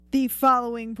The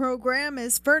following program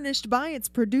is furnished by its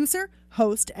producer,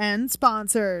 host, and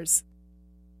sponsors.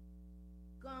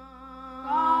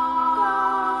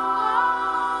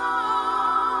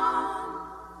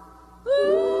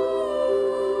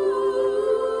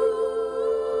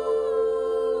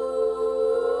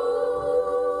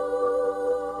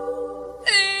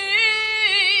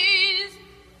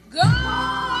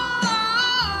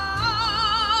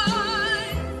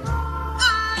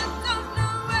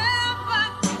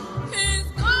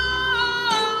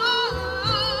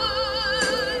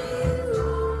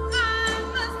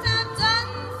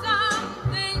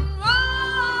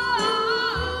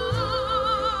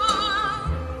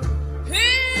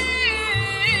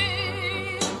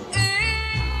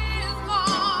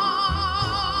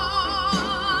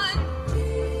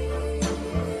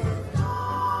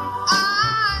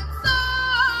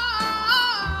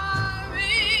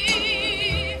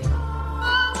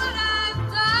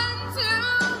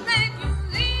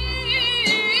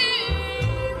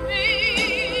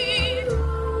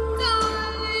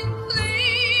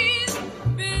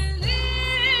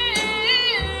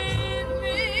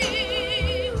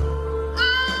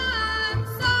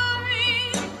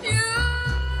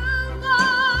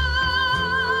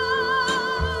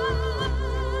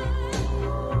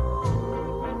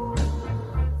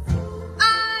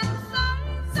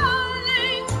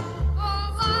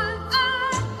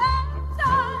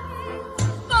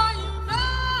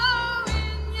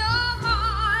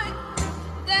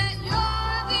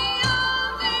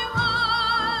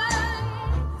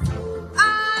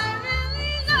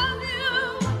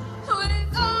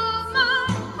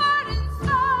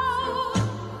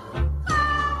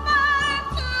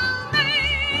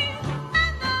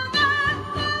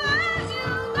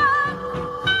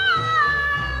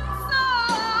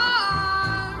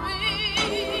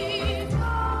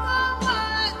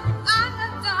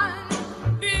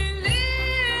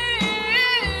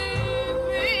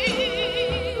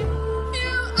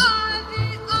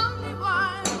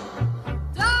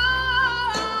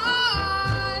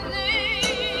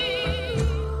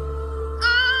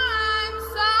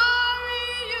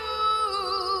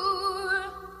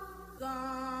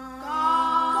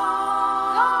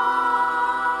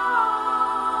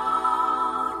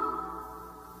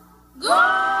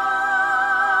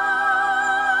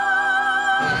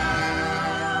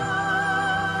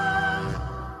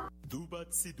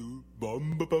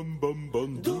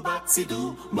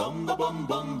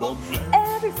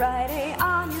 Every Friday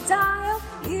on your dial,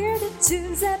 hear the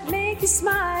tunes that make you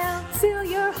smile. Fill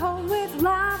your home with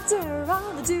laughter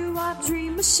on the Doo Wop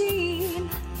Dream Machine.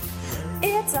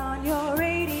 It's on your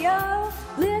radio,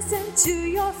 listen to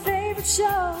your favorite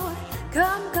show.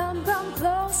 Come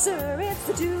closer, it's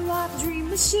the Doo Wop Dream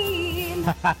Machine.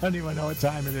 I don't even know what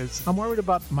time it is. I'm worried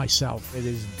about myself. It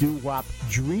is Doo Wop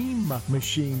Dream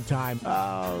Machine time.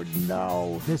 Oh,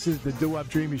 no. This is the Doo Wop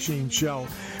Dream Machine show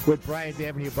with Bryant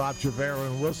Avenue, Bob Trevero,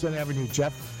 and Wilson Avenue,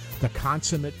 Jeff, the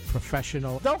consummate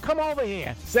professional. Don't come over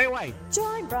here. Stay away.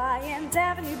 Join Bryant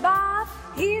Avenue Bob.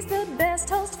 He's the best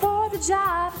host for the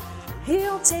job.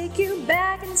 He'll take you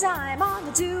back in time on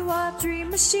the Doo Wop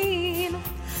Dream Machine.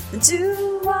 The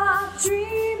Doo Wop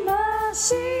Dream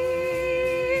Machine.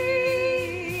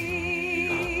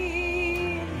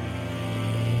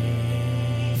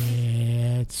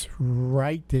 That's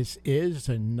right. This is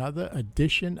another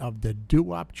edition of the Doo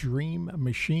Wop Dream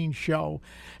Machine show.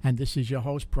 And this is your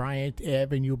host, Bryant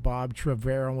Avenue, Bob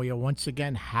Trevero. And we are once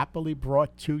again happily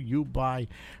brought to you by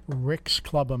Rick's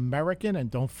Club American.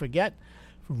 And don't forget,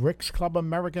 Rick's Club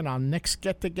American, our next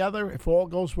get-together, if all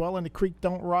goes well and the creek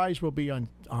don't rise, will be on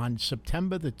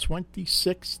September the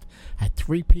 26th at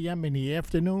 3 p.m. in the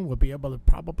afternoon. We'll be able to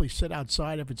probably sit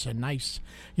outside if it's a nice,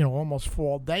 almost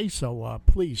fall day. So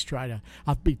please try to,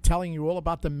 I'll be telling you all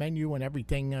about the menu and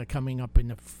everything coming up in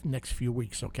the next few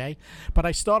weeks, okay? But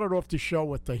I started off the show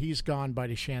with the He's Gone by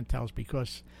the Chantels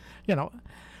because,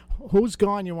 who's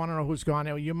gone? You want to know who's gone?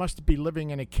 You must be living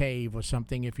in a cave or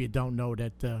something if you don't know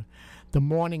that the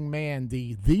morning man,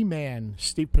 the man,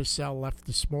 Steve Purcell, left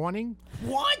this morning.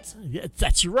 What? Yeah,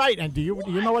 that's right. And do you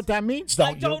know what that means?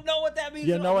 I don't know what that means.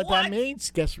 You know what that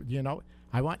means? Guess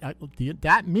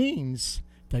that means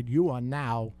that you are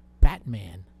now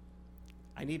Batman.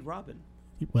 I need Robin.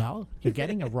 Well, you're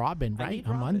getting a Robin, right?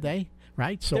 On Monday.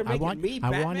 Right, so I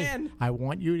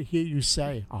want you to hear you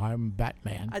say, "I'm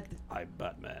Batman." I'm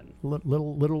Batman.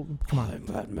 Little, come on, I'm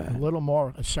Batman. A little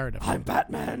more assertive. I'm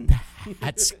Batman.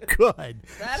 That's good.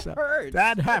 That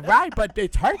hurts. Right, but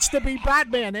it hurts to be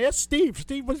Batman. Ask Steve.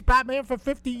 Steve was Batman for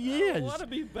 50 years. I want to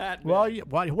be Batman. Well,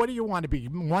 what do you want to be?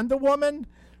 Wonder Woman?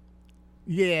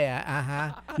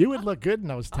 Yeah, You would look good in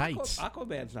those tights.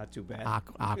 Aquaman's not too bad.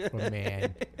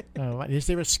 Aquaman. Is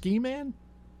there a ski man?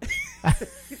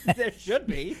 There should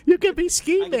be. You could be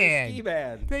ski I could be man. ski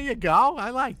man. There you go.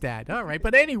 I like that. All right.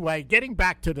 But anyway, getting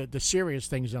back to the serious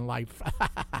things in life.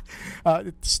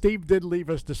 Steve did leave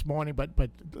us this morning, but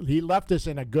he left us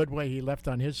in a good way. He left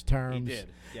on his terms. He did,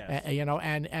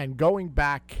 yes. And going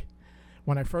back,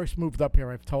 when I first moved up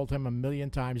here, I've told him a million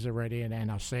times already,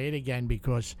 and I'll say it again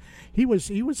because he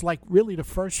was like really the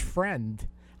first friend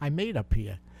I made up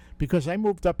here. Because I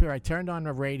moved up here, I turned on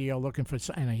the radio looking for,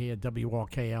 and I hear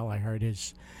WRKL. I heard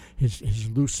his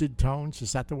lucid tones.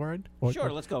 Is that the word?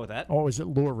 Sure, let's go with that. Or is it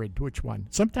lurid? Which one?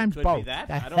 Sometimes Could both. be that.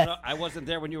 I don't know. I wasn't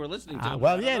there when you were listening to him.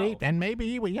 Well, yeah, and maybe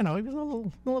he was a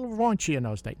little raunchy in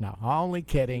those days. No, only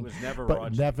kidding. He was never but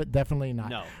raunchy. Definitely not.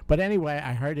 No. But anyway,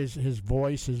 I heard his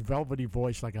voice, his velvety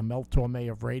voice, like a Mel Torme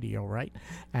of radio, right?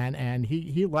 And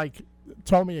he like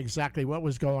told me exactly what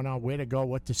was going on, where to go,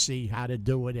 what to see, how to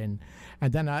do it, and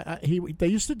then they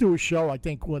used to do a show, I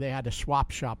think, where they had a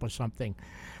swap shop or something,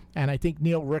 and I think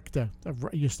Neil Richter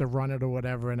used to run it or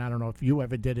whatever, and I don't know if you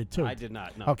ever did it too. I did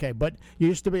not, no. Okay, but you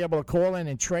used to be able to call in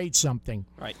and trade something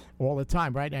Right. all the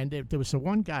time, right? And there was the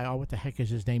one guy, what the heck is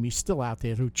his name? He's still out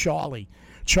there, Charlie.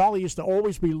 Charlie used to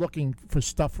always be looking for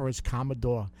stuff for his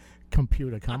Commodore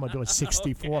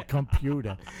 64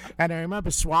 computer. And I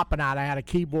remember swapping out. I had a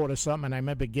keyboard or something, and I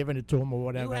remember giving it to him or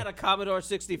whatever. You had a Commodore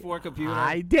 64 computer?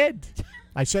 I did.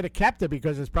 I should have kept it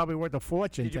because it's probably worth a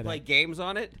fortune Did you today. play games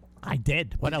on it? I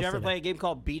did. What Did else you ever did play a game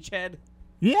called Beachhead?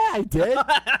 Yeah, I did.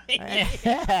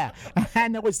 Yeah.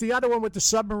 And there was the other one with the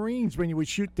submarines when you would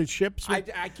shoot the ships. I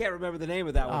can't remember the name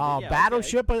of that one. but yeah,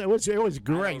 Battleship. Okay. It was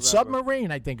great. remember.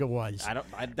 Submarine, I think it was. That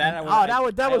That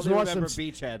was only awesome. remember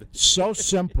Beachhead. So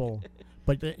simple.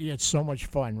 But it's so much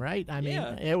fun, right? I mean,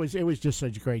 Yeah. it was just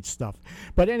such great stuff.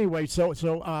 But anyway, so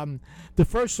the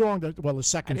first song, the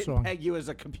second I didn't song. peg you as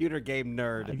a computer game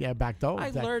nerd. Yeah, back though. I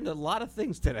learned a lot of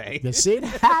things today. You see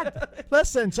that?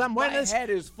 Listen, My head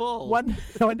is full. when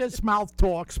this mouth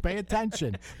talks, pay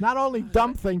attention. Not only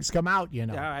dumb things come out, you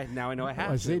know. All right, now I know I have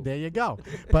Well, to. see, there you go.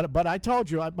 But I told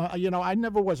you, I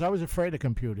never was. I was afraid of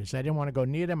computers. I didn't want to go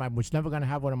near them. I was never going to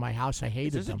have one in my house. I hated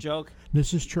Is this them. a joke?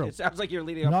 This is true. It sounds like you're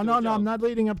leading up No, to a joke. I'm not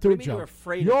leading up to What a do you mean you were joke.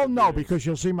 afraid of You'll know computers? because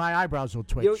you'll see my eyebrows will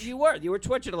twitch. You were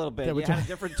twitching a little bit. They were You had a twitch-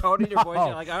 different tone in your voice.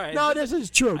 You're like, all right. No, this is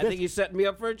true. I think he's setting me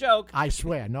up for a joke. I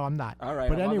swear. No, I'm not. All right,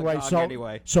 But I'm on the anyway, gong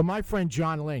anyway. so my friend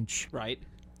John Lynch Right.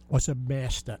 was a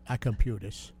master at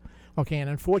computers. Okay, and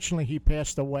unfortunately he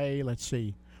passed away, let's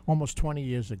see, almost 20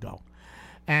 years ago.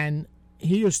 And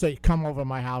he used to come over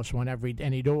my house whenever,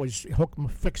 and he'd always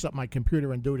fix up my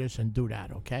computer and do this and do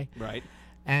that, okay? Right.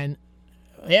 And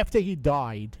after he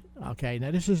died, okay,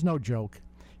 now this is no joke,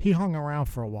 he hung around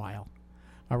for a while.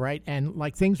 All right, and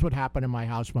like things would happen in my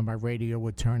house when my radio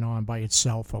would turn on by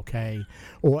itself, okay,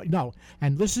 or no,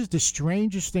 and this is the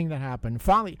strangest thing that happened.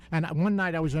 Finally, and one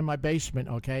night I was in my basement,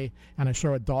 okay, and I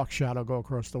saw a dark shadow go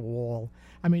across the wall.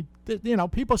 I mean,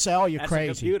 people say, "Oh, you're That's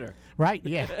crazy," a computer. right?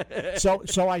 Yeah.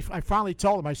 so I finally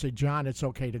told him, I said, "John, it's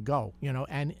okay to go,"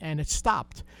 and it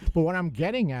stopped. But what I'm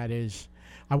getting at is,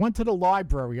 I went to the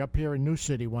library up here in New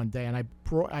City one day, and I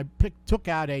took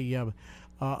out a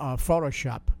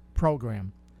Photoshop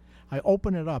program. I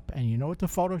opened it up, and you know what the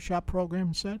Photoshop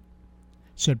program said? It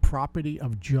said property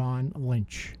of John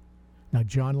Lynch. Now,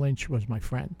 John Lynch was my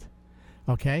friend,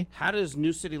 okay? How does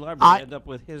New City Library end up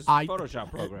with his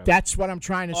Photoshop program? That's what I'm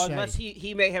trying to say. Unless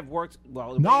he may have worked,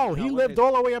 well... No, he lived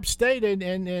all the way upstate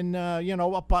in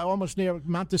up by almost near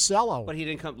Monticello. But he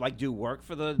didn't come, do work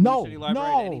for the No, New City Library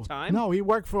at any time? No, he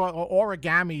worked for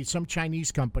Origami, some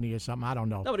Chinese company or something. I don't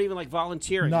know. No, but even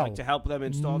volunteering, No. to help them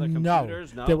install their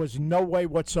computers? No. There was no way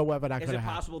whatsoever that Is could it have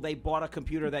happened. possible they bought a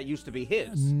computer that used to be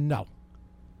his? No.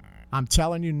 I'm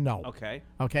telling you, no. Okay.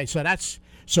 Okay, so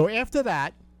after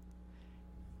that,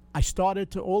 I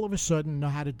started to all of a sudden know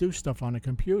how to do stuff on a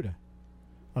computer.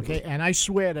 Okay, and I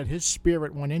swear that his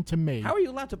spirit went into me. How are you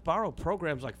allowed to borrow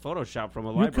programs like Photoshop from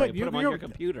a library and put them on your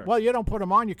computer? Well, you don't put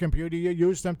them on your computer. You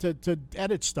use them to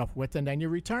edit stuff with, and then you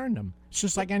return them. It's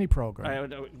just like any program.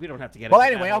 We don't have to get Well,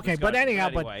 into anyway, that whole okay, but discussion,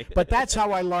 anyhow, but that's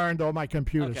how I learned all my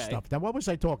computer Okay. stuff. Now, what was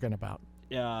I talking about?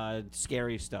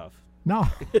 Scary stuff. No,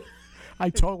 I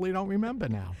totally don't remember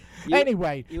now. You-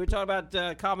 Anyway. You were talking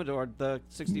about Commodore, the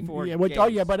 64 Yeah,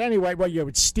 games. but anyway,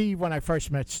 with Steve when I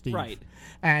first met Steve, Right.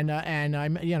 And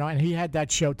I'm, and he had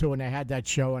that show too, and they had that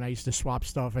show, and I used to swap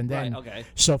stuff, and then Right, okay.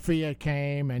 Sophia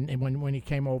came, and when he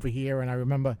came over here, and I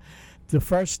remember the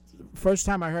first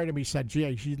time I heard him, he said,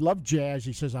 "Gee, he loved jazz."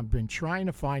 He says, "I've been trying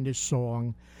to find this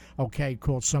song, okay,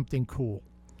 called Something Cool."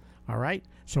 All right.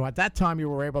 So at that time, you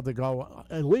were able to go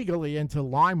illegally into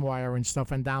LimeWire and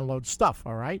stuff and download stuff.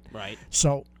 All right. Right.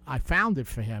 So I found it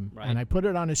for him, and I put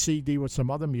it on a CD with some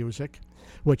other music,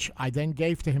 which I then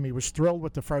gave to him. He was thrilled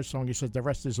with the first song. He said, the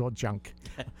rest is all junk.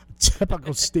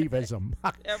 Typical Steveism.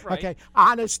 Yeah, right. Okay,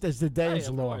 honest as the day is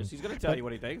long. Course. He's going to tell you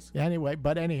what he thinks. Anyway,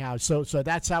 but anyhow, so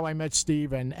that's how I met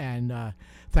Steve, and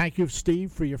thank you,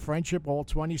 Steve, for your friendship all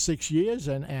 26 years,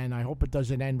 and I hope it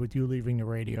doesn't end with you leaving the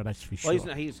radio, that's for sure.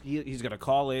 Well, he's going to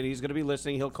call in. He's going to be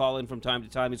listening. He'll call in from time to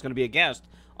time. He's going to be a guest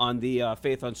on the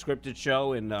Faith Unscripted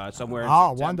show in somewhere in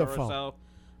September wonderful. or so.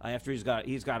 After he's got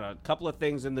a couple of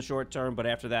things in the short term, but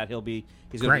after that he's going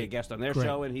to be a guest on their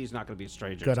show, and he's not going to be a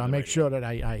stranger. Good. To I'll the make radio. sure that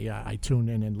I tune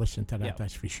in and listen to that.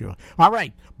 That's for sure. All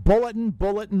right, bulletin.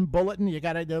 You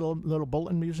got a little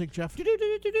bulletin music, Jeff? If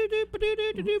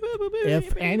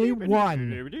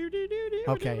anyone,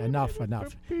 okay, enough.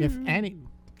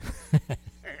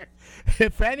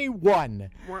 If anyone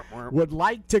would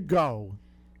like to go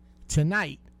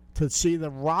tonight to see the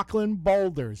Rockland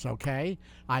Boulders, okay?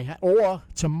 Or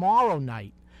tomorrow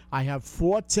night. I have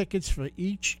 4 tickets for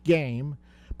each game,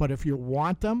 but if you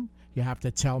want them, you have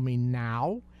to tell me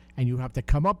now, and you have to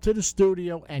come up to the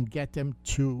studio and get them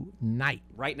tonight.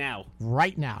 Right now.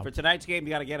 For tonight's game,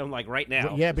 you got to get them like right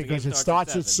now. Yeah, because it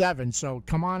starts at 7. So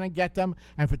come on and get them.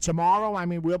 And for tomorrow,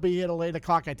 we'll be here till 8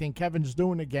 o'clock. I think Kevin's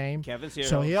doing the game. Kevin's here.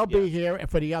 So he'll be here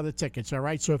for the other tickets, all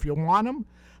right? So if you want them,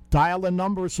 dial the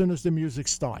number as soon as the music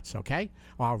starts, okay?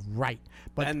 All right.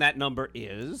 And that number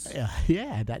is?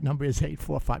 That number is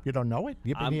 845. You don't know it?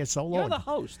 You've been here so long. You're the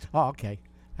host. Oh, okay.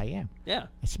 I am. Yeah.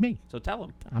 It's me. So tell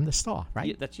him. I'm the star, right?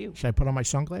 Yeah, that's you. Should I put on my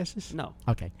sunglasses? No.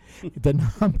 Okay. The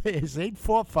number is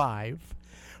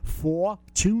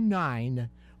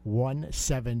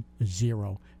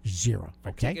 845-429-1700.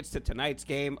 For tickets to tonight's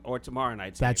game or tomorrow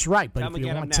night's That's game. right. But if you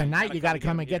want tonight, you got to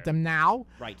come and get them now.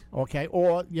 Right. Okay.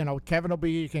 Or, Kevin will be,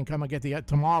 you can come and get the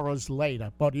tomorrow's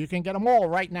later. But you can get them all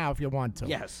right now if you want to.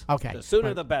 Yes. Okay. The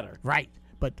sooner the better. Right.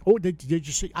 But, did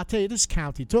you see? I'll tell you, this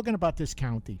county, talking about this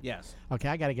county. Yes. Okay,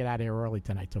 I got to get out of here early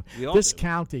tonight, too. This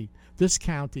county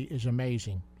is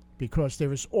amazing because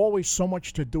there is always so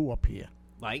much to do up here.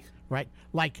 Like? Right?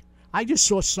 Like, I just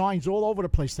saw signs all over the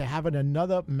place. They're having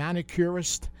another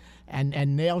manicurist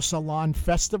and nail salon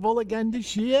festival again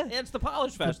this year. It's the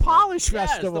Polish Festival. The Polish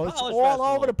Festival. It's all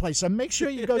over the place. So make sure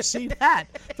you go see that.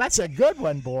 That's a good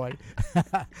one, boy.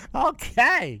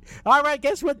 Okay. All right,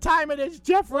 guess what time it is,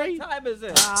 Jeffrey? What time is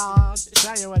it? I'll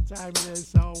tell you what time it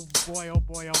is. Oh, boy.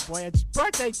 It's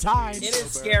birthday time. It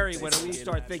is scary when we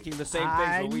start thinking the same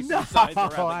things when we see signs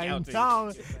around the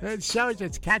county. I know. It shows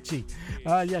it's catchy.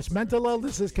 Yes, mental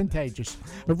illness is contagious.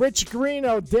 Rich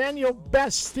Greeno, Daniel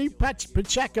Best, Steve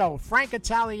Pacheco, Frank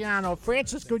Italiano,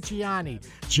 Francis Gucciani,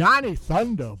 Johnny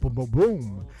Thunder, boom, boom,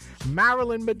 boom,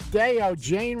 Marilyn Medeo,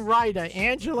 Jane Ryder,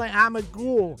 Angela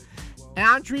Amagul,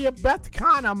 Andrea Beth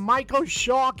Connor, Michael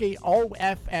Sharkey,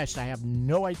 OFS. I have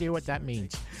no idea what that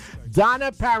means.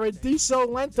 Donna Paradiso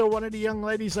Lento, one of the young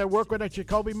ladies I work with at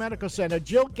Jacoby Medical Center.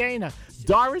 Jill Gaynor,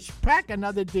 Doris Peck,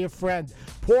 another dear friend.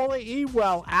 Paula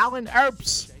Ewell, Alan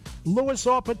Earps, Louis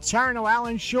R. Paterno,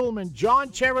 Alan Schulman, John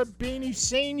Cherubini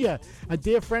Sr., a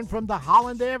dear friend from the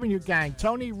Holland Avenue gang,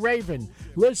 Tony Raven,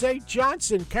 Liz A.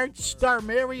 Johnson, Kurt Starr,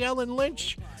 Mary Ellen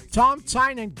Lynch, Tom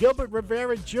Tynan, Gilbert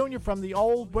Rivera Jr. from the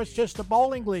old Westchester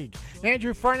Bowling League,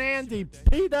 Andrew Fernandi,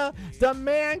 Peter the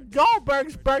Man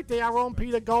Goldberg's birthday, our own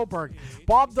Peter Goldberg,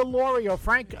 Bob DeLorio,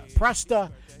 Frank Presta,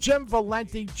 Jim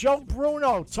Valenti, Joe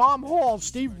Bruno, Tom Hall,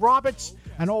 Steve Roberts,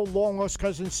 an old long-lost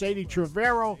cousin Sadie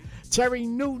Trevero, Terry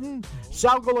Newton,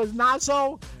 Salgo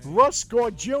Nazo, Russ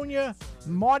Gore Jr.,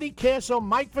 Marty Castle,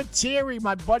 Mike Viteri,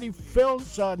 my buddy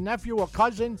Phil's nephew or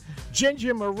cousin,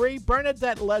 Ginger Marie,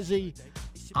 Bernadette Leslie,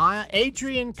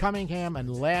 Adrian Cunningham,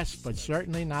 and last but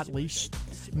certainly not least,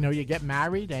 you get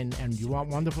married and you want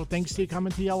wonderful things to come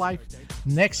into your life.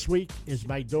 Next week is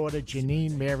my daughter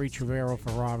Janine Mary Trevero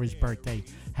Ferrara's birthday.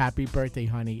 Happy birthday,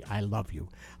 honey. I love you.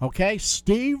 Okay,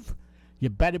 Steve, you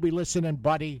better be listening,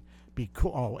 buddy. Be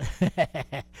cool. Oh,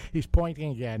 he's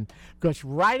pointing again. Because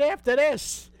right after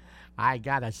this, I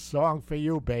got a song for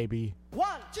you, baby. 1,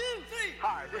 2, 3.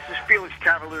 Hi, this is Felix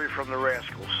Cavalieri from the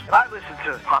Rascals. And I listen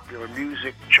to popular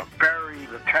music, Chuck Berry,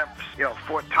 The Temps,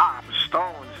 Fort Tops,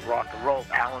 Stones, rock and roll,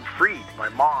 Alan Freed, my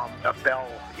mom, a bell,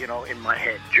 in my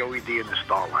head, Joey D and the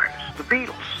Starliners. The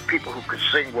Beatles, people who could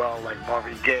sing well like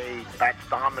Marvin Gaye, Fats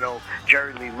Domino,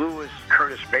 Jerry Lee Lewis,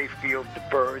 Curtis Mayfield, The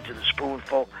Byrds and the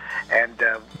Spoonful, and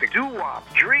the Doo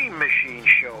Wop Dream Machine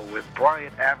show with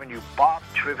Bryant Avenue Bob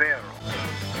Trevero.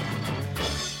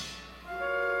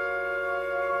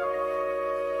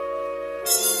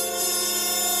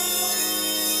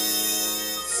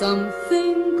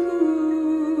 something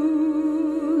cool.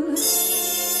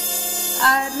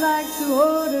 I'd like to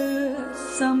order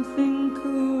something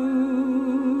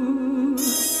cool.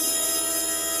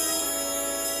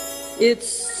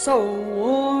 It's so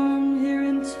warm here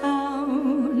in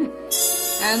town,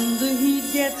 and the heat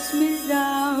gets me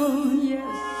down. Yes,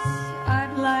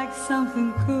 I'd like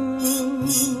something cool.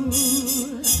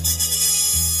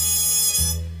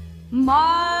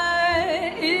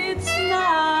 It's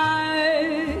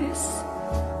nice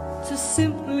to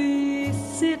simply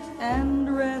sit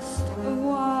and rest a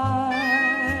while.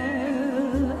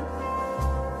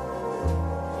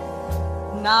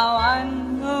 Now I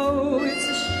know it's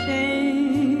a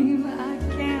shame I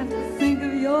can't think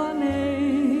of your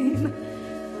name.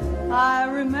 I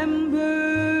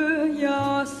remember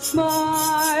your smile.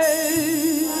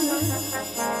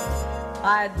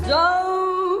 I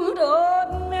don't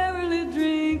ordinarily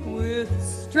drink with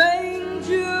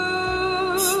strangers.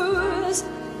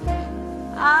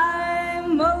 I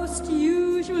most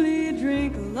usually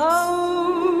drink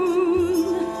alone.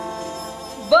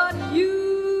 But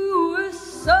you were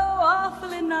so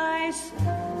awfully nice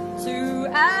to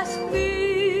ask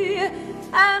me,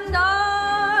 and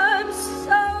I'm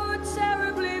so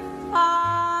terribly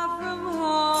far from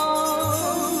home.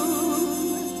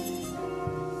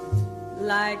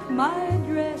 Like my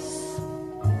dress,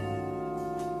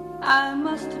 I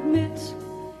must admit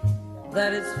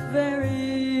that it's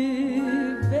very,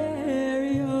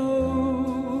 very old.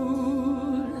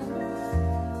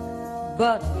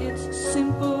 But it's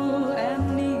simple and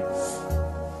neat,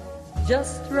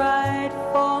 just right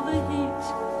for the heat.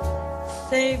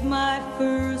 Save my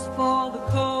furs for the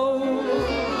cold.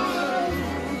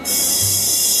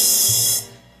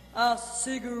 A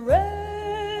cigarette,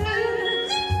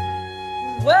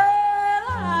 well,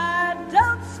 I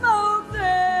don't smoke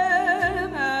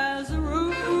them as a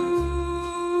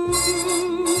rule,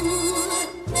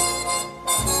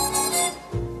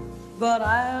 but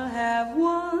I'll have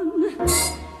one.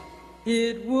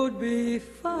 It would be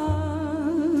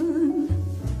fun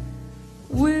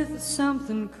with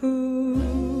something cool.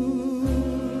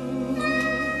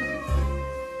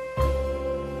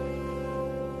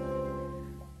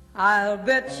 I'll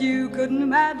bet you couldn't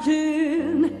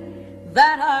imagine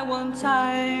that I one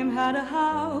time had a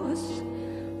house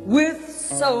with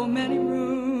so many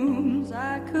rooms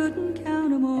I couldn't count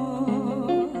them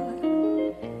all.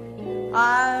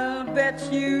 I'll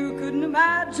bet you couldn't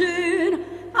imagine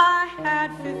I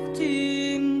had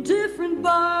 15 different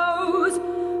beaux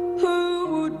who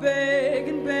would beg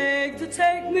and beg to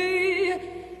take me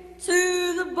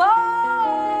to the ball.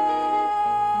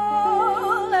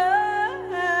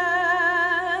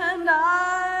 And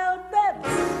I'll bet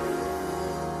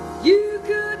you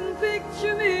couldn't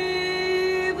picture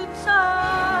me the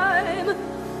time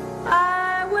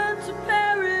I went to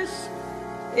Paris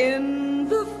in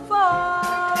the fall.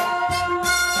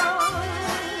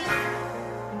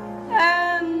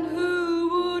 And who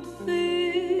would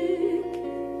think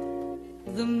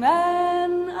the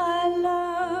man I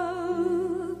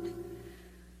loved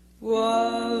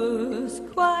was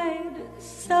quite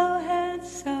so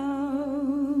handsome,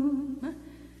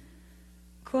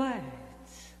 quite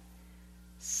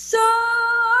so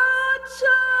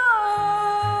tall?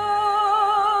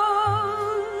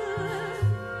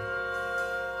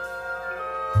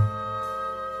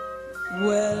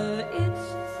 Well, it's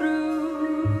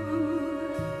through.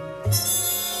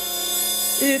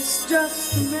 It's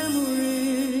just a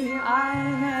memory I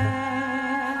had,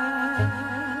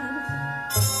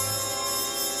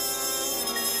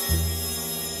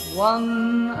 one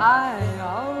I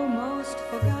almost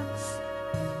forgot,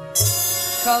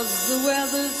 'cause the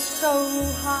weather's so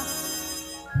hot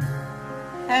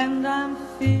and I'm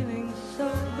feeling so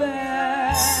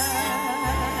bad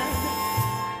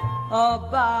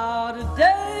about a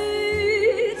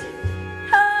date.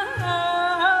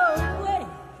 Oh,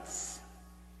 wait,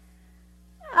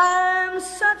 I'm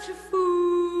such a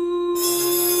fool.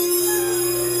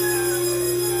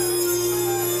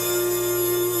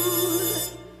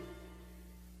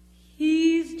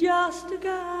 He's just a guy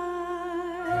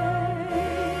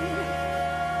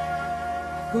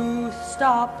who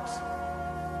stopped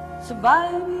to buy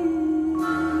me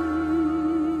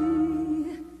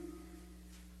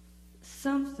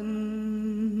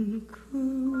something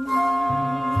cool.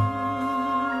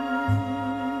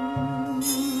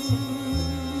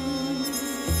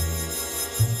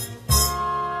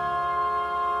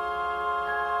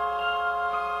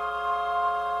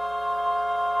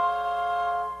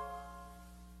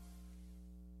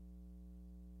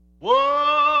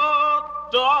 Whoa,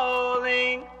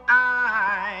 darling,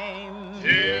 I'm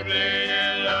deeply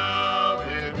in love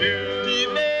with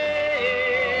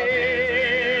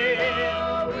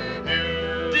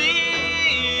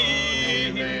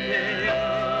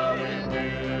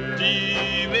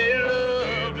deeply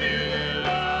love you.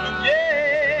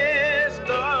 Yes,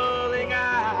 darling,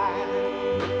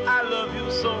 I love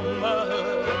you so much,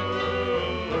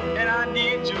 and I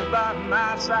need you by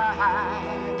my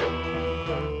side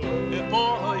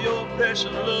for your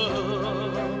precious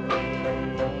love.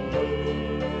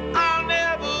 I'll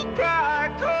never cry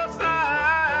 'cause I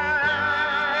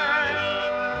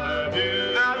love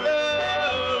you. I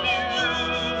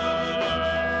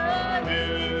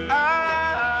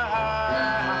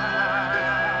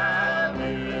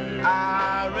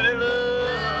really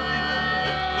love you.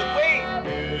 But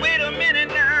wait a minute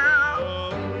now.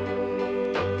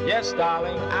 Yes,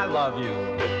 darling, I love you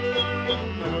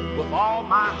with all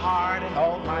my heart and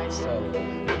all my soul,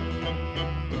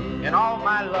 and all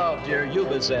my love, dear, you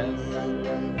possess,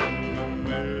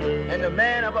 and the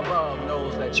man up above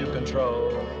knows that you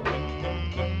control.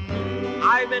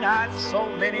 I've been asked so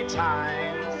many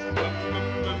times,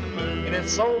 and in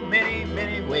so many,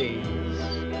 many ways,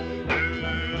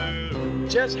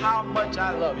 just how much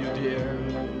I love you, dear.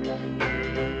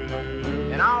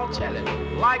 And I'll tell it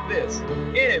like this,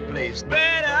 any place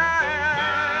better.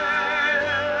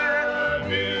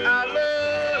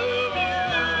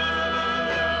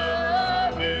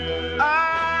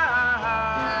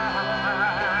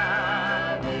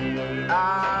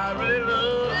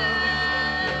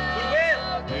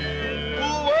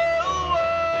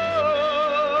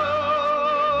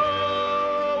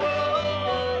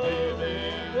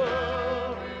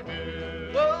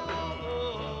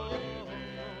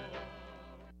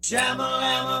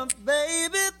 Shama-lama,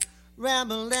 baby,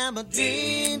 rama-lama,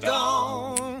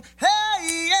 ding-dong.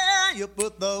 Hey, yeah, you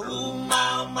put the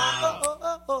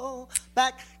ooh-my-oh-my,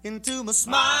 back into my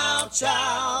smile,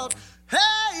 child.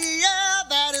 Hey, yeah,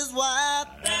 that is why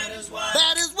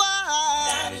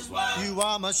you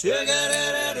are my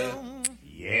sugar-daddy-doo.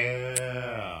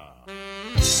 Yeah.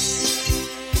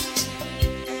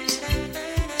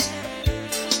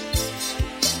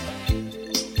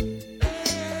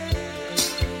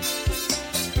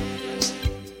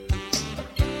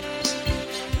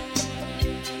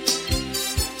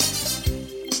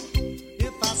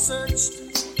 Searched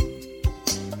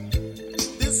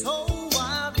this whole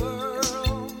wide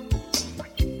world,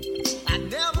 I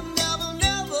never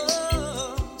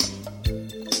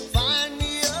find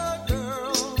me a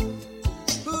girl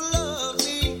who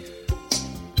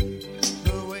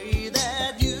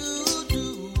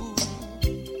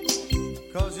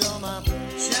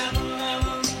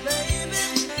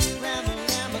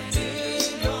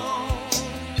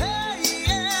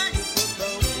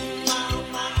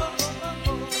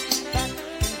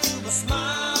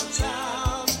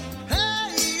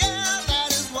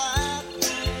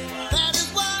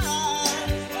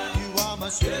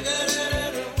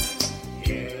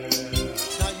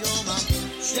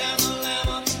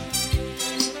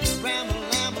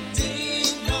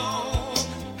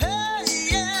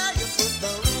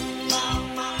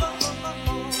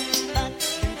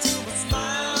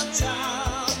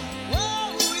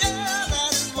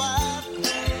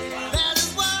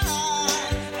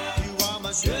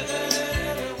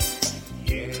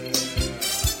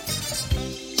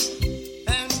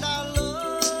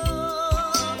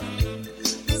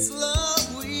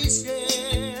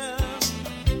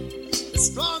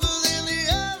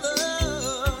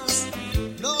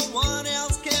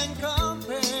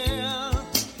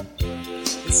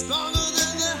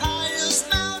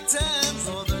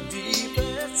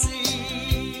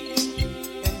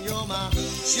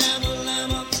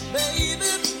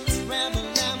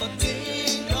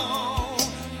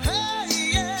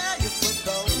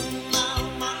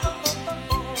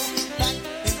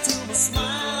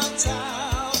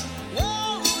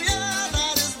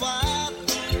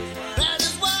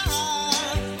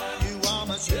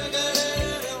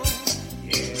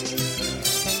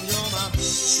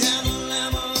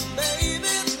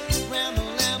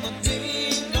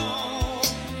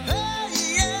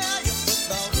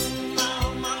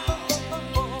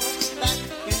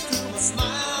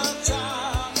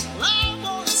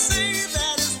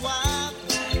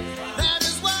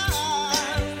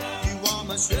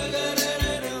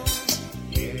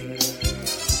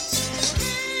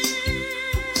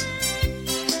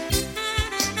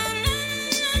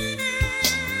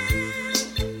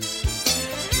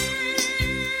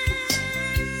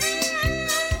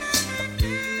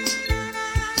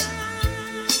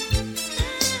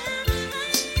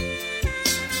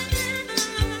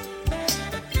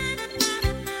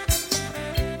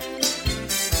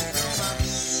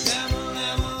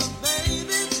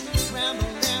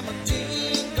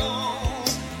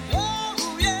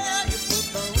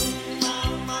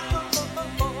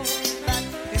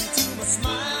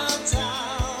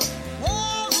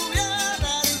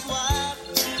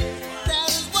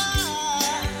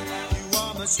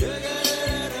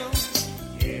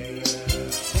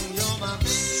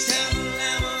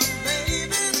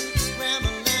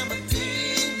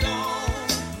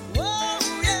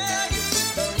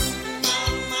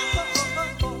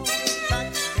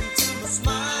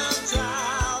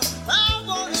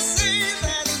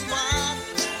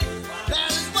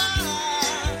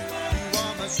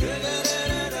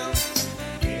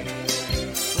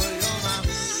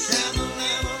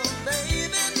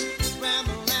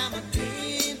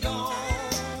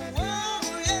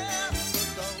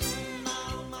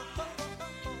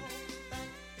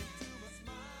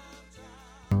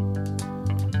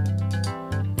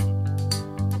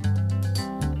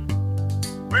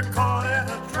We're caught in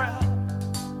a trap.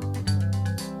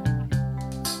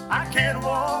 I can't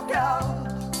walk out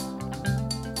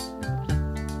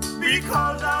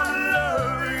because I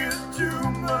love you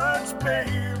too much,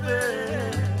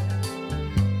 baby.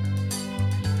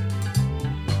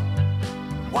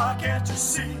 Why can't you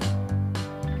see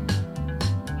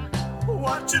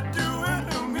what you're doing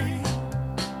to me?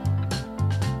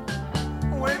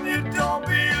 When you don't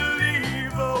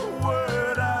believe a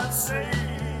word I say.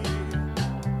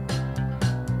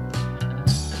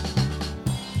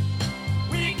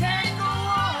 We can't go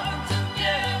on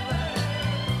together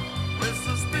with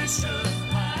suspicious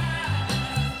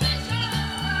minds.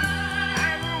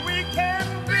 And we can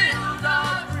build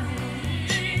our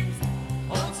dreams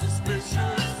on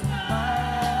suspicious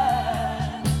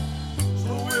minds.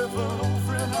 So if an old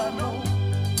friend I know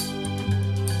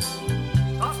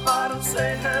stops by to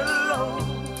say hello,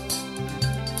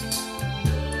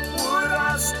 would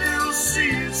I still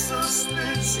see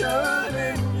suspicion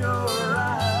in your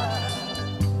eyes?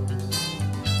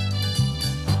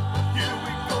 Here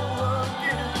we go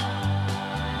again,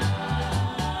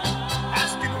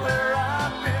 asking where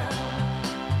I've been.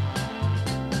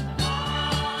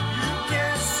 You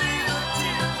can't see the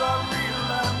tears are real,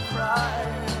 I'm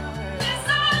crying. Yes,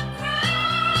 I'm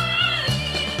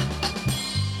crying.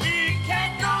 We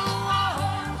can't go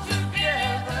on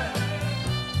together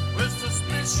with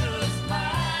suspicious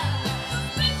minds.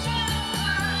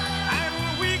 And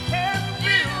we can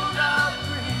build our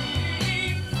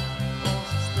dreams on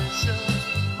suspicious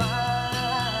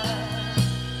minds.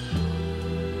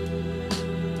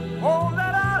 Oh,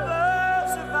 let our love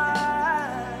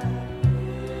survive.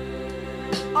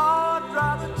 Oh,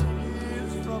 dry the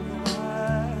tears from your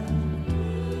eyes.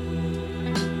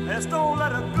 Let's don't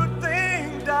let a good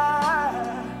thing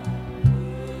die.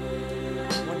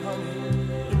 When, honey,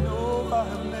 you know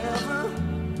I've never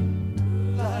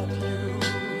lied to you.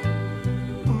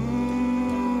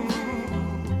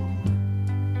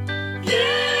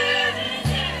 Yeah,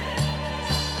 yeah.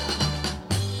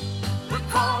 We're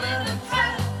caught in a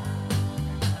trap.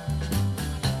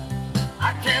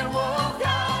 I can't walk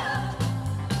out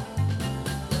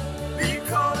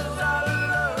because I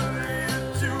love you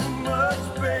too much,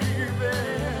 baby.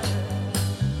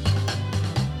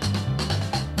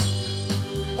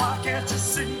 Why can't you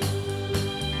see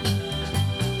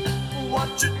what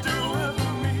you're doing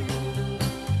to me?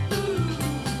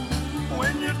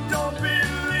 When you don't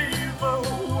believe a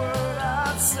word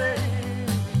I say.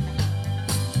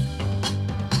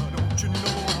 Don't you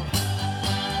know I'm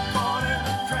caught in a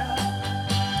trap?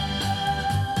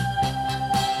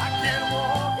 I can't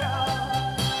walk out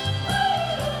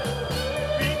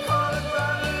because I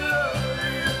love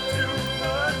you too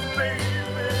much,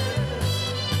 baby.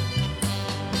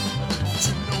 Don't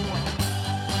you know I'm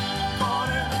caught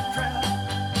in a trap?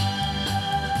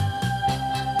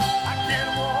 I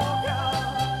can't walk out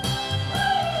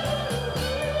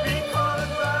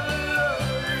because I love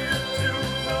you too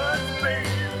much,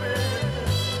 baby.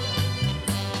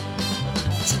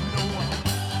 Don't you know I'm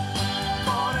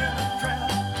caught in a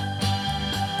trap?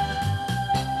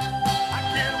 I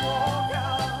can't walk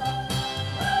out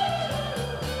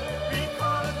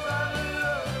because I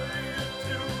love you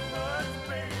too much,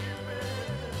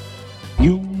 baby.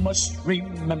 You must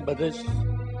remember this.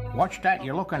 What's that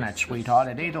you're looking at, sweetheart?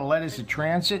 Are they the letters of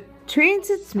transit?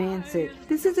 Transit's Mansit.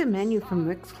 This is a menu from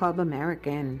Rick's Club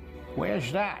American.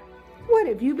 Where's that? What,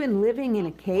 have you been living in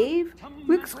a cave?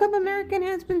 Rick's Club American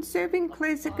has been serving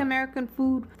classic American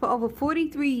food for over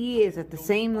 43 years at the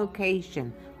same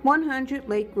location, 100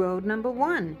 Lake Road, number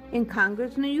 1, in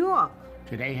Congress, New York.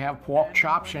 Do they have pork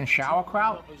chops and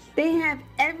sauerkraut? They have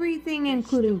everything,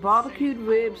 including barbecued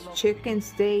ribs, chicken,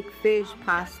 steak, fish,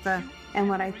 pasta, and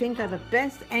what I think are the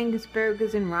best Angus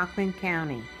burgers in Rockland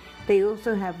County. They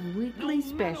also have weekly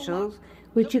specials,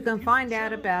 which you can find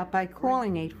out about by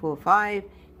calling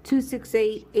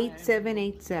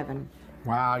 845-268-8787.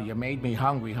 Wow, you made me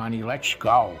hungry, honey. Let's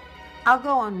go. I'll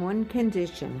go on one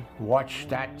condition. What's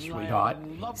that, sweetheart?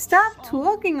 Stop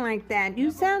talking like that.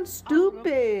 You sound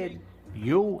stupid.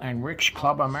 You and Rick's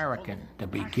Club American, the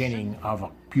beginning of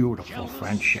a beautiful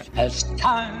friendship. As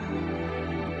time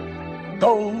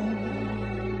goes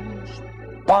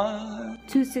by.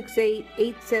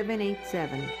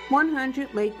 268-8787,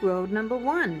 100 Lake Road, number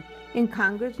 1, in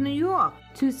Congress, New York,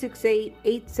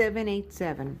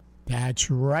 268-8787. That's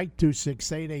right,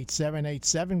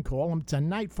 268-8787. Call them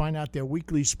tonight. Find out their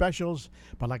weekly specials.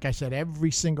 But like I said,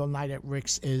 every single night at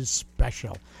Rick's is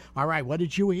special. All right, what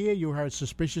did you hear? You heard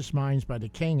Suspicious Minds by the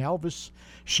King, Elvis.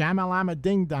 Shamalama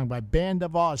Ding Dong by Band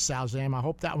of Oz, Salzam. I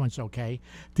hope that one's okay.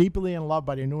 Deeply in Love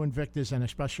by the New Invictus, and a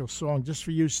special song just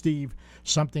for you, Steve,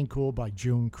 Something Cool by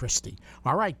June Christie.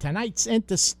 All right, tonight's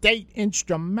interstate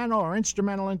instrumental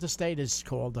interstate is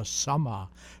called the Summer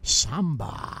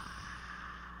Samba.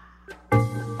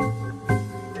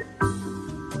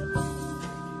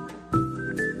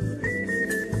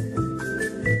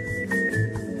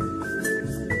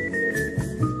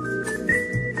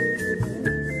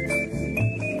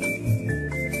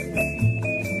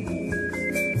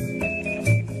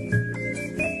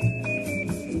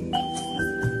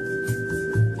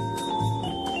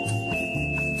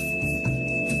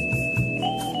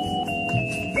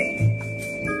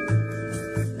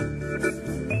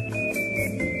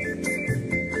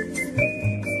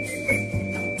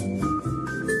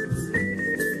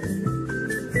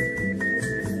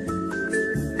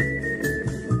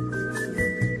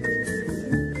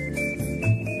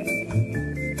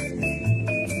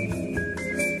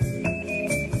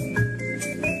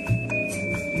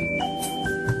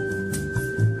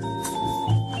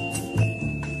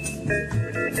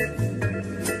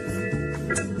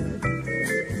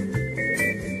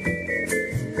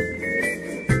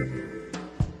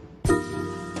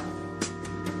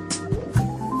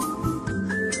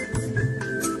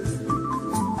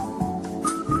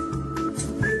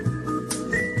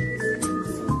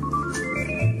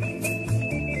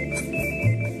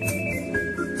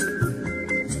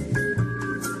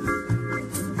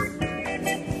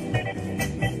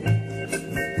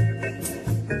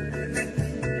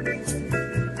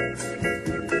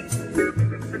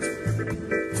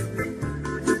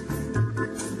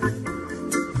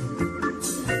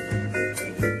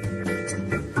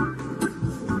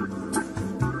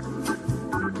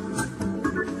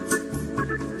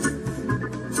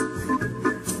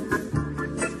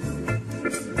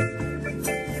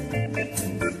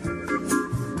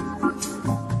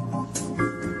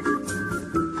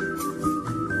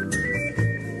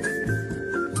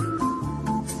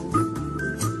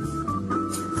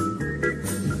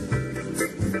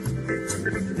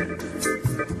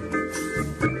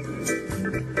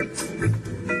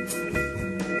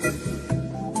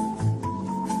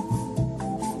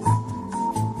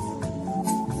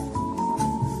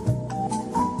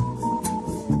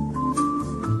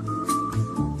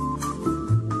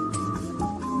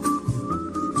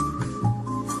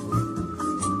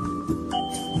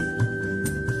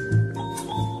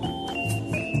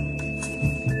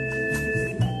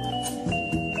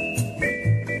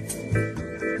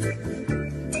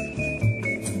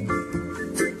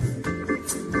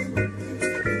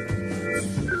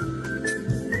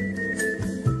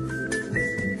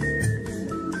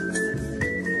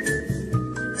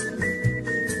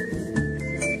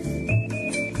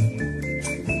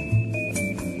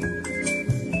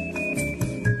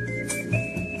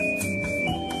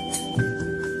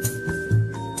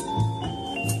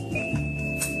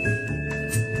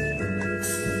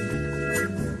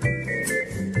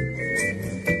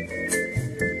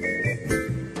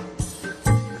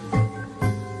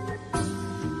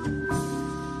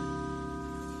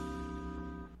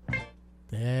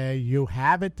 You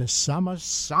have it, the Summer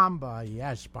Samba,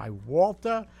 yes, by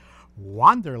Walter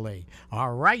Wanderley.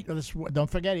 All right, don't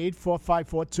forget,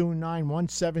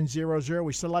 845-429-1700.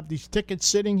 We still have these tickets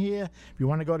sitting here. If you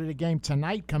want to go to the game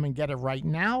tonight, come and get it right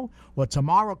now. Or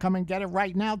tomorrow, come and get it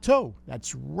right now, too.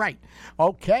 That's right.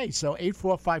 Okay, so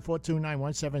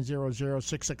 845-429-1700,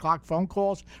 6 o'clock phone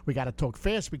calls. We got to talk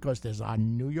fast because there's our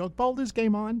New York Boulders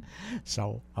game on.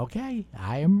 So, okay,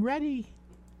 I am ready.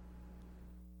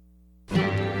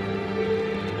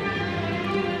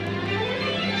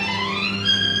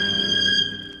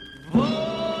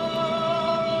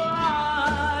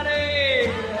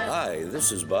 Hi,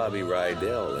 this is Bobby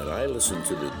Rydell, and I listen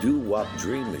to the Doo Wop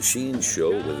Dream Machine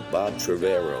show with Bob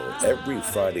Trevero every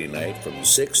Friday night from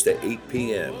 6 to 8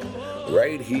 p.m.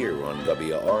 right here on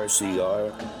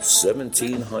WRCR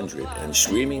 1700 and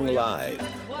streaming live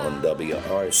on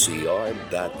WRCR.com.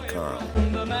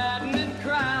 The maddening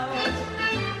crowd,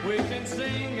 we can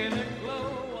sing in the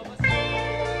glow of a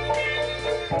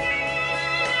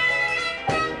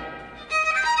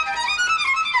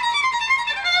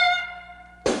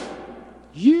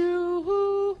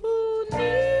You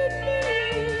need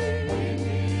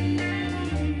me,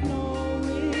 know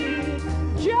it,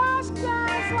 just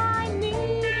as I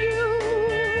need you,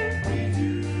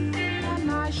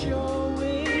 and I show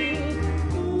it.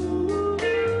 Ooh,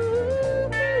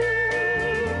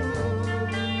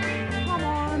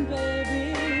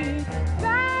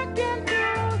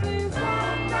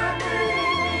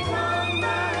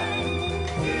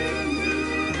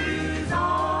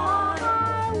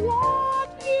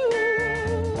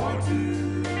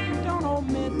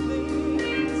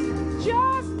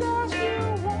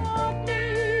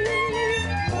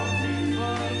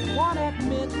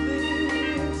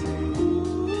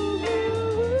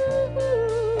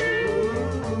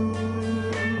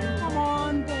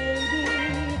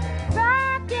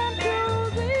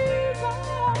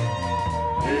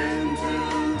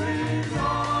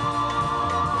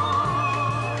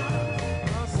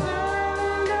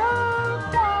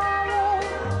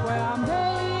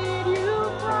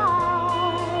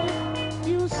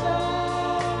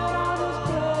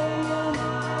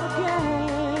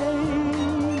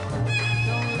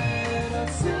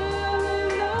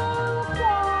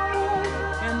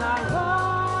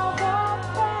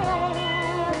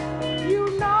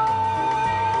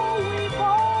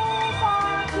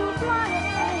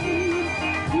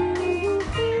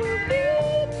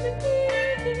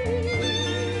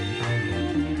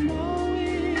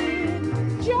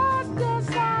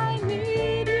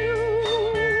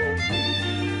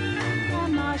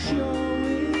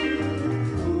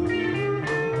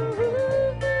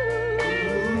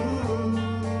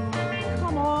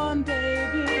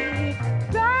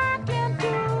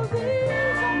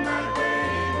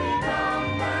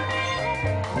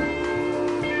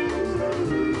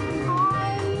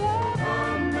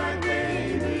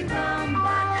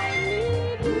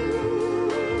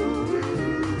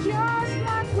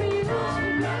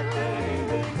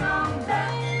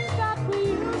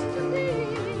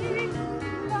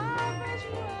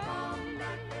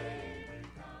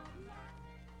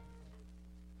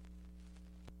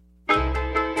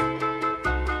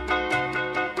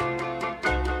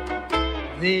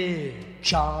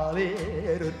 call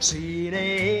it a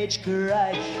teenage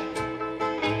crush.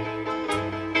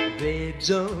 They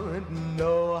don't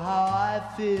know how I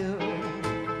feel.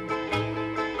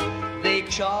 They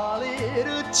call it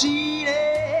a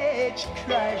teenage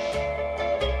crush.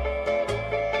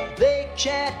 They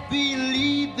can't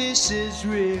believe this is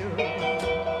real.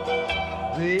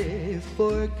 They've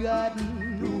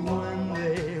forgotten when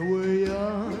they were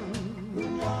young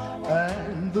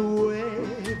and the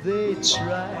way they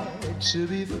tried to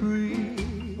be free.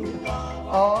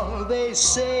 All they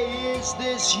say is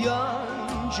this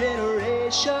young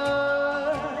generation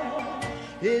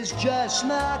is just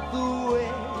not the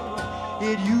way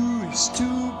it used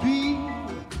to be.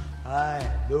 I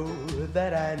know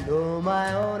that I know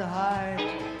my own heart,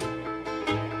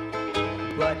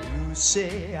 but you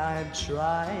say I'm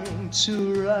trying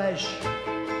to rush.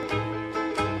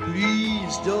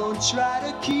 Please don't try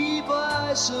to keep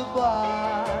us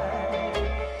apart.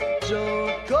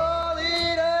 Don't call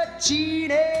it a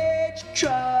teenage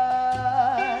crush.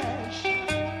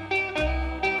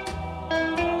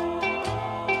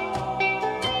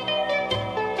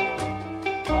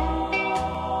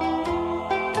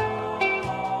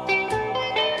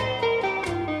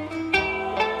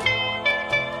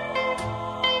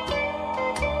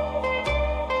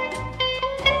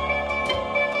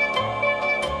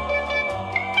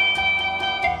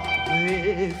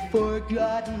 They've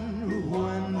forgotten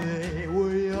when they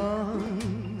were young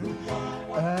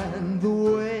and the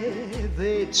way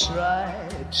they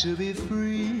tried to be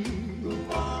free.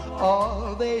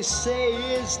 All they say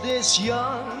is this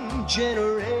young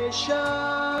generation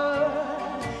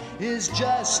is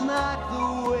just not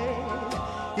the way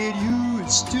it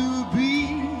used to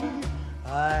be.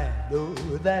 I know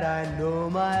that I know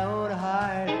my own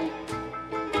heart,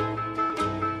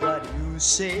 but you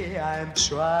say I'm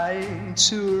trying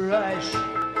to rush.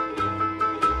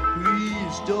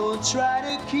 Please don't try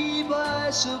to keep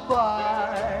us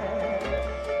apart.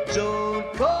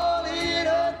 Don't call it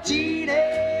a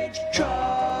teenage crush.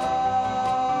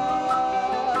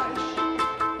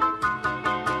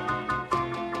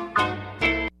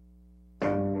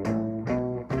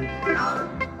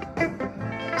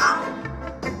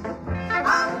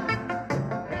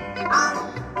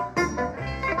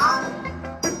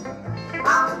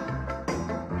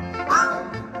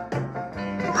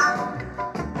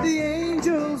 The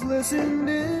angels listened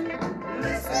in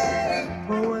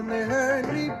when they heard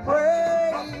me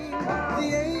praying.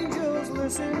 The angels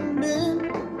listened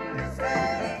in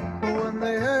when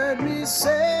they heard me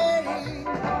saying,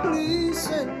 please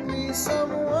send me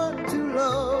someone to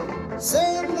love.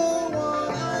 Send the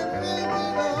one I'm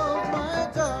thinking of, my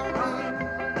darling.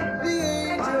 The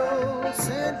angels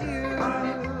sent you.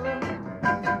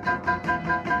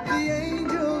 The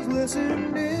angels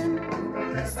listened in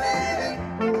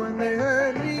when they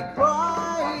heard me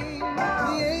crying.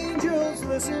 The angels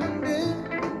listened in.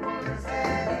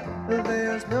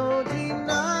 There's no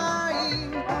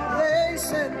denying they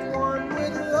sent one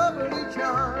with lovely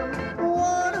charm,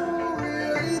 one who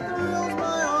really thrills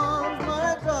my arms,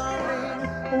 my darling,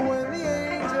 when the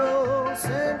angels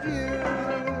sent you.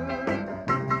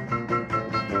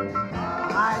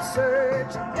 I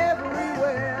searched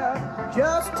everywhere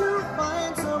just to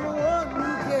find someone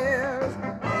who cares.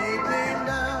 They came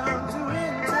down to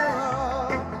Windsor,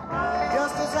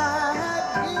 just as I had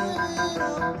given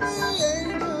up. The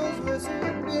angels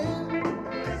listened in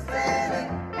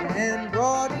and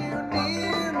brought you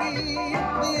near me.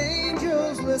 The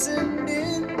angels listened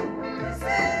in.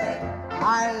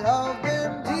 I love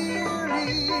them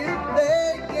dearly. They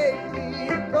gave me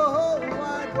the whole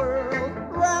wide world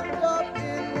wrapped up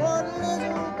in one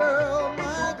little girl,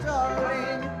 my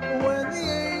darling, when the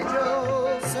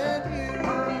angels sent you.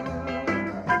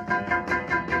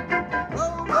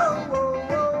 Oh, oh,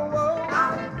 oh, oh, oh.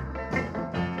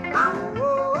 Oh,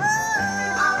 oh,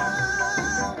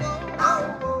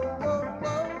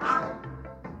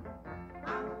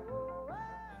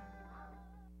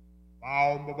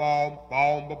 Boom, ba boom,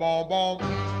 boom, ba boom, boom.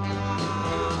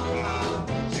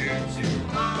 Shoot, shoot,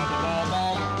 ba ba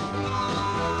boom,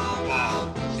 boom.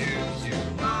 Shoot, shoot,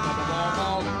 ba ba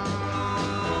boom,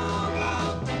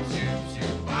 boom. Shoot,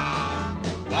 shoot, ba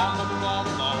ba boom,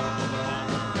 boom.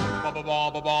 Ba ba boom,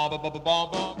 ba ba ba ba ba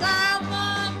ba. Come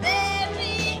on,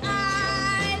 baby, I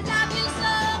love you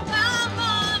so. Come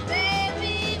on,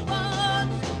 baby, won't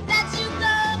let you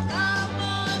go. Come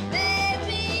on,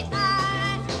 baby, I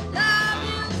love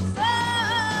you so.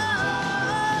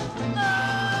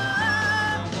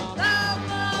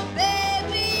 Come on,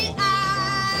 baby, I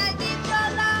give your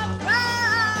love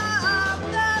from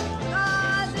the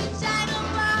cause it shine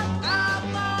above.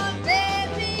 Come on,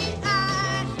 baby, I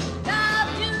love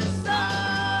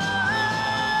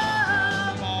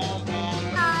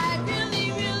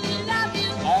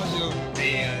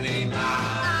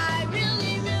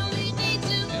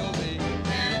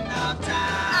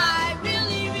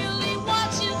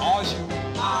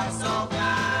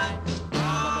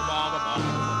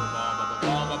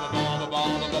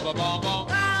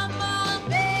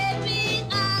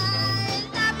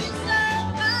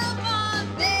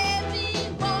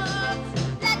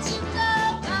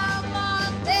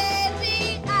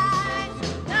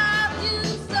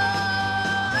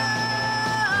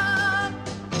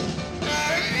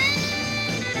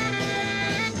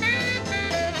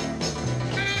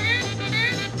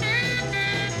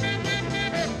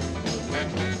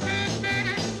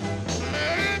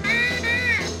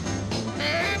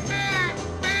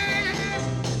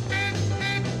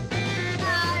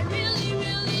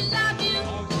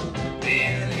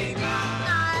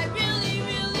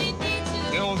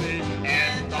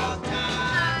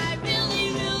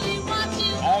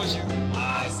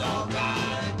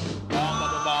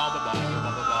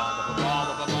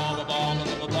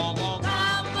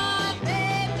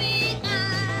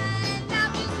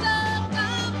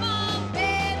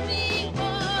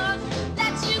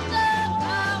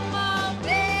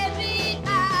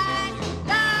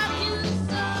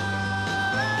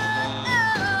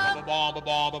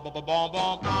Ba-bom,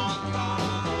 bom, bom,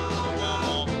 bom,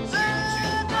 bom,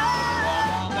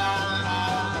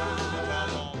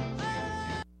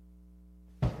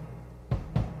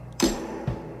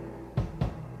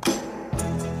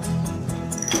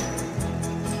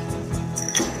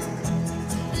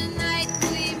 The night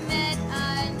we met,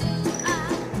 I knew I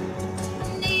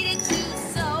needed you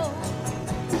so.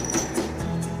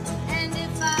 And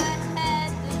if I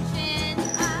had the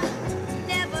chance, I'd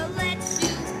never let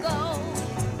you go.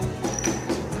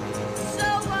 So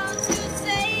won't you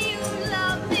say you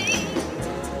love me?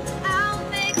 I'll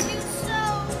make you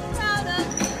so proud of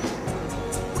me.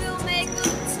 We'll make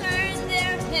them turn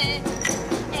their head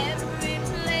every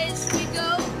place we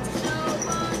go. So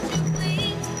won't you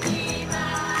please be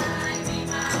my new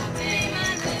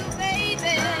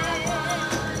baby?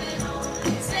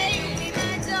 Say you'll be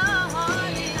my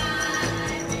darling.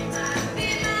 Be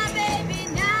my baby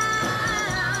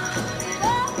now. Oh,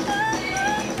 oh,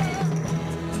 oh, oh.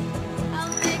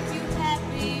 I'll make you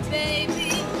happy,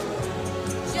 baby.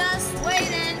 Just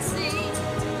wait and see.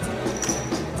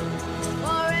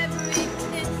 For every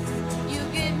kiss you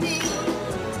give me,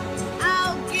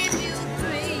 I'll give you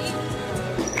 3.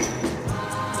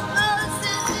 Oh,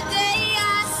 since the day I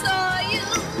saw you,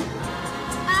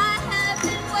 I have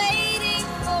been waiting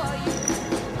for you.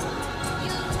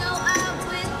 You know I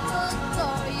will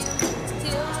adore you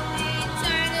till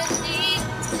eternity.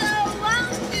 So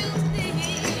won't you be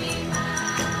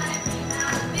my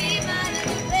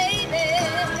little baby?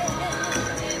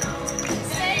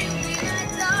 Say you'll be my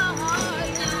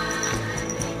darling.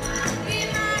 Be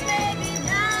my baby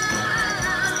now.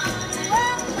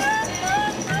 Oh, oh,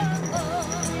 oh, oh,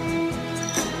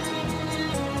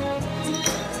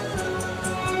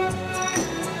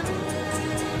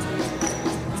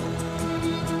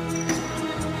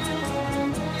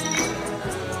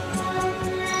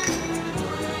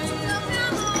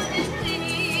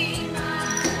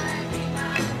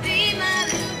 Be my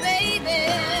little baby.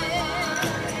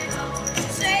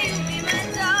 Say you'll be my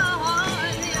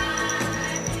darling.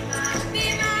 Be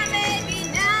my baby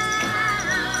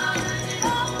now. Oh, oh,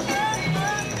 oh,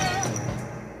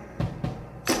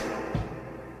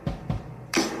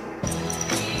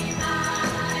 Be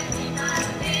my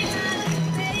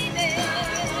little baby.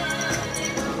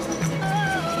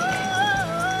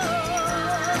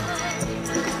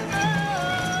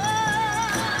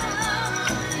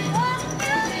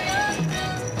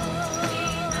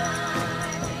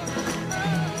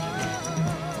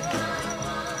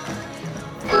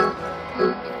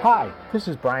 Hi, this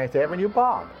is Bryant Avenue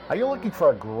Bob. Are you looking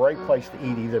for a great place to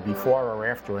eat either before or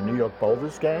after a New York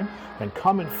Boulders game? Then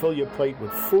come and fill your plate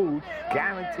with food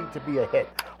guaranteed to be a hit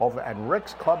over at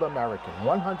Rick's Club American,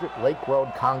 100 Lake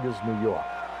Road, Congers, New York.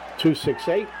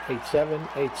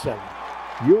 268-8787.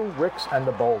 You, Rick's, and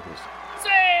the Boulders.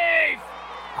 Safe!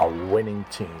 A winning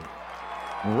team.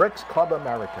 Rick's Club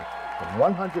American from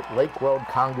 100 Lake Road,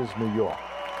 Congers, New York.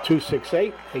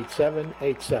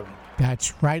 268-8787.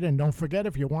 That's right, and don't forget,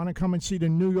 if you want to come and see the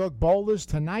New York Boulders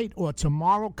tonight or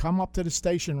tomorrow, come up to the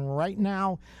station right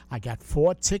now. I got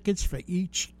 4 tickets for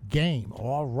each game.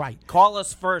 All right. Call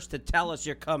us first to tell us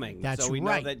you're coming. That's so we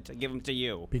right. know that to give them to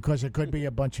you. Because it could be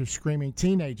a bunch of screaming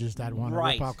teenagers that want to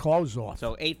Right. rip our clothes off.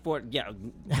 So 84, yeah,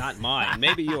 not mine.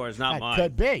 Maybe yours, not That mine.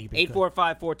 could be, because-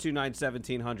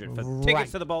 845-429-1700. For Right.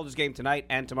 tickets to the Boulders game tonight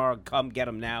and tomorrow, come get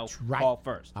them now. Right. Call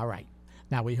first. All right.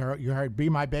 Now, you heard Be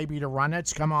My Baby to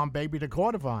Ronettes, Come On Baby to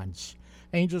Cordovans.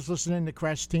 Angels listening to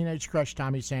Crush, Teenage Crush,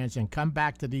 Tommy Sands, and Come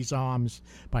Back to These Arms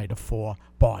by the 4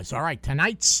 Bars. All right,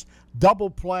 tonight's double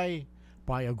play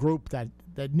by a group that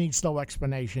needs no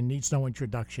explanation, needs no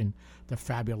introduction, the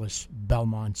fabulous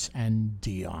Belmonts and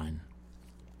Dion.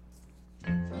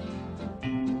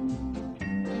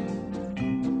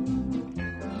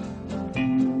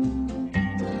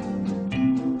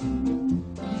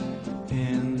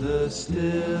 In the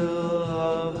still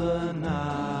of the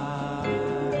night,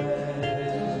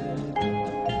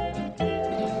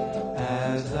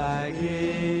 as I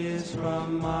gaze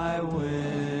from my window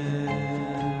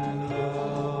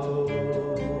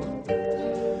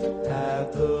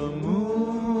at the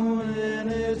moon in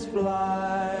its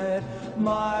flight,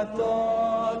 my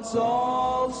thoughts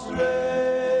all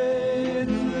stray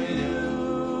to you.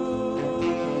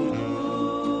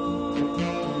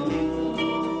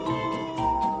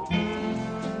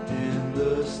 In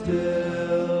the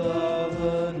still of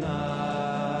the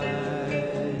night,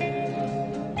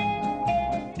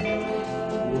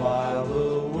 while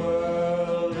the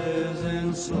world is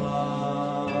in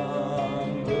slumber,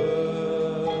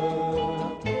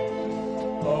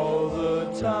 oh,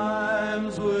 the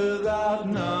times without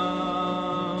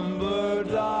number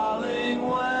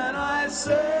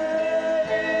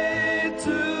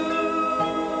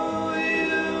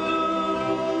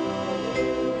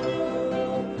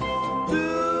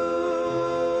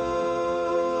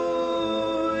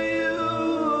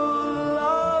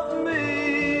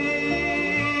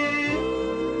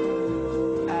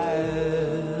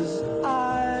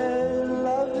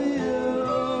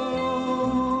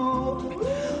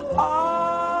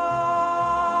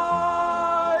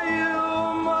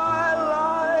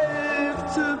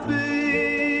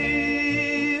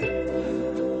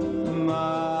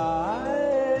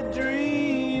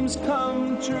dreams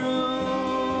come true?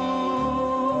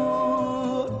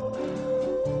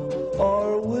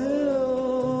 Or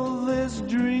will this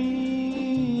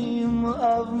dream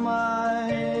of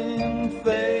mine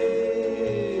fade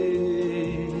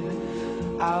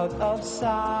out of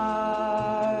sight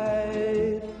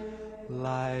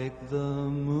like the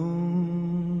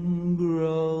moon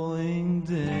growing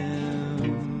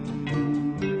dim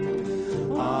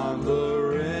on the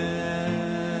rim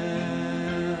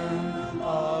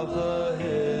of the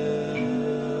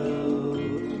hill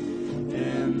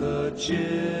in the chill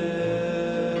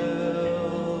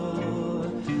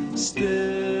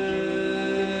still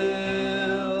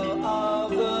of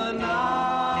the night,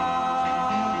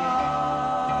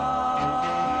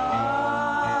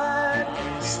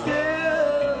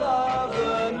 still of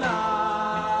the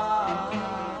night.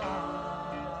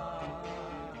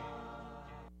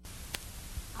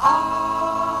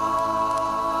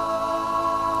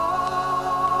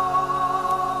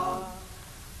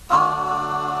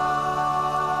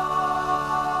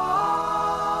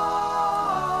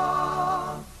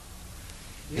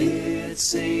 It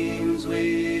seems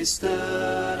we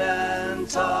stood and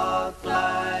talked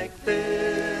like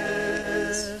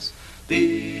this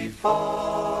before.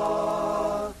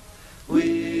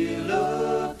 We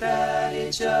looked at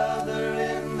each other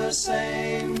in the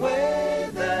same way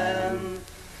then,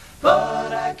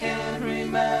 but I can't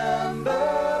remember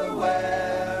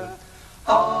where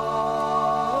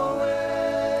or when.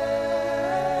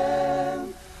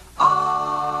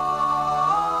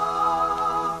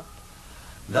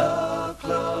 The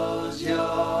clothes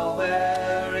you're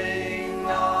wearing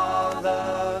are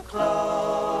the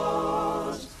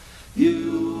clothes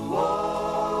you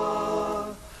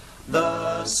wore.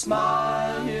 The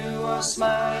smile you were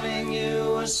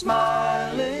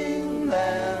smiling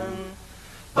then,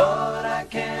 but I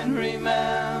can't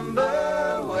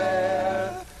remember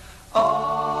where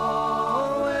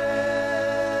or when.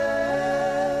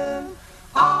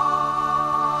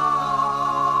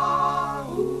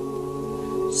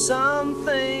 Some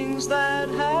things that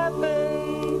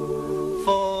happen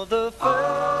for the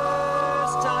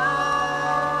first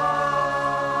time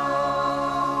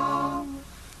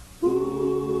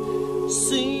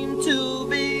seem to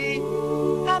be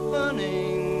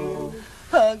happening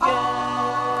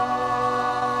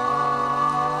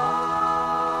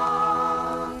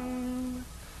again.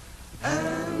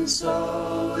 And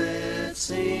so it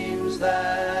seems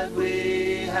that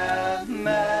we have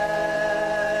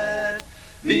met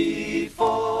before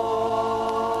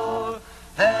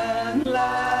and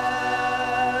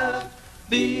laughed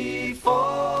before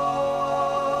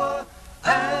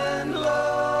and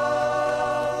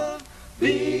loved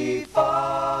before,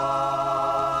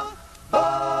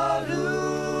 but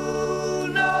who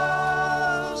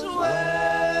knows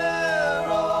where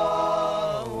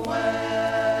or when.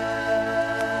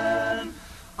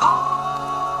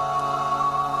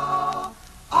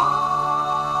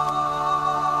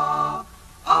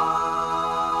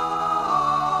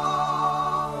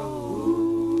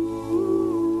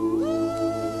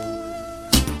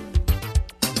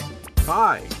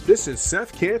 Hi, this is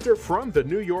Seth Cantor from the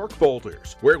New York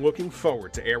Boulders. We're looking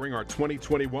forward to airing our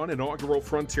 2021 inaugural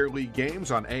Frontier League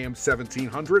games on AM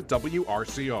 1700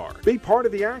 WRCR. Be part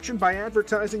of the action by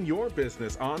advertising your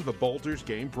business on the Boulders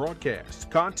game broadcast.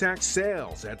 Contact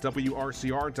sales at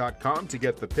WRCR.com to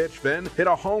get the pitch, then hit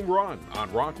a home run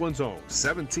on Rockland's own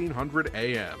 1700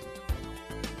 AM.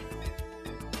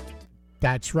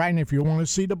 That's right. And if you want to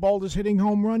see the Boulders hitting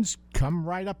home runs, come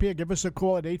right up here. Give us a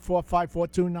call at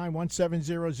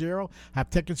 845-429-1700.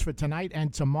 Have tickets for tonight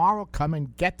and tomorrow. Come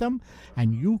and get them,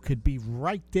 and you could be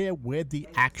right there where the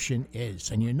action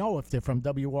is. And you know if they're from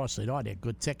WRCR, they're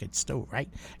good tickets too, right?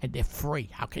 And they're free.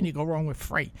 How can you go wrong with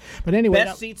free? But anyway.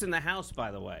 Best seats in the house, by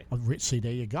the way. Oh, see,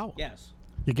 there you go. Yes.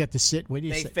 You get to sit. Where do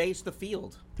you They sit? face the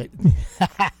field.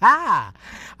 I'd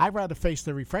rather face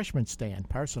the refreshment stand,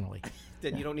 personally.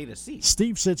 Then you don't need a seat.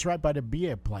 Steve sits right by the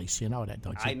beer place. You know that,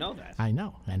 don't you? I know that. I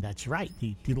know, and that's right.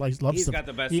 He loves He's got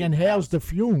the best he seat in the inhales house. the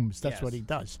fumes. That's Yes. what he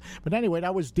does. But anyway,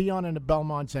 that was Dion and the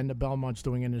Belmonts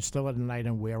doing it. It's still at the night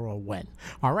and where or when.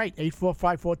 All right,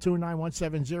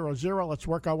 845-429-1700. Let's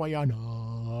work our way on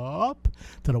up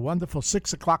to the wonderful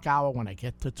 6 o'clock hour when I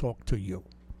get to talk to you.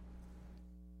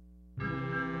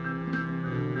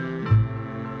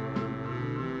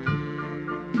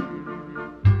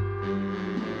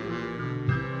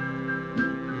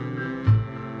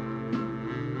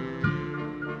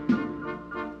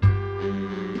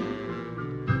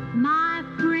 My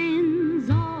friends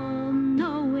all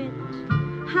know it,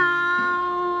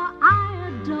 how I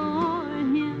adore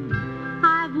him.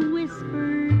 I've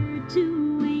whispered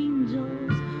to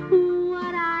angels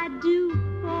what I'd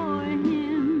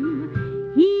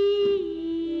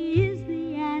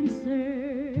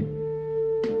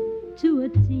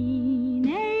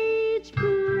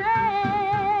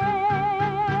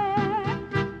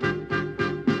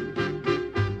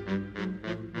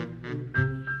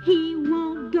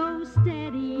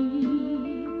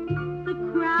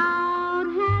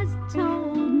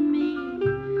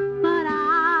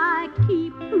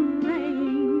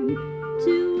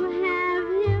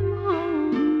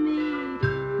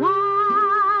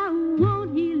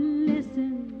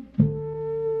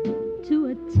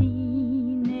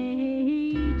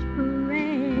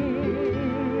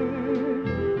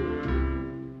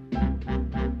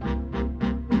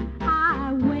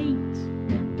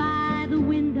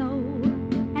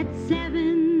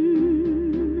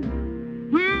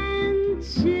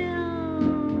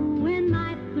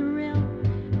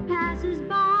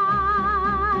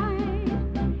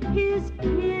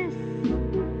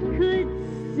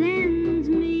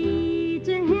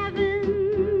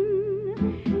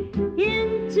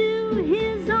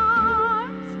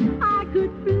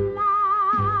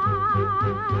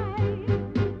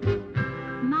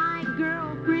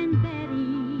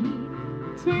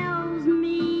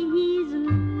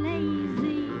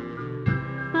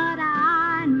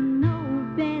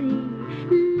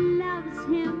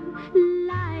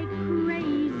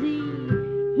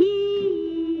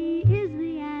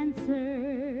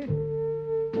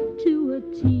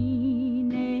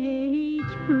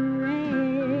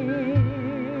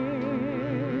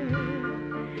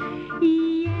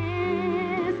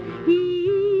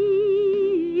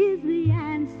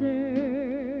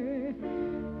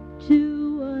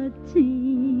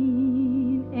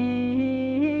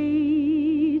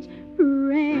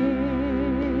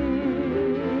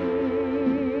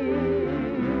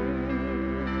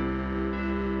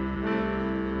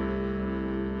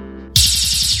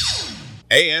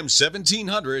AM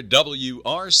 1700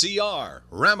 WRCR,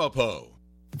 Ramapo.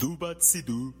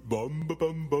 Do-ba-tsi-do,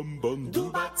 bum-ba-bum-bum-bum.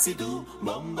 Do-ba-tsi-do,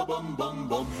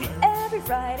 bum-ba-bum-bum-bum. Every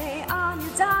Friday on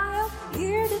your dial,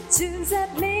 hear the tunes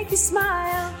that make you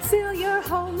smile. Fill your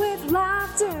home with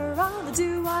laughter on the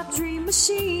Doo Wop Dream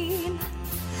Machine.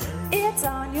 It's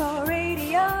on your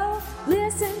radio,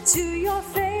 listen to your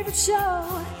favorite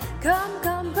show. Come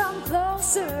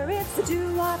closer, it's the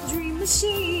Doo Wop Dream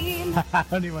Machine. I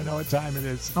don't even know what time it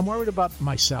is. I'm worried about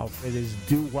myself. It is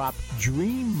Doo Wop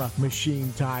Dream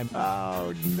Machine time.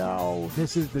 Oh, no.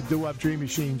 This is the Doo Wop Dream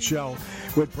Machine show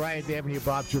with Bryant Avenue,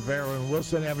 Bob Trevero, and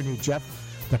Wilson Avenue, Jeff,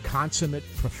 the consummate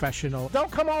professional.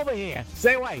 Don't come over here.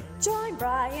 Stay away. Join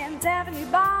Bryant Avenue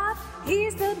Bob,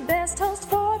 he's the best host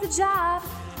for the job.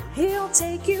 He'll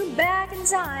take you back in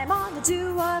time on the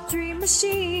Doo Wop Dream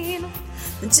Machine.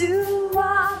 The Doo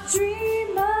Wop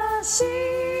Dream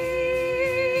Machine.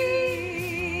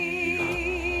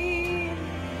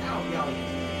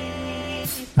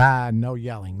 No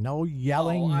yelling. No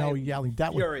yelling. No yelling.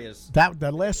 That furious.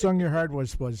 The last song you heard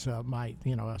was my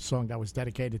a song that was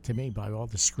dedicated to me by all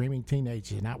the screaming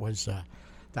teenagers, and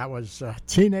that was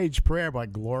Teenage Prayer by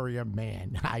Gloria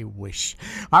Mann. I wish.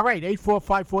 All right,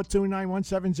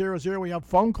 845-429-1700. We have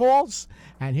phone calls,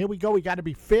 and here we go. We got to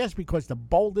be fast because the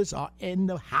Boulders are in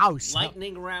the house.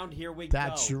 Lightning round, here we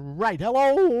That's go. right.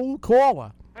 Hello,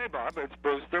 caller. Hey, Bob, it's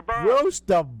Brewster Bob.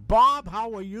 Brewster Bob,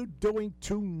 how are you doing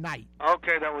tonight?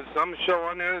 Okay, that was some show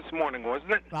on there this morning,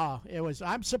 wasn't it? Oh, it was.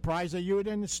 I'm surprised that you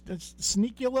didn't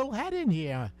sneak your little head in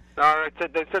here. They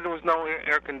said there was no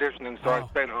air conditioning, so I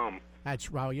stayed home.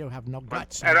 That's well, you have no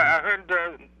guts. And I heard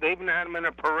they even had him in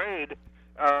a parade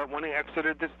when he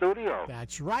exited the studio.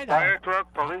 That's right. Fire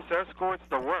truck, police escorts,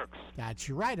 the works. That's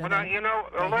right. But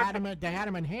And they had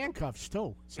him in handcuffs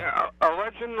too. So. Yeah, a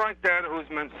legend like that who's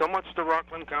meant so much to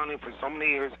Rockland County for so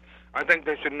many years, I think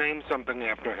they should name something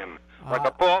after him. Like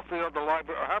a ball field, the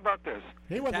library. How about this?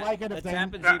 He would like it if they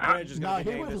Tappan Zee Bridge is no, going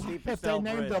to he be would named the like Steve if they Purcell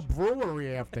named Bridge. a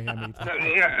brewery after him.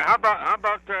 Yeah, how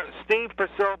about Steve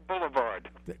Purcell Boulevard?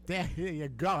 There you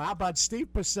go. How about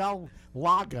Steve Purcell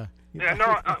Lager? Yeah,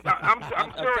 no,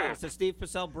 I'm serious. It's the Steve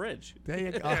Purcell Bridge. There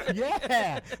you go.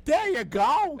 Yeah, there you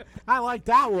go. I like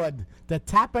that one. The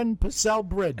Tappan Purcell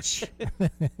Bridge. And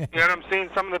I'm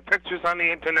seeing some of the pictures on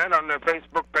the internet on their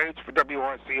Facebook page for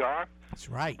WRCR. That's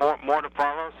right. More to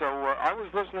follow. So I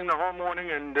was listening the whole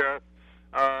morning, and it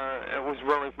was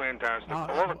really fantastic.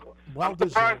 I'm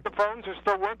surprised the phones are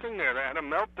still working there. They had a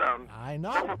meltdown. I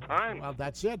know. Several times. Well,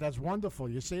 that's it. That's wonderful.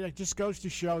 You see, that just goes to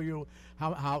show you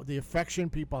how the affection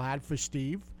people had for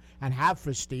Steve and have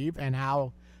for Steve, and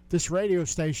how this radio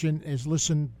station is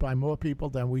listened by more people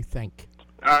than we think.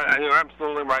 You're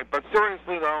absolutely right. But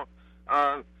seriously, though,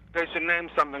 they should name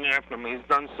something after him. He's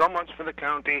done so much for the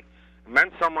county,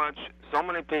 meant so much, so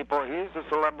many people. He's a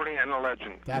celebrity and a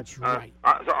legend. That's right.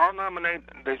 So I'll nominate,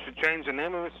 they should change the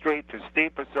name of the street to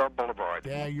Steve Purcell Boulevard.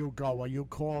 There you go. Well, you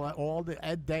call all the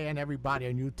Ed Day and everybody,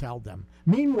 and you tell them.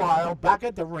 Meanwhile, back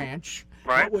at the ranch,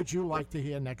 what would you like to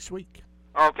hear next week?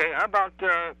 Okay, how about,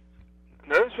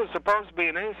 this was supposed to be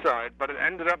an A-side, but it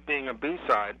ended up being a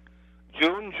B-side.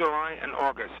 June, July, and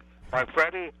August by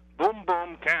Freddie Boom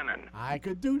Boom Cannon. I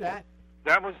could do that.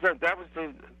 That was the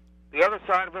other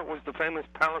side of it was the famous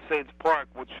Palisades Park,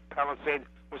 which Palisades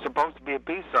was supposed to be a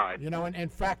B-side. You know, and in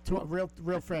fact,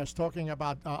 real fast, talking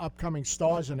about upcoming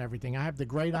stars and everything, I have the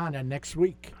great honor next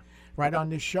week, right on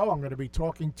this show, I'm going to be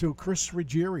talking to Chris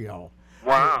Ruggiero.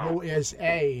 Wow. Who is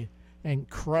a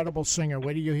incredible singer.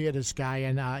 Wait till you hear this guy,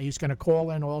 and he's going to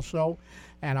call in also,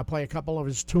 and I'll play a couple of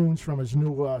his tunes from his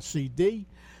new CD.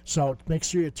 So make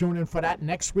sure you tune in for that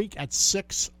next week at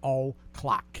 6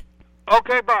 o'clock.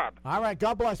 Okay, Bob. All right.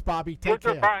 God bless, Bobby. Take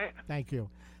care. Bye. Thank you.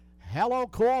 Hello,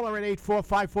 caller at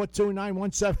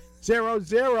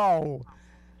 845-429-1700.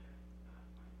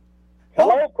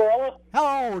 Hello, caller.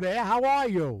 Hello there. How are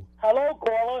you? Hello,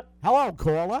 caller. Hello,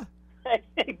 caller.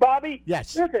 Hey, Bobby.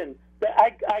 Yes. Listen,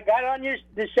 I got on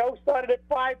the show started at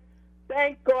 5.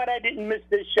 Thank God I didn't miss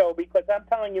this show, because I'm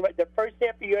telling you, the first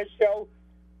half of your show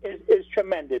is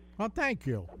tremendous. Well, thank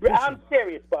you. I'm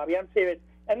serious, Bobby. I'm serious.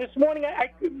 And this morning,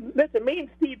 listen, me and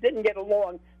Steve didn't get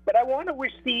along, but I want to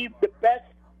wish Steve the best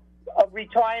of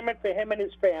retirement for him and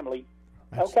his family.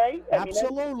 Okay?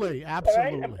 Absolutely. All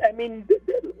Absolutely. right? I mean,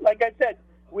 like I said,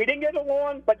 we didn't get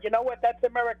along, but you know what? That's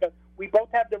America. We both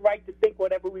have the right to think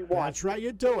whatever we want. That's right,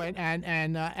 you do it,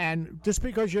 and just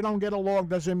because you don't get along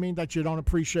doesn't mean that you don't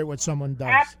appreciate what someone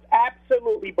does.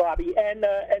 Absolutely, Bobby. And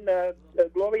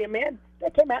Gloria Mann,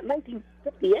 that came out in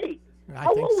 1958.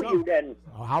 How old were you then?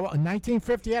 In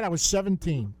 1958, I was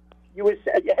 17. You were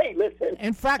saying, hey, listen.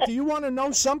 In fact, do you want to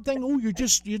know something? Oh, you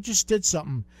just did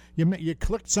something. You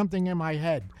clicked something in my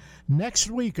head. Next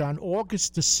week on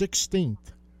August the 16th,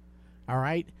 all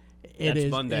right? It That's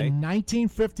is Monday. in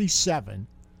 1957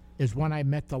 is when I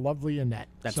met the lovely Annette.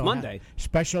 That's So, Monday.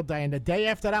 Special day. And the day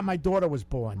after that, my daughter was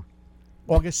born,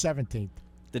 August 17th.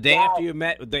 The day after you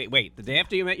met, the day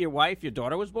after you met your wife, your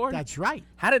daughter was born? That's right.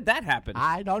 How did that happen?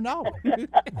 I don't know.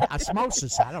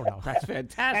 Osmosis, I don't know. That's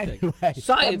fantastic. Anyway,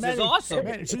 Science but is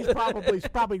awesome. She's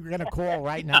probably going to call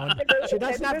right now. And she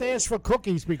doesn't have to ask for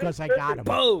cookies because I got them.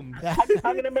 Boom.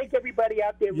 I'm going to make everybody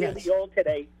out there really Yes. old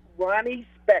today. Ronnie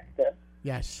Spector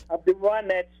Yes. of the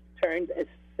Ronettes turned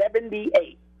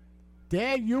 78.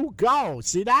 There you go.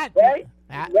 See that? Right?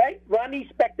 That- Right? Ronnie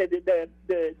Spector,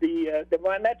 the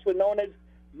Ronettes were known as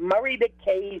Murray the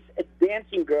K's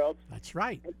dancing girls. That's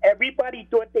right. And everybody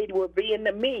thought they were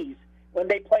Vietnamese when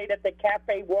they played at the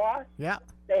Cafe War. Yeah.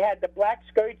 They had the black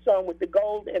skirts on with the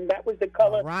gold, and that was the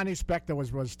color. Ronnie Spector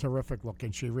was terrific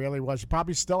looking. She really was.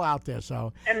 Probably still out there.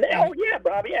 So. And oh yeah,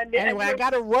 Bobby. And Anyway, I got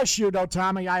to rush you though,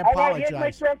 Tommy. I All right, here's my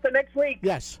apologize. song for next week.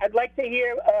 Yes. I'd like to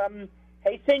hear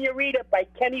 "Hey Senorita" by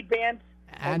Kenny Vance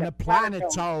And the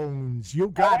Planetones. You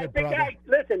got All right, it, big brother. guy.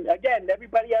 Listen, again,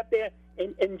 everybody out there,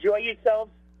 enjoy yourselves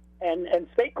and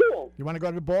stay cool. You want to go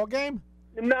to the ball game?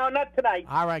 No, not tonight.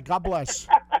 All right. God bless.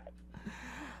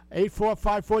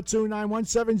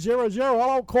 845-429-1700.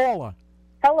 Hello, caller.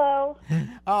 Hello.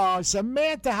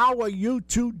 Samantha, how are you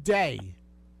today?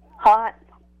 Hot.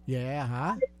 Yeah,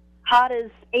 huh? Hot as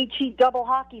HE double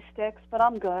hockey sticks, but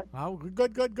I'm good. Oh,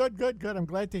 good. I'm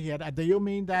glad to hear that. Do you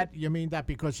mean that? You mean that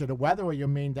because of the weather, or you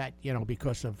mean that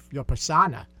because of your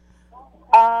persona?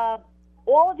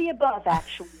 All of the above,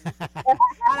 actually.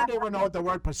 I don't even know what the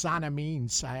word persona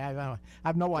means. I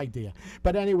have no idea.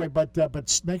 But anyway, but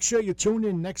make sure you tune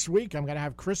in next week. I'm going to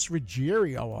have Chris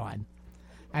Ruggiero on.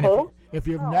 And if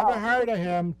you've never heard of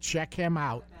him, check him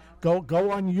out. Go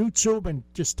on YouTube and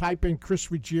just type in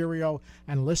Chris Ruggiero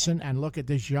and listen and look at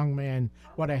this young man.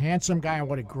 What a handsome guy and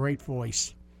what a great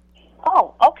voice.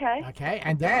 Oh, okay. Okay,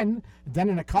 and then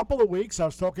in a couple of weeks, I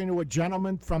was talking to a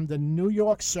gentleman from the New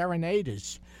York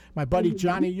Serenaders. My buddy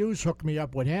Johnny Hughes hooked me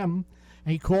up with him,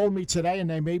 and he called me today, and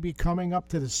they may be coming up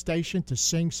to the station to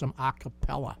sing some a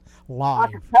cappella live.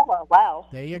 Acapella, wow.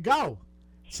 There you go.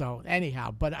 So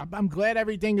anyhow, but I'm glad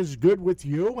everything is good with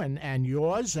you and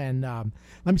yours. And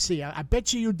let me see. I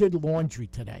bet you did laundry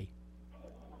today.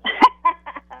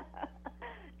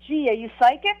 Gee, are you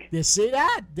psychic? You see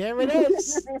that? There it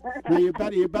is. Now you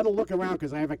better look around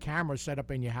because I have a camera set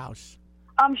up in your house.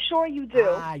 I'm sure you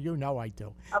do. You know I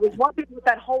do. I was wondering what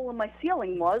that hole in my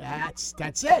ceiling was.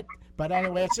 That's it. But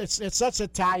anyway, it's such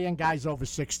Italian guys over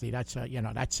 60. That's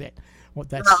that's it. Well,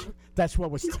 that's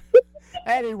what was.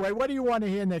 Anyway, what do you want to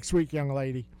hear next week, young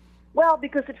lady? Well,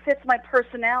 because it fits my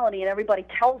personality, and everybody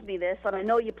tells me this, and I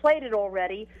know you played it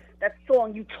already. That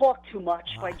song, "You Talk Too Much"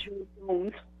 by Joe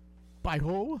Jones. By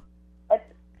who?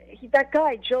 That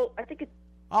guy, Joe. I think it's.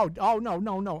 Oh no.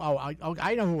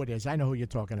 I know who it is. I know who you're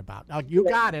talking about. You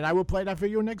got it. I will play that for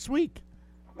you next week.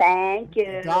 Thank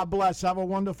you. God bless. Have a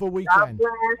wonderful weekend. God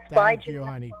bless. Thank you,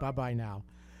 honey. Bye now.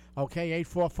 Okay,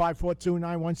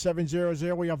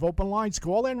 845-429-1700. We have open lines.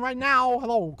 Call in right now.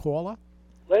 Hello, caller.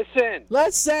 Listen.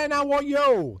 How are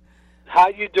you? How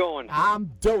you doing?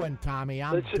 I'm doing, Tommy.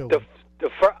 I'm Listen, doing.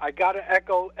 I got to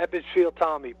echo Ebbsfield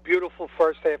Tommy. Beautiful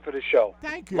first half of the show.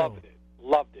 Thank you. Loved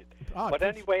it. Oh, but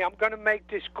anyway, I'm going to make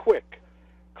this quick.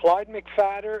 Clyde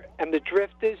McPhatter and the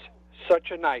Drifters,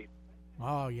 such a night.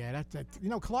 Oh, yeah.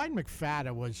 Clyde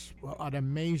McPhatter was an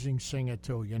amazing singer,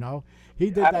 too,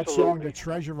 He did that song, The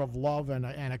Treasure of Love, and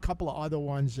a couple of other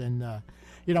ones. And, and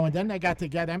then they got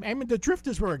together. I mean, the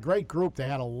Drifters were a great group. They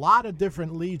had a lot of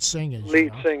different lead singers.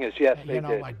 Singers, yes, they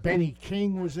did. Like Benny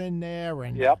King was in there.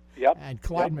 And, Yep. And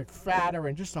Clyde McPhatter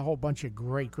and just a whole bunch of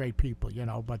great people,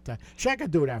 But I could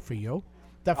do that for you.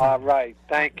 Definitely. All right.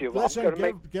 Thank you.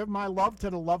 Listen, give my love to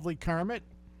the lovely Kermit.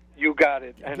 You got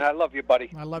it. And I love you,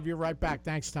 buddy. I love you right back.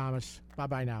 Thanks, Thomas.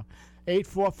 Bye-bye now.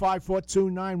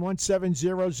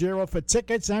 845-429-1700 for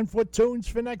tickets and for tunes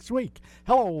for next week.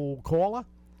 Hello, caller.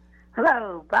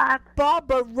 Hello, Bob.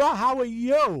 Barbara, how are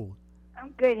you? I'm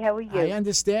good. How are you? I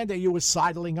understand that you were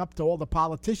sidling up to all the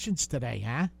politicians today,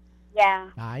 huh?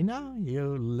 Yeah. I know.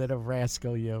 You little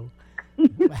rascal, you.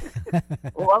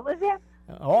 What was it?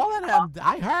 All of them.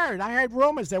 I heard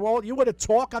rumors. You were the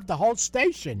talk of the whole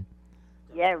station.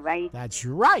 Yeah, right. That's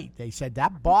right. They said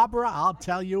that, Barbara. I'll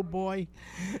tell you, boy.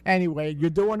 Anyway, you're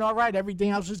doing all right. Everything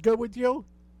else is good with you?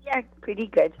 Yeah, pretty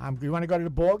good. You want to go to the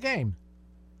ball game?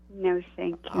 No,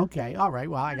 thank you. Okay, all right.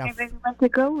 Well, I got. Everyone to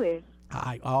go with.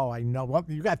 I know. Well,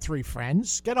 you got 3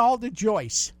 friends. Get a hold of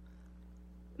Joyce.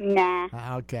 Nah.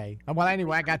 Okay. Well,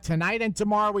 anyway, I got tonight and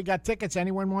tomorrow. We got tickets.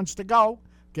 Anyone wants to go,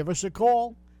 give us a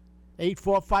call.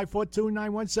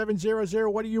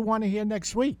 845-429-1700. What do you want to hear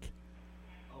next week?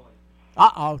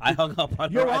 Uh-oh. I hung up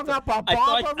on You her. hung up on I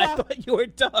Barbara? thought you were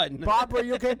done. Barbara,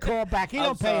 you can call back. He I'm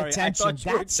don't pay sorry. I attention. thought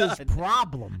you were That's his done.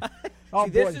 problem. Oh,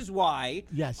 See, this boy. is why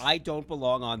Yes. I don't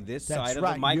belong on this That's side of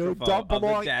right. the microphone. You don't of the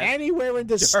belong desk anywhere in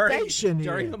the station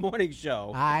here. during the morning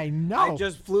show. I know. I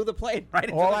just flew the plane right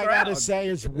into All the I ground. got to say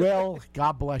is, Will,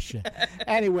 God bless you.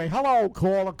 Anyway, hello,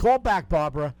 caller. Call back,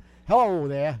 Barbara. Hello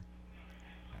there.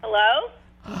 Hello?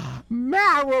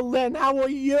 Marilyn, how are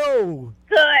you?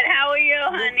 Good. How are you,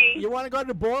 honey? You want to go to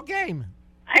the ball game?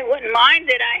 I wouldn't mind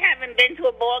it. I haven't been to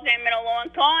a ball game in a long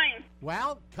time.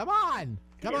 Well, come on.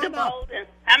 Come It's on up. Bolden.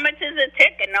 How much is a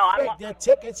ticket? No, I'm. Hey, the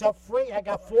tickets are free. I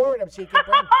got 4 of them, so you can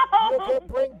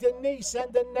bring the niece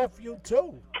and the nephew,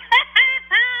 too.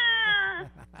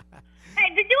 Hey,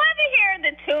 did you ever hear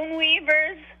the Toon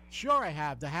Weavers? Sure I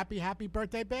have. The Happy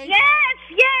Birthday Baby?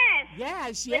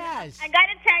 Yes. Yes. I got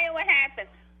to tell you what happened.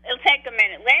 It'll take a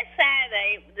minute. Last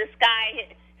Saturday, this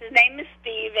guy, his name is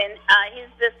Steven. He's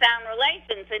the sound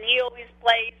relations, and he always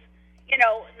plays,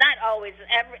 not always,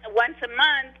 once a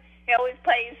month, he always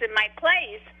plays in my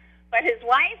place. But his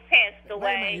wife passed Wait a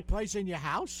away. minute, he plays in your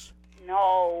house?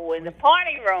 No, in the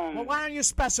party room. Well, why don't you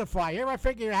specify? Here I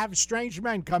figure you have strange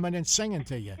men coming in singing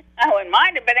to you. I wouldn't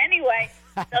mind it, but anyway,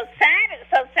 so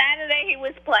Saturday he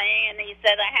was playing, and he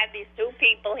said, I have these 2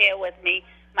 people here with me.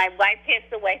 My wife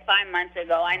passed away 5 months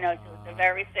ago. I know she was a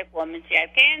very sick woman. She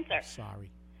had cancer.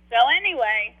 Sorry. So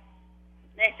anyway,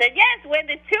 they said, yes, we're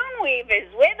the Toon Weavers.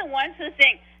 We're the ones who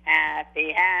sing,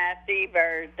 happy, happy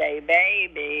birthday,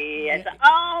 baby. I said,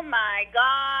 oh, my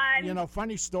God.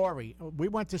 Funny story. We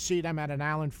went to see them at an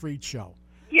Alan Freed show.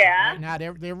 Yeah. Right now,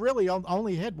 their really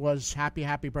only hit was Happy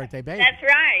Birthday Baby. That's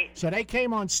right. So they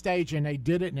came on stage and they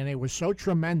did it, and it was so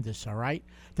tremendous, all right,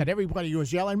 that everybody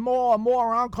was yelling, more,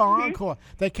 encore, encore.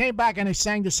 They came back and they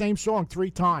sang the same song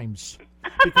 3 times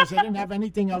because they didn't have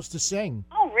anything else to sing.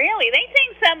 Oh, really? They sing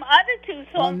some other 2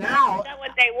 songs. Now- I forgot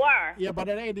what they were. Yeah, but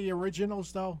it ain't the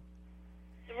originals, though.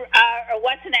 Or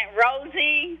what's in it,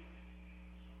 Rosie?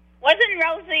 Wasn't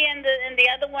Rosie and the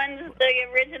other ones the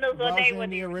originals? Or Those they are were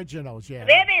the originals, yeah.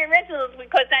 They're the originals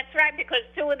because that's right. Because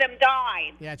 2 of them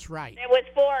died. That's right. There was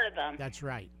 4 of them. That's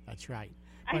right.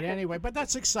 But anyway,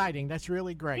 that's exciting. That's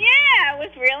really great. Yeah, it was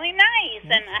really nice,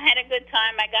 and I had a good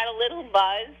time. I got a little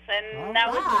buzz, and that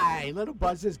was Right. Little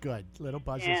Buzz is good.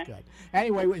 Yeah.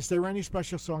 Anyway, is there any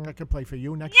special song I can play for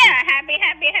you next yeah. week?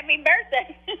 Happy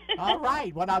birthday. All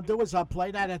right. What I'll do is I'll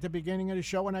play that at the beginning of the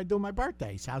show when I do my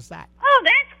birthdays. How's that? Oh,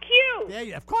 that's cute.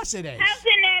 Yeah, of course it is. How's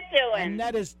Annette doing? And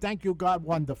that is, thank you, God,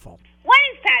 wonderful. What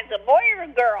is Taz, a boy or a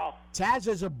girl? Taz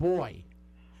is a boy.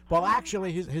 Well,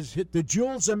 actually, the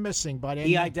jewels are missing, but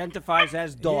He identifies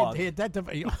as dog. He's not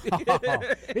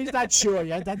sure.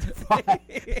 He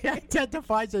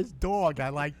identifies as dog. I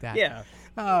like that. Yeah.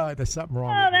 Oh, there's something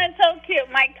wrong. Oh, that's so cute.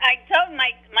 I told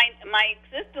my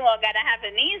sister-in-law got to have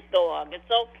a niece dog. It's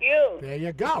so cute. There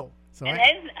you go. So And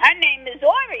her name is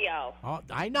Oreo. oh,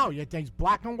 I know. Your thing's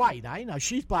black and white. I know.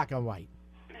 She's black and white.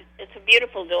 It's a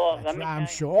beautiful dog. let me I'm tell you.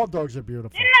 sure all dogs are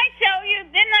beautiful. Didn't I show you?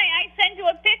 Didn't I send you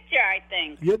a picture, I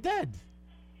think. You did.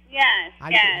 Yes,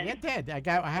 yes. You did.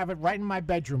 I have it right in my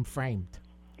bedroom framed.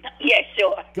 Yeah,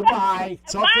 sure. Goodbye.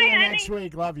 Talk to Bye, you honey. next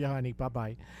week. Love you, honey.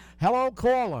 Bye-bye. Hello,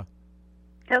 caller.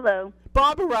 Hello.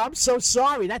 Barbara, I'm so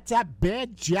sorry. That's that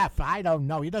bad Jeff. I don't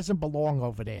know. He doesn't belong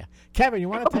over there. Kevin, you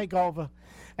want to take over?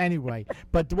 Anyway,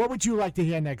 but what would you like to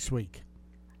hear next week?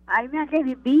 I'm not going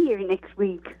to be here next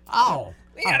week. Oh.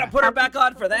 We got to put her back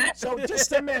on for that. So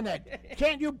just a minute.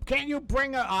 Can't you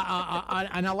bring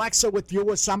an Alexa with you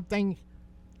or something?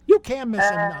 You can't miss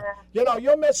him.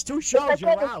 You'll miss 2 shows. You're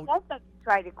out. I'll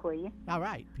try to call you. All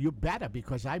right. You better,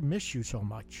 because I miss you so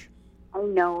much. I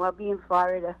know. I'll be in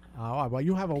Florida. Oh, well,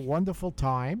 you have a wonderful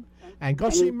time. And go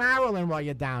see Marilyn while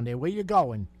you're down there. Where you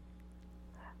going?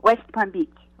 West Palm Beach.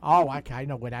 Oh, okay. I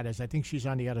know where that is. I think she's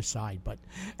on the other side. But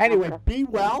anyway, be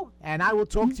well, and I will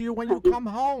talk to you when you come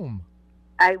home.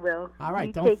 I will. All right.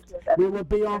 You take care. We will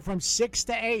be on from 6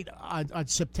 to 8 on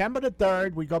September the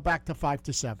 3rd. We go back to 5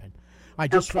 to 7. I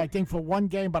think for 1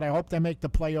 game, but I hope they make the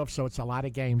playoffs, so it's a lot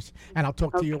of games. And I'll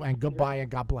talk to you, and goodbye,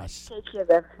 and God bless. Take care,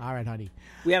 love. All right, honey.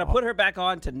 We had to put her back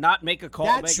on to not make a call,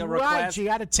 That's make a right. request. She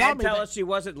had to tell and me tell that- us she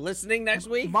wasn't listening next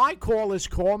week. My callers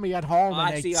call me at home,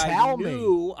 and they tell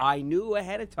me. I knew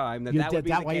ahead of time that You that would did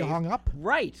be that the why you case. hung up?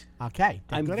 Right. Okay.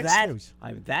 I'm good that. excuse.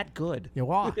 I'm that good.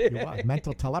 You are. You are.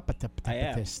 Mental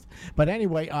telepathist. But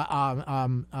anyway,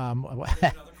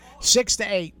 6 to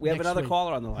 8. We have next another week.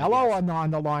 caller on the line. Hello, yes. on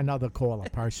the line, another caller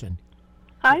person.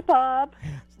 Hi, Bob.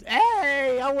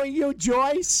 Hey, how are you,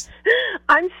 Joyce?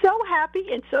 I'm so happy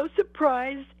and so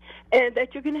surprised and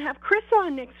that you're going to have Chris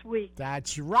on next week.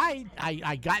 That's right.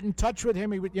 I got in touch with him.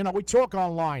 We talk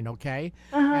online, okay?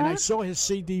 And I saw his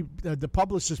CD, the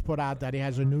publicist put out that he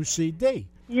has a new CD.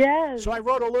 Yes. So I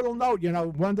wrote a little note,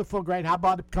 wonderful, great. How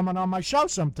about coming on my show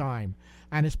sometime?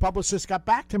 And his publicist got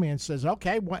back to me and says,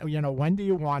 okay, when do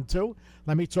you want to?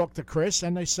 Let me talk to Chris.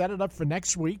 And they set it up for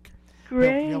next week.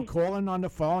 Great. He'll call in on the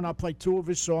phone. I'll play 2 of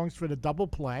his songs for the double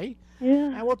play.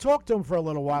 Yeah. And we'll talk to him for a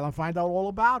little while and find out all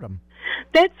about him.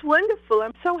 That's wonderful.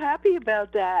 I'm so happy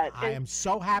about that. I am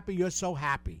so happy you're so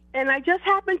happy. And I just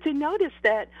happened to notice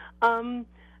that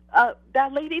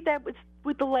that lady that was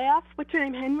with the laugh, what's her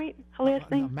name, Henry? Her last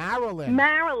name? Marilyn.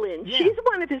 Marilyn. Yeah. She's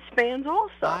one of his fans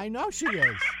also. I know she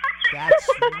is. That's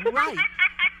right.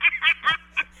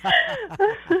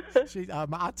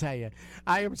 I'll tell you,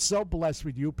 I am so blessed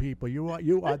with you people. You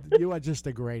are just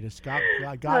the greatest. God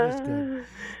is good.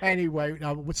 Anyway,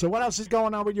 so what else is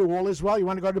going on with you? All is well. You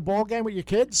want to go to the ball game with your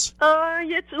kids?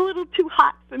 It's a little too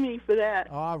hot for me for that.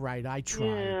 All right, I tried.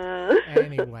 Yeah.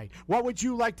 Anyway, what would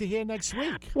you like to hear next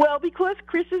week? Well, because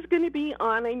Chris is going to be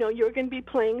on, I know you're going to be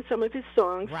playing some of his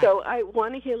songs, Right. so I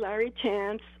want to hear Larry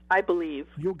Chance, I believe.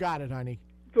 You got it, honey.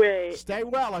 Great. Stay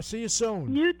well. I'll see you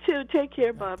soon. You too. Take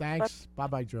care, Bob. Thanks.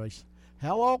 Bye-bye, Joyce.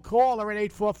 Hello, caller at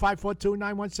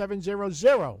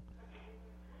 845-429-1700.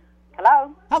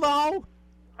 Hello. Hello.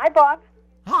 Hi, Bob.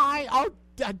 Hi. Oh,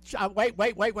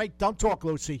 wait. Don't talk,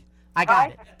 Lucy. I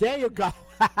got it. There you go.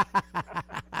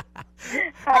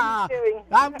 How you doing?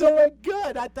 I'm doing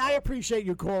good. I appreciate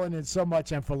you calling in so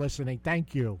much and for listening.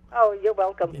 Thank you. Oh, you're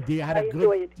welcome. You had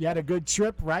a good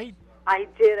trip, right? I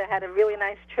did. I had a really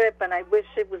nice trip, and I wish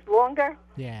it was longer.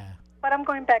 Yeah. But I'm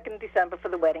going back in December for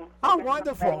the wedding. Oh,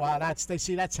 wonderful. Well, that's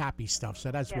happy stuff,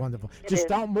 so that's wonderful. Just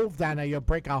don't move down there. You'll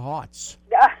break our hearts.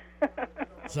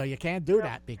 So you can't do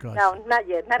that because... No, not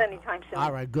yet. Not anytime soon.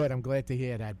 All right, good. I'm glad to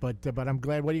hear that. But I'm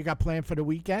glad. What do you got planned for the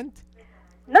weekend?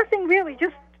 Nothing really.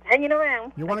 Just hanging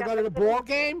around. You want to go to the ball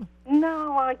game?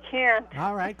 No, I can't.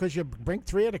 All right, because you bring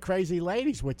 3 of the crazy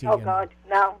ladies with you. Oh, God,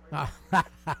 no.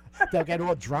 They'll get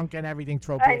all drunk and everything,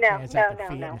 throw I beer know. cans at the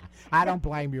feet. No. I don't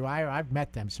blame you. I've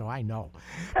met them, so I know.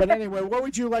 But anyway, what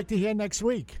would you like to hear next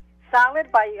week?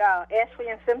 Solid by Ashley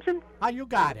and Simpson. Oh, you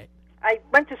got it. I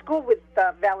went to school with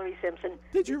Valerie Simpson.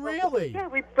 Did you really? Yeah,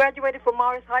 we graduated from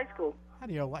Morris High School. How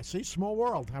do you like? See, small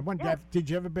world. I wonder, did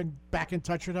you ever been back in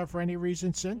touch with her for any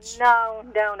reason since? No,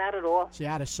 not at all. See,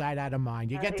 out of sight, out of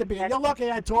mind. You get to be. You're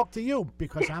lucky I talked to you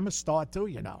because I'm a star too.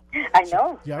 You know. I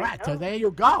know. You're right. So there you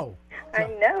go. I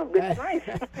know. Good nice.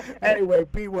 Anyway,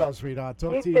 be well, sweetheart.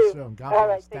 Talk You to you too. soon. God All bless.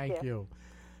 right, take Thank care. you.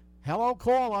 Hello,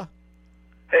 caller.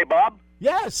 Hey, Bob.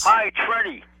 Yes. Hi, it's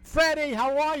Freddie. Freddie,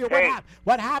 how are you? Hey.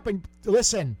 What happened?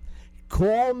 Listen,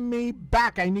 call me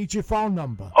back. I need your phone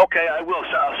number. Okay, I will.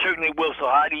 So I certainly will. So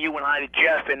hi to you and hi to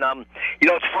Jeff. And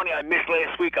it's funny. I missed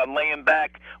last week. I'm laying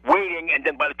back waiting, and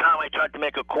then by the time I tried to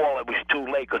make a call, it was too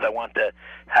late because I wanted to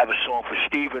have a song for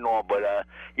Steve and all. But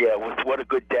what a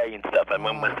good day and stuff. I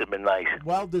mean, it must have been nice.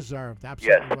 Well deserved,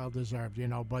 absolutely well deserved.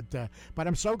 But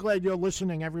I'm so glad you're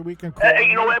listening every week and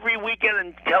calling. Every weekend,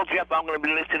 and tell Jeff I'm going to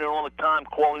be listening all the time,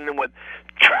 calling in with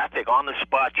traffic on the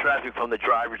spot, traffic from the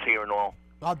drivers here and all.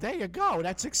 Oh, there you go.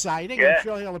 That's exciting. Yeah. I'm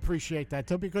sure he'll appreciate that,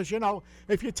 too, because,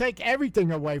 if you take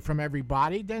everything away from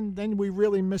everybody, then we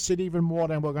really miss it even more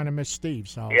than we're going to miss Steve.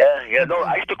 So Yeah. No,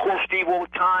 I used to call Steve all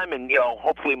the time, and,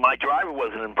 hopefully my driver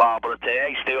wasn't involved, but I'd say,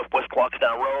 hey, stay off West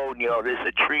Clarkstown Road, there's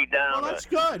a tree down. Well, that's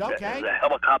good, okay. There's a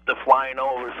helicopter flying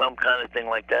over, some kind of thing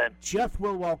like that. Jeff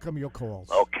will welcome your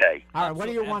calls. Okay. All right, what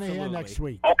do you want to hear next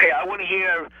week? Okay, I want to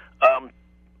hear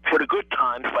For the Good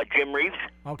Times by Jim Reeves.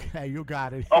 Okay, you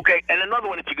got it. Okay, and another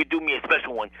one, if you could do me a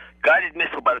special one, Guided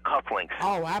Missile by the Cufflinks.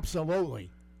 Oh, absolutely.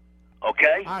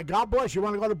 Okay? All right, God bless. You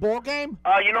want to go to the ball game?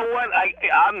 You know what?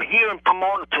 I'm here in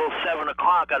Pomona till 7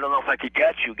 o'clock. I don't know if I could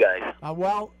catch you guys.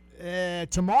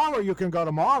 Tomorrow you can go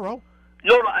tomorrow.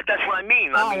 No, that's what I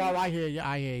mean. I hear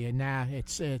you. Nah,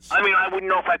 it's. I mean, I wouldn't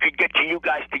know if I could get to you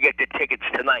guys to get the tickets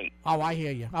tonight. Oh, I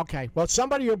hear you. Okay. Well,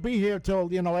 somebody will be here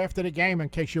till, after the game in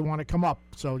case you want to come up.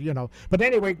 So, But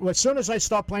anyway, as soon as I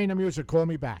start playing the music, call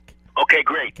me back. Okay,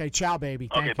 great. Okay, ciao, baby.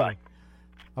 Thank you. Bye.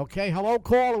 Okay, hello,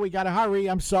 caller. We got to hurry.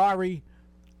 I'm sorry.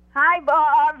 Hi,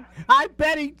 Bob. Hi,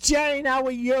 Betty Jane. How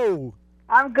are you?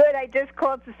 I'm good. I just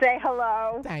called to say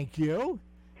hello. Thank you.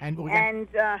 And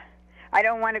I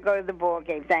don't want to go to the ball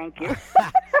game. Thank you.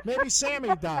 Maybe Sammy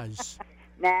does.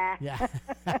 Nah. Yeah.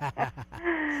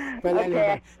 But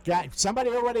anyway, somebody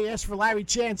already asked for Larry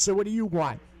Chance, so what do you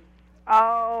want?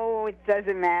 Oh, it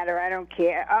doesn't matter. I don't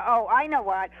care. Oh, I know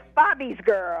what. Bobby's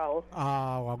girl.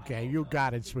 Oh, okay. You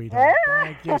got it, sweetheart.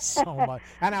 Thank you so much.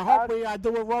 And I hope we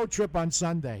do a road trip on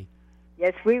Sunday.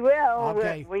 Yes, we will.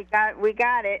 Okay. We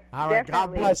got it. All right. Definitely.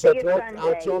 God bless. See you I'll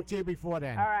Sunday. talk to you before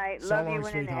then. All right. So Love long, you in a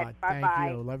sweetheart. minute. Thank Bye-bye.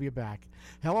 you. Love you back.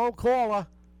 Hello, caller.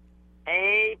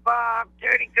 Hey, Bob,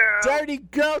 dirty girl. Dirty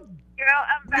girl. Girl,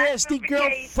 I'm back Nasty from girl.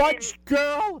 vacation. Fudge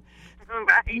girl.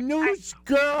 Right. News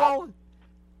girl.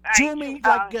 Do me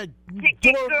like a ticket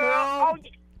door girl. girl. Oh,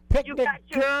 Picnic got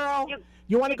your- girl. you-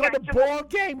 You want to you go to got the your- ball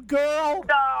game, girl?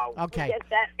 No. Okay. Yes,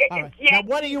 All right. it's Now,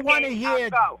 what do you want to Yankees hear?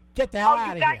 game. I'll go. Get the hell out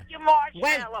you of got here. your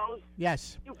marshmallows.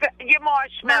 Yes. You got your My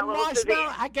marshmallows.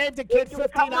 marshmallow, I gave the kid You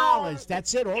 $50.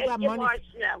 That's it. All Get that your money.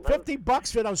 marshmallows.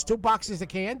 $50 for those 2 boxes of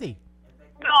candy.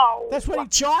 No. That's what he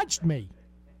charged me.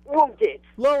 Who did?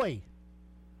 Louis.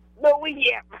 Louis,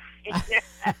 yeah.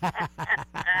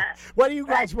 What do you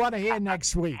guys want to hear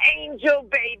next week? Angel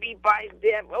Baby by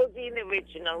the Rosie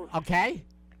Originals. Okay.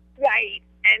 Right.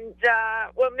 And,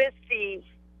 well, Miss Steve.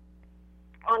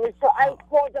 On the show. I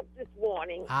called up this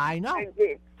morning. I know. I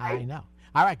did. I know.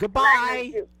 All right.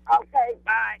 Goodbye. Okay,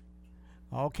 bye.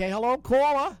 Okay. Hello,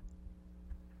 caller.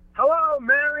 Hello,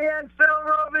 Marianne, Phil,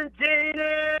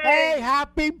 Roventini. Hey,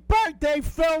 happy birthday,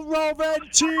 Phil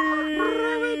Roventini.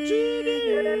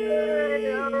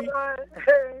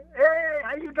 Hey,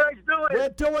 how you guys doing? We're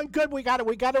doing good. We got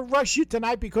to rush you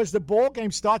tonight because the ball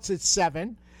game starts at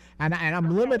 7, and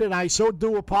I'm limited. I so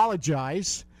do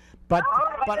apologize, but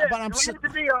I'm so, Glad to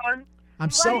be on.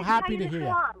 I'm so Wait, happy to how you hear.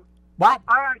 from? What?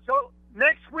 All right, so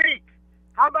next week,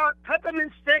 how about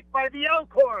Peppermint Stick by the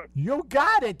Elkhorn? You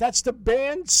got it. That's the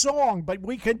band song, but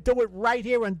we can do it right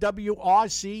here on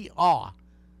WRCR.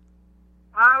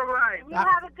 All right. You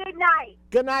have a good night.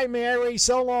 Good night, Mary.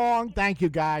 So long. Thank you,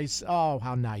 guys. Oh,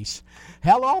 how nice.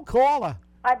 Hello, caller.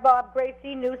 Hi, Bob.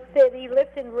 Gracie, New City.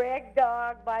 Listen, Rag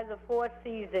Dog by the Four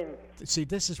Seasons. See,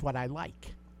 this is what I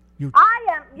like. I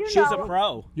am, She's a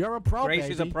pro. You're a pro,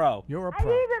 Gracie's baby. a pro. You're a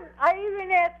pro. I even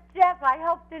asked Jeff. I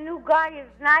hope the new guy is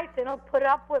nice and he'll put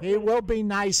up with He me. will be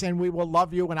nice, and we will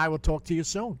love you, and I will talk to you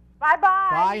soon. Bye-bye.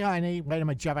 Bye, honey. Wait a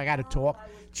minute, Jeff. I got to talk.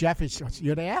 Jeff,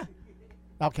 you there?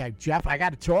 Okay, Jeff, I got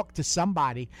to talk to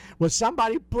somebody. Will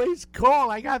somebody please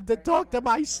call? I have to talk to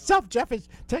myself. Jeff is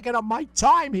taking up my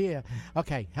time here.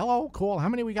 Okay, hello, call. How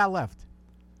many we got left?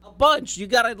 A bunch. You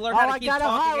got to learn how to I keep gotta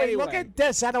talking hurry. anyway. Look at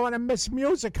this. I don't want to miss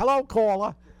music. Hello,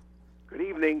 caller. Good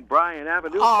evening, Brian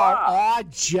Avenue.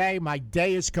 Jay, my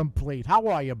day is complete. How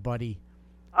are you, buddy?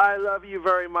 I love you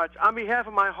very much. On behalf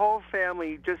of my whole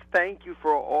family, just thank you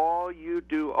for all you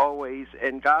do always.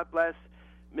 And God bless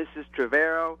Mrs.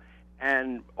 Trevero,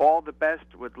 and all the best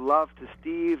with love to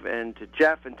Steve and to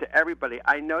Jeff and to everybody.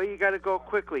 I know you got to go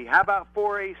quickly. How about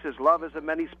Four Aces, Love is a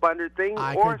Many Splendid Thing,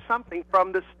 or something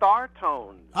from the Star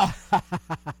Tones?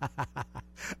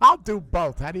 I'll do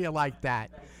both. How do you like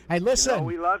that? Hey, listen. You know,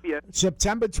 we love you.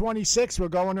 September 26th, we're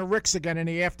going to Rick's again in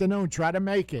the afternoon. Try to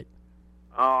make it.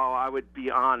 Oh, I would be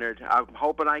honored. I'm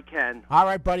hoping I can. All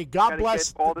right, buddy. God Gotta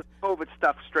bless. Get all this COVID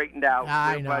stuff straightened out.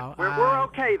 I know. But we're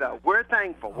okay, though. We're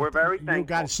thankful. We're very thankful. You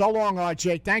got it. So long,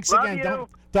 RJ. Thanks Love again. you.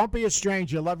 Don't be a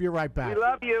stranger. Love you right back. We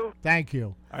love you. Thank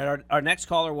you. All right, our next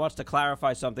caller wants to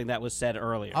clarify something that was said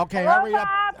earlier. Okay, Hello, hurry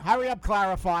up. Hurry up,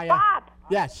 clarifier. Bob.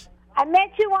 Yes. I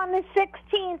met you on the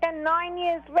 16th, and 9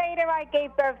 years later, I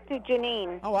gave birth to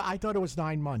Janine. Oh, I thought it was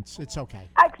 9 months. It's okay.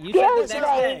 Excuse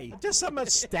me. Just a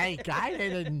mistake. I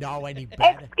didn't know any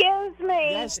better. Excuse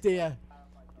me. Yes, dear.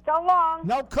 So long.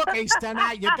 No cookies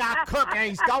tonight. You got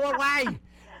cookies. Go away.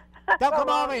 Don't come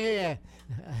over here.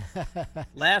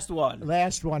 Last one.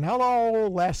 Last one. Hello,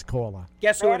 last caller.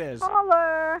 Guess who it is?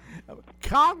 Caller.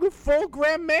 Full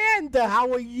Grandmanda.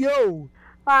 How are you?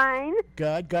 Fine.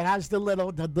 Good, good. How's the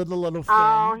little thing?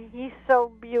 Oh, he's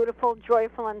so beautiful,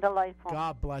 joyful, and delightful.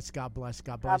 God bless, God bless,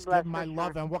 God bless. bless Give my her,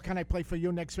 love. sir. And what can I play for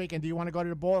you next week? And do you want to go to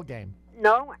the ball game?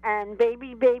 No, and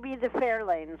baby, the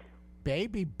Fairlanes.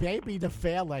 Baby, the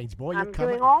Fairlanes. Boy, you're I'm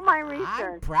coming. doing all my I'm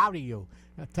research. proud of you.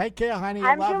 Take care, honey.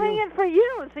 I'm I love doing you. it for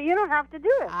you, so you don't have to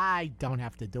do it. I don't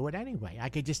have to do it anyway. I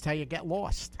could just tell you get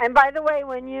lost. And by the way,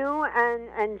 when you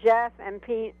and Jeff and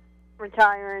Pete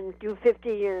retire and do 50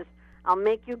 years, I'll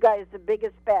make you guys the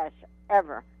biggest bash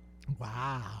ever.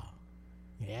 Wow.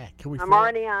 Yeah. Can we? I'm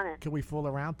already on it. Can we fool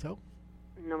around too?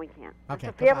 No, we can't. Okay.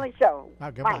 It's a family show.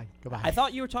 Oh, goodbye. Bye. Goodbye. I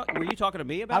thought you were talking. Were you talking to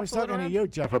me about? I was talking to you,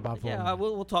 Jeff, about fooling Yeah, around.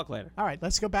 we'll talk later. All right,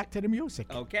 let's go back to the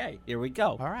music. Okay, here we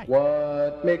go. All right.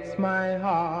 What makes my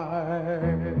heart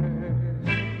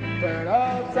turn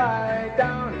upside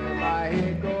down and my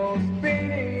head goes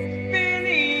spinning,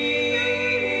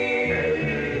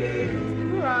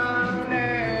 spinning, round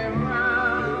and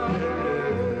round?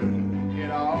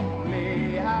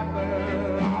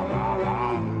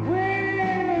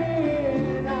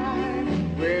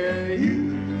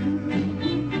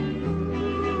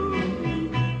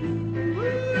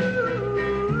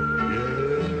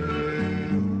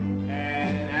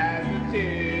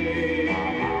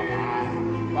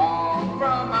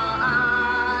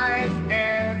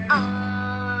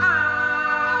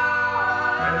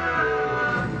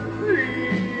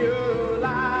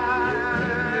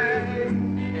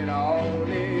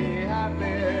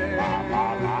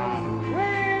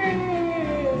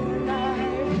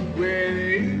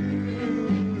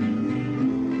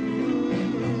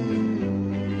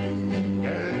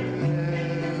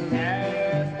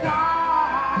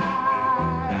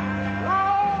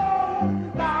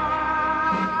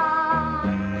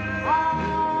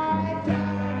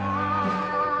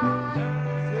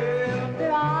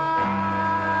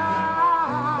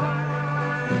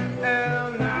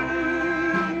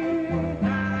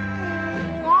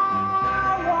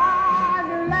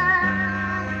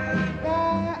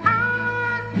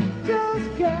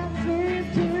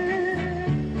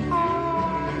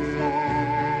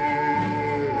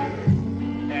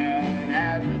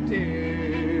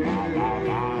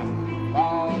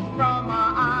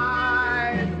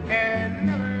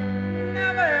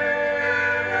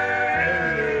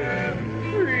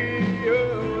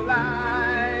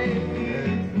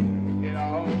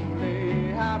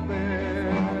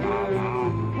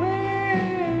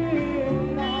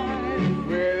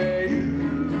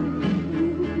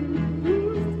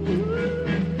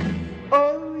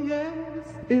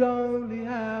 It only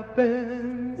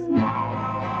happens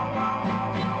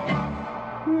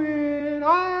when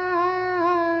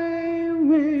I'm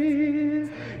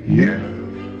with you.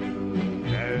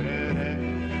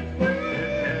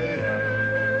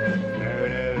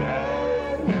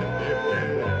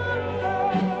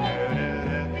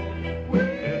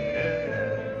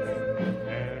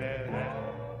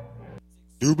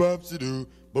 Do bop si do,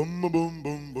 boom boom boom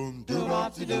boom boom. Do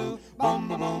bop si do, boom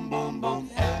boom boom boom boom.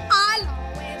 I'll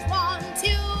always want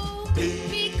you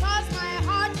because my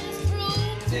heart is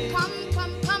true. Come,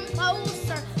 come, come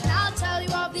closer, and I'll tell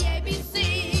you of the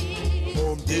ABC.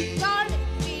 Darling,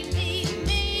 believe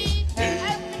me,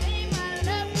 every time I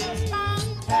love your song,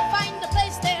 find the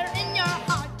place there in your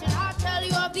heart, and I'll tell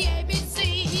you of the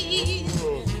ABCs.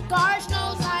 Gosh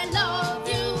knows I love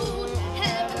you,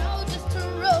 heaven knows it's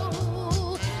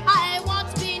true. I want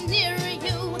to be near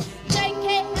you.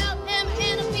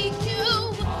 JKLMNPQ,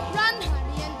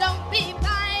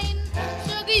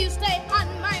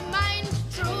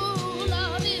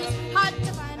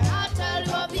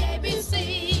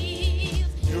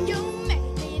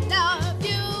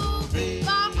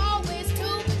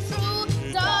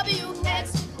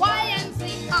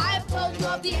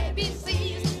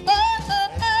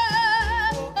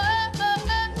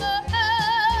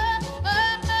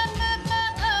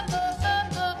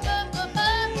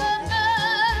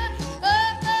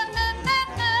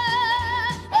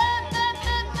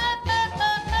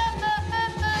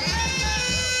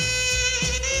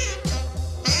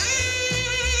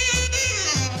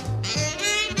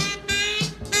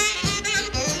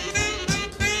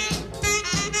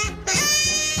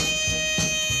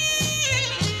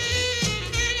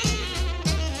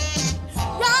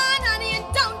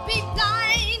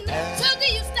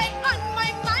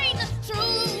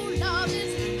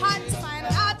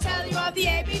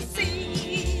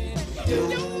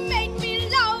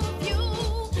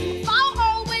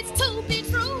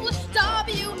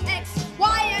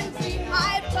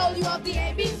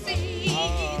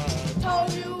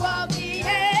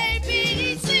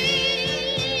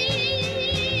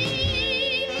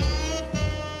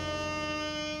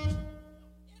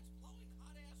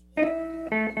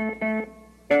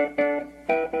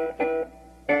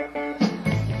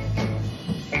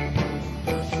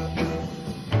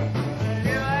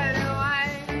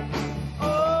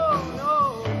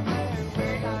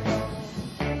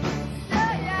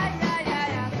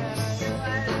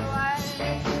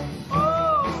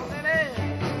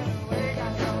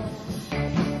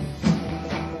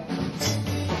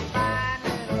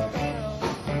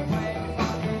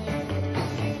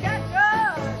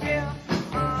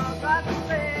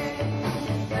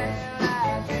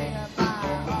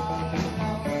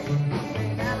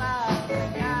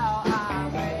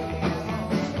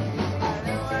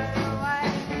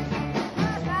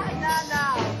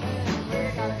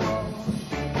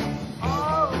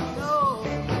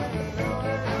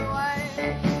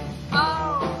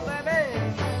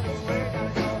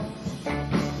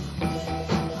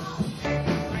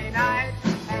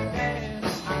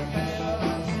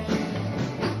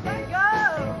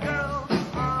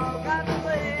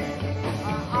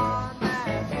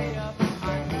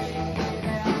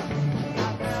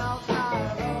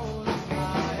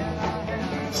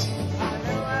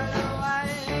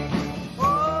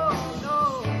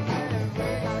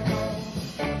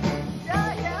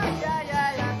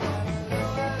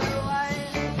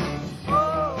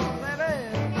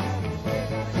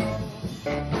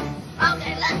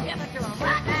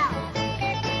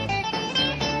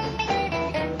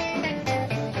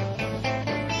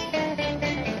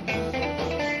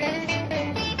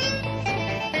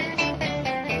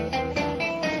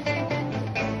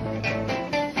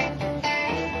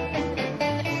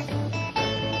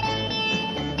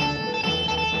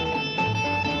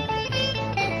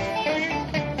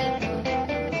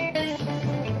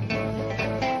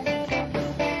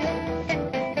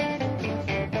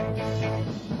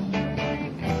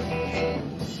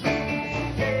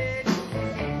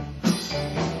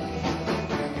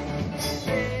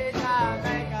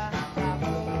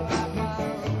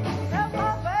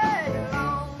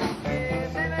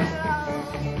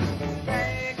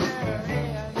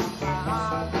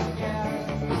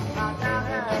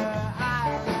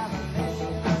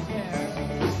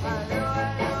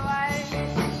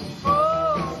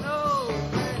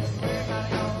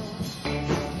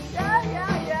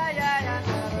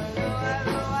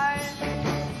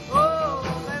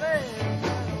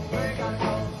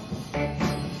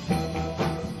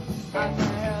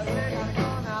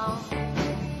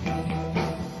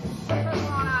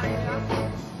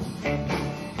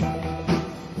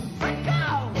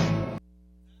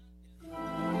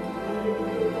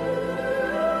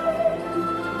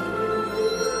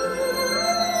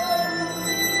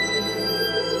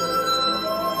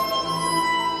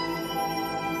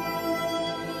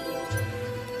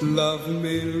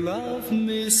 love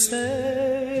me,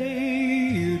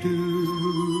 say you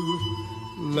do.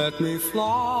 Let me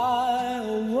fly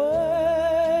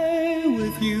away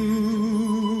with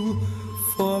you,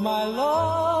 for my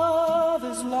love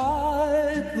is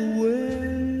like the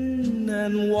wind,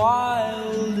 and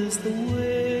wild is the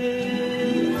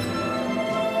wind.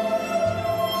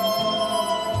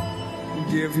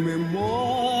 Give me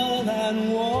more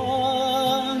than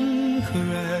one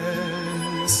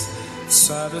caress,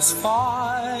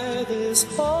 satisfy this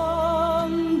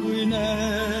hungriness.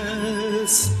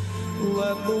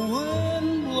 Let the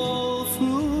wind blow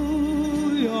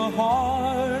through your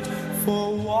heart,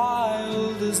 for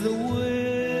wild is the wind.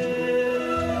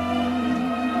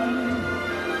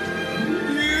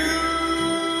 You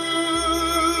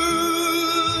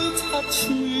touch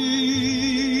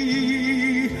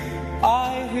me,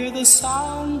 I hear the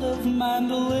sound of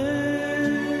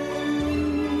mandolins.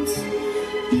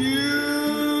 You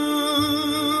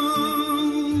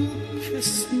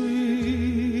kiss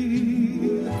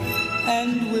me,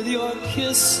 and with your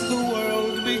kiss the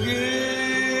world begins.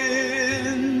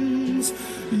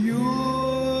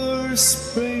 You're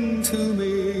spring to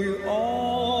me,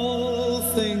 all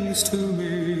things to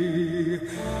me.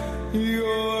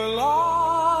 Your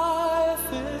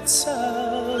life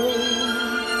itself,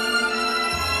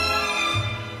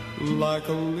 like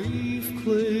a leaf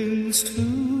clings to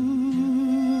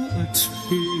a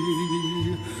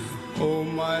tree. Oh,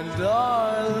 my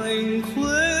darling,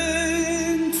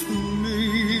 cling to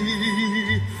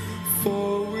me,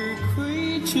 for we're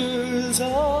creatures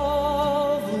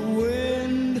of the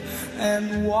wind,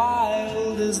 and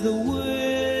wild is the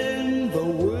wind, the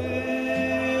wind.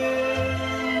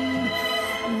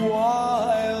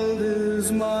 Wild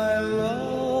is my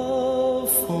love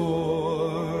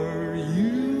for you.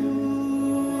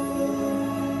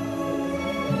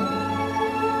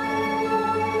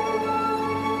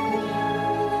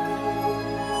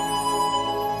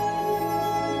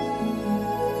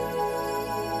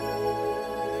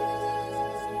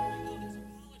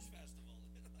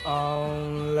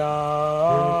 On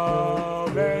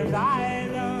Lover's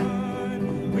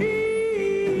Island,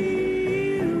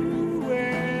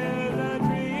 where the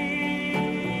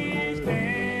trees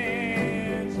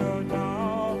stand so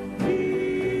tall,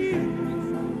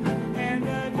 and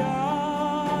the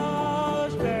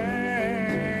dust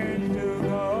turns to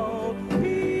gold,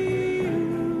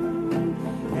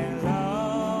 and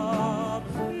love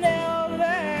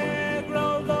never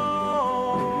grows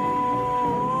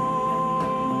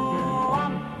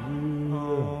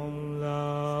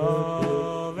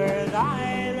Lover's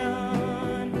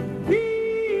Island,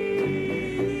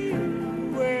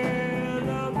 where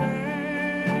the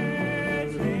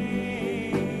birds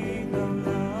sing of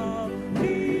love,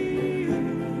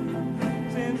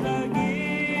 since a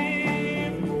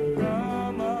gift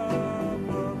from up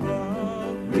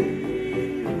above.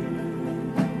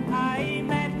 I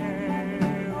met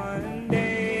her one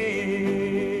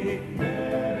day,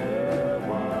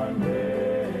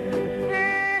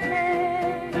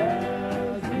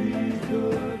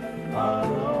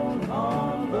 alone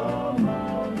on the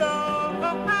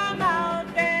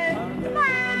mountain,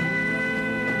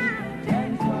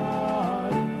 and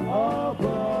God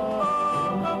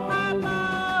above,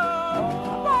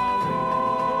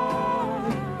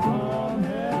 from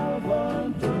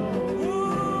heaven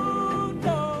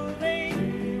told me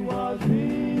she was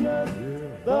Venus,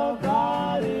 the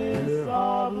goddess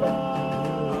of love.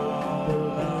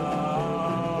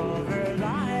 Lover's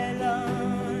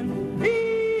Island,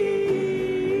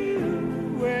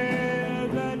 where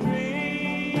the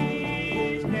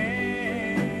trees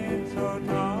stand so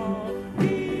tall,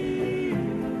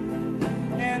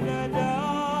 and the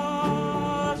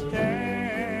dust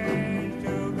turns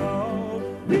to gold,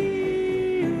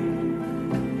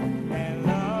 and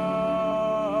love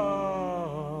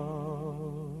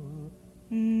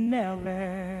never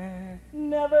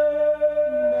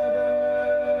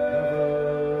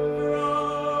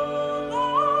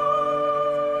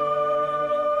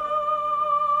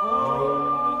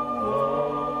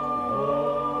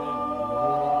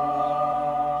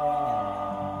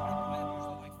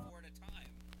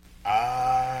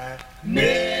I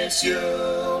miss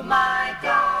you, my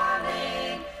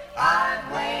darling.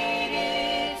 I've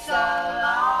waited so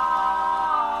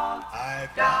long.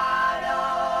 I've got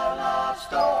a love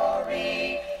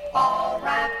story all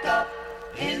wrapped up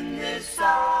in this song.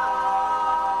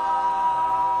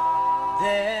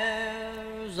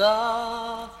 There's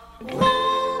a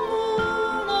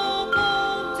moon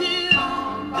above you.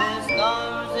 There's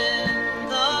stars in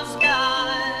the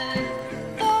sky.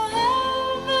 The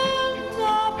heavens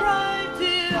are bright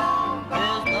here.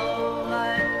 There's no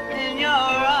light in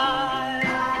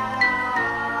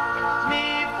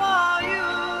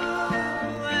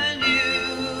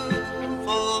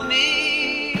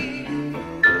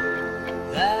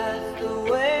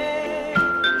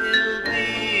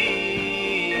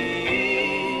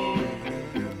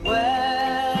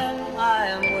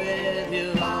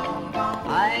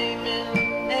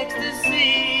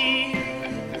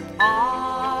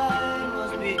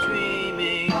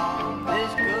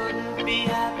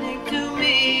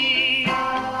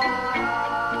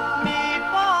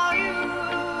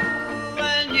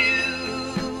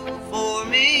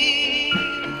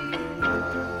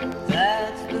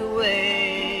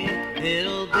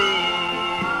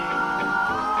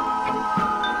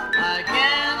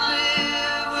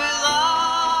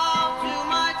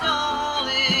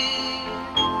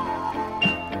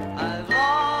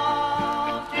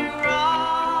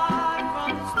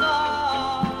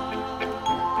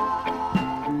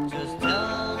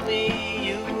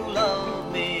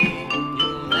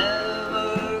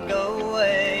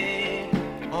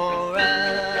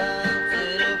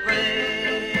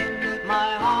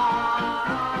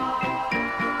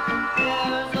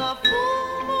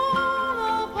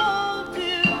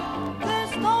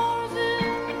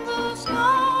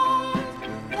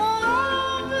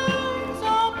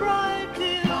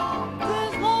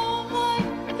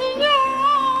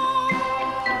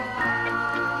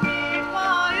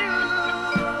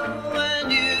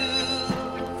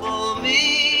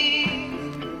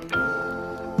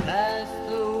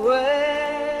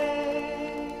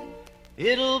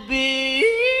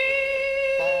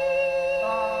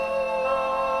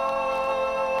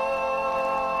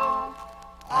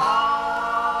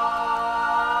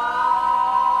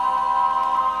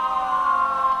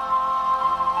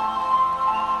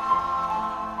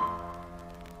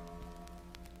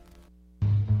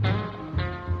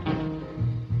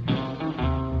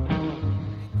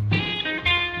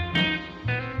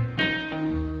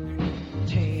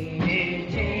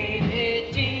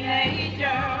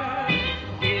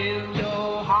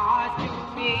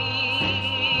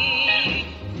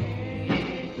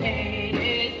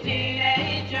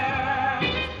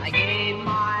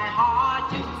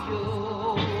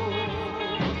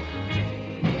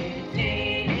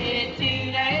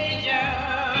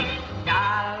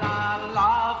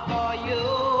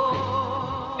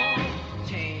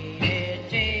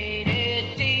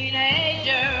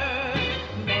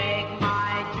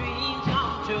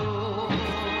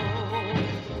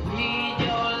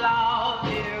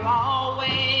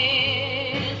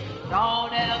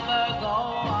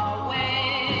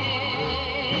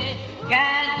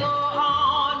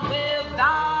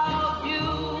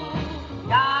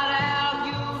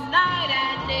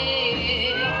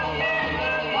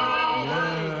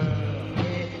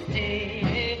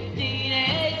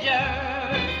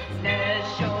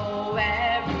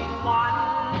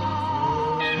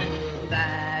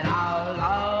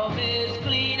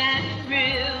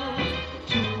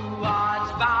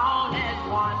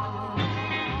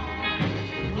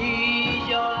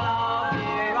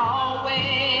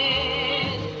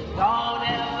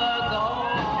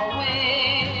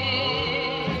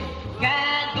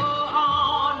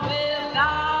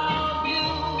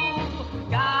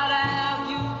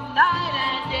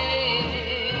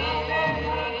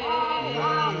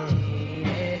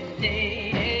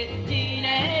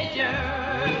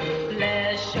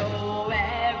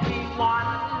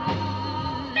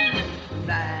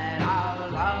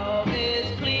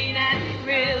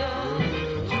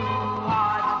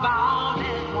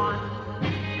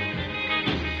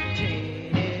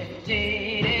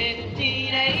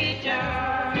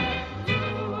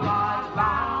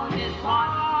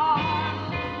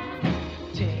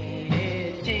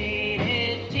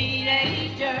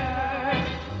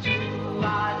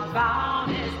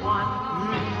one.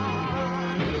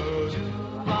 Two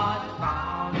but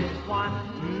found is one.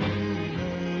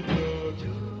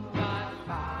 Two but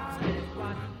found is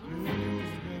one.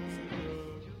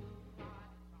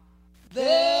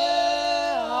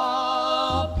 There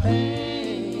are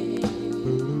pains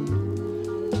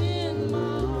in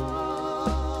my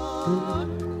heart.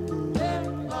 There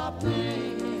are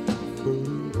pains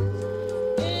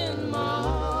in my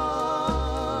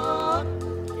heart.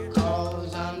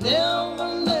 'Cause I never,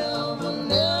 never,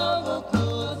 never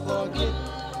could forget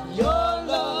your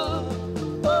love,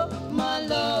 oh my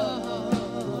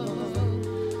love.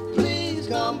 Please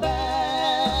come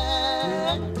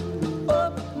back,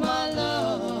 oh my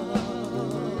love.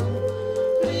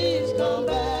 Please come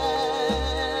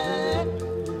back,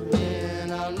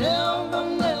 and I'll never,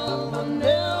 never,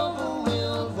 never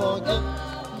will forget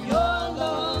your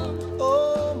love,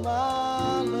 oh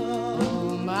my love,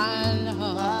 oh my love.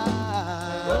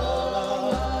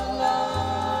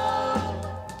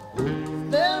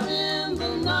 There in the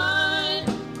night,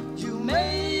 you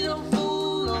made a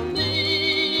fool of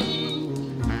me.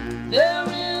 There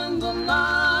in the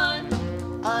night,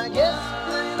 I guess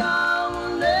that I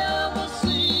will never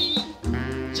see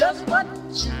just what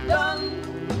you done,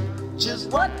 just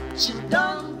what you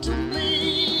done to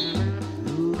me.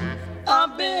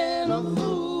 I've been a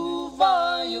fool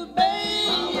for you,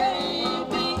 baby.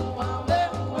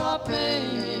 There are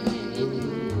pains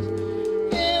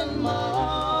in my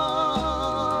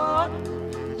heart.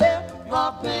 There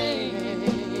are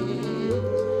pains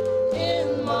in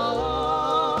my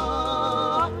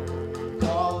heart.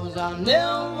 'Cause I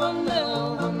never,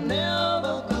 never,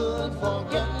 never could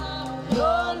forget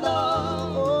your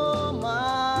love, oh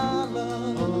my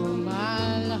love, oh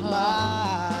my love.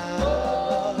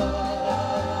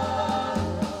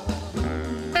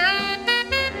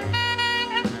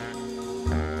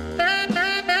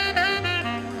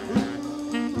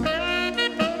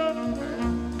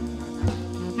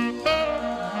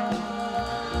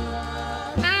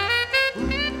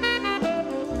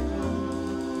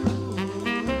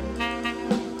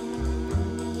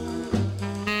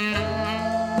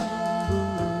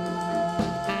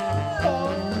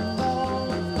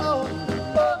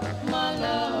 My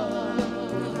love,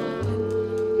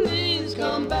 please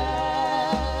come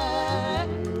back.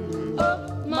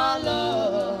 Oh, my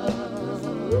love,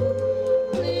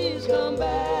 please come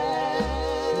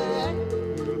back.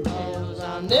 'Cause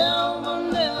I never,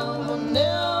 never,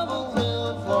 never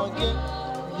will forget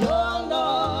your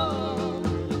love.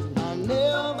 I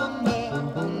never,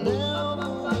 never, never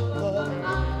will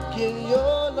forget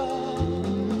your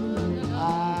love. I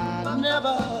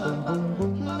never,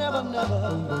 never, never.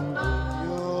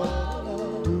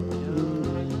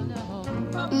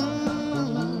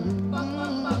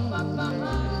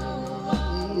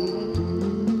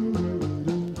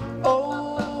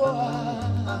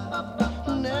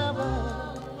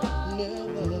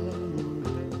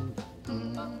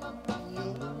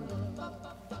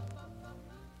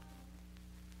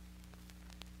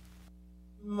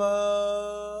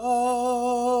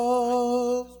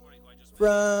 Smoke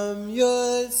from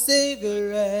your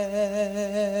cigarette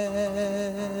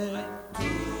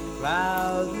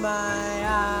clouds my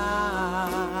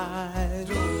eyes.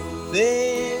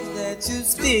 Things that you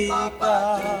speak of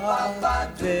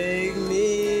make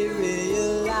me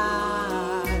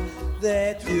realize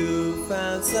that you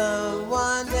found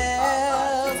someone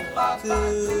else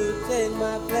to take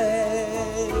my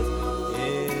place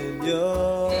in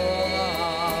your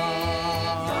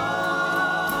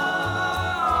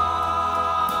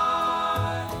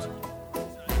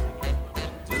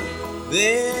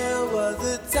There was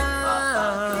a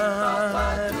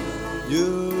time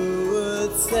you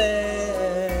would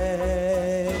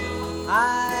say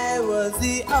I was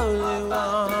the only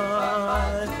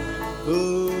one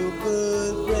who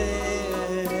could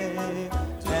bring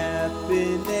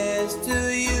happiness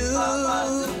to you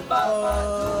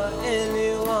or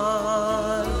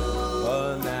anyone.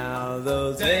 For now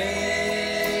those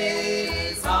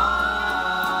days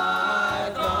are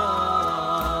gone.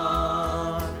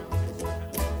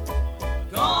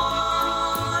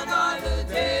 Gone are the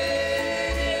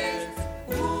days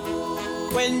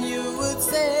when you would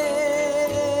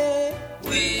say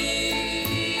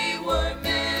we were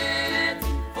meant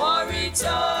for each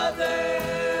other.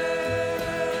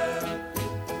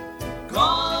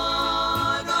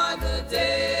 Gone are the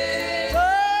days,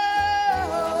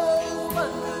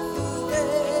 wonderful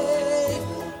days,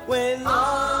 when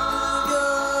all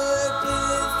your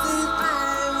kisses I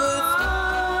was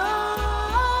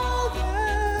older.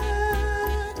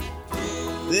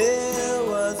 There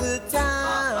was a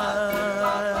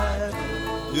time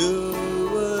you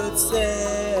would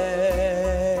say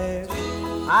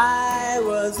I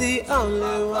was the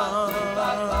only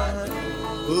one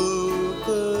who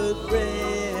could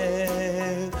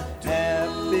bring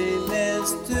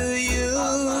happiness to you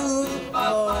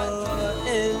or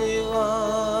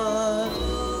anyone.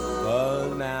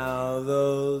 But now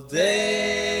those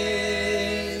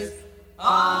days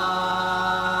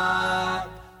are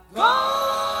gone.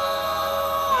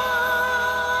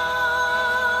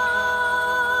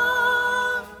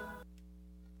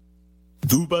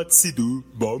 Do batsy do,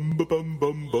 bum ba bum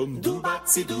bum bum. Do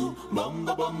batsy do, bum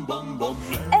ba bum bum bum.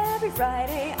 Every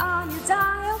Friday on your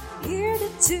dial, hear the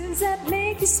tunes that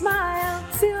make you smile.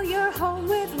 Fill your home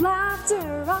with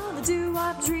laughter on the Doo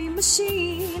Wop Dream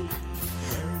Machine.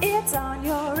 It's on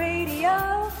your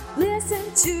radio. Listen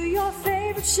to your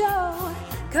favorite show.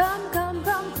 Come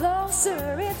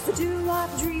closer. It's the Doo Wop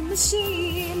Dream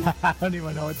Machine. I don't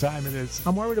even know what time it is.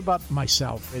 I'm worried about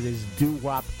myself. It is Doo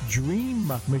Wop Dream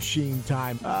Machine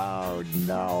time. Oh,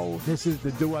 no. This is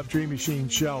the Doo Wop Dream Machine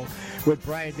show with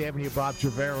Bryant Avenue, Bob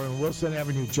Trevero, and Wilson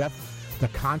Avenue, Jeff, the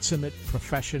consummate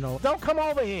professional. Don't come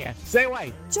over here. Stay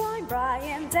away. Join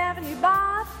Bryant Avenue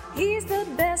Bob. He's the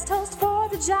best host for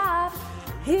the job.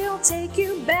 He'll take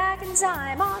you back in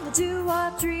time on the Doo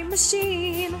Wop Dream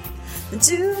Machine. The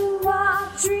Doo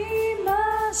Wop Dream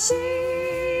Machine.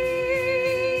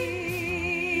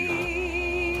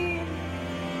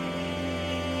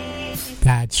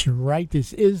 That's right.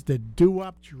 This is the Doo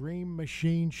Wop Dream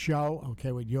Machine show.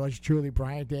 Okay, with yours truly,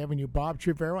 Bryant Avenue, Bob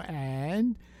Trevero,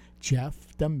 and Jeff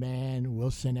the Man,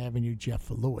 Wilson Avenue, Jeff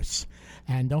Lewis.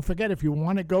 And don't forget, if you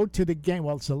want to go to the game,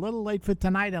 well, it's a little late for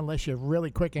tonight unless you're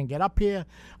really quick and get up here.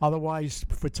 Otherwise,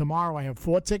 for tomorrow, I have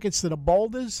 4 tickets to the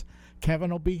Boulders.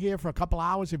 Kevin will be here for a couple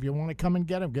hours. If you want to come and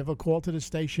get him, give a call to the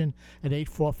station at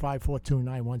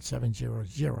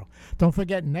 845-429-1700. Don't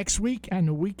forget, next week and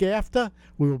the week after,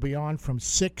 we will be on from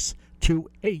 6 to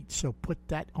 8. So put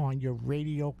that on your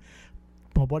radio.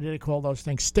 Well, what do they call those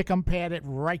things? Stick 'em, pad it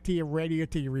right to your radio,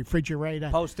 to your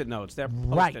refrigerator. Post-it notes. They're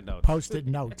post-it right. notes. Post-it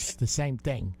notes. The same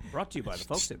thing. Brought to you by the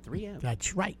folks at 3M.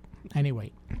 That's right.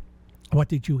 Anyway, what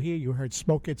did you hear? You heard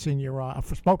smoke. It's in your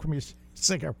smoke from your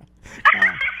cigarette.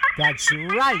 That's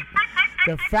right.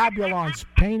 The Fabulons,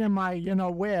 Pain in My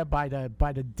Where by the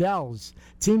Dells,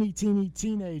 Teeny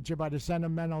Teenager by the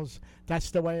Sentimentals,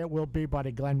 That's the Way It Will Be by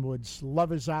the Glenwoods,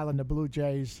 Lovers Island, the Blue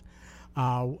Jays,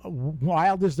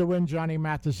 Wild as the Wind, Johnny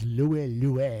Mathis,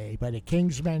 Louie by the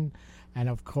Kingsmen, and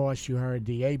of course you heard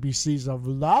the ABCs of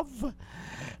Love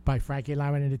by Frankie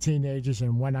Lyman and the Teenagers,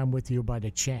 and When I'm With You by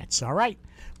the Chants. All right,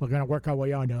 we're going to work our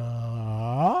way on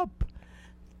up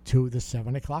to the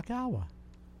 7 o'clock hour.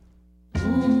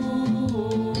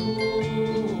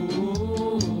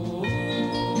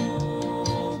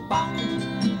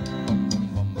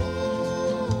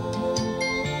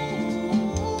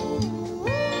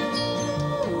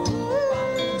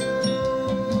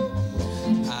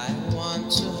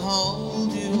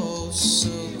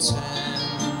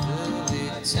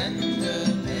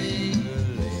 Tenderly,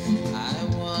 I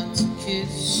want to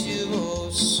kiss you oh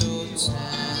so tenderly,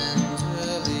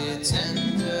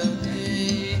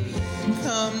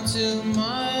 come to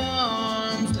my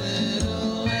arms,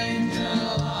 little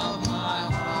angel of my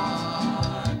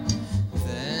heart,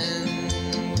 then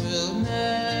we'll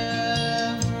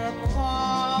never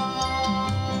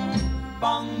part.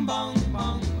 Bong, bong,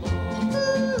 bong.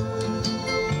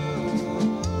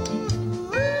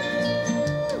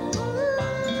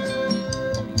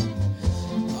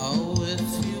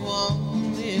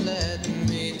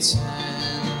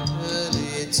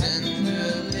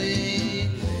 Tenderly,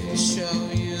 show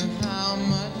you how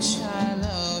much I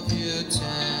love you.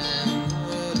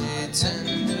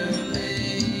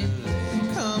 Tenderly,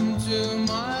 come to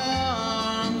my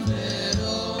arms,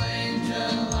 little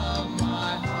angel of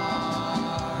my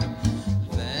heart.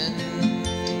 Then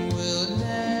we'll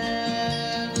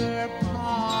never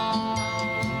part.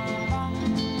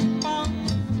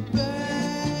 Baby,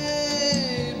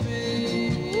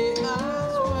 I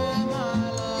swear my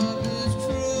love is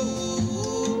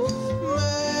true.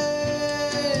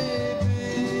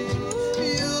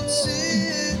 Maybe you'll see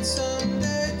it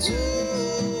someday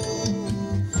too.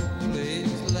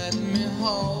 Please let me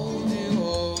hold you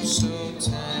oh so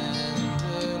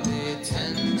tenderly.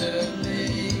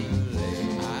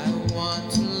 I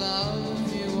want to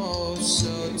love you oh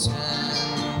so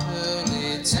tenderly.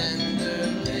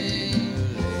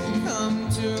 Come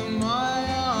to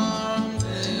my arms,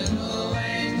 little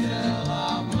angel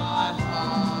of my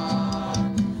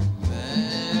heart.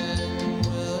 Then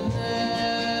we'll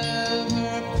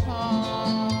never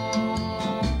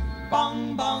part.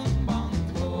 Bong, bong, bong.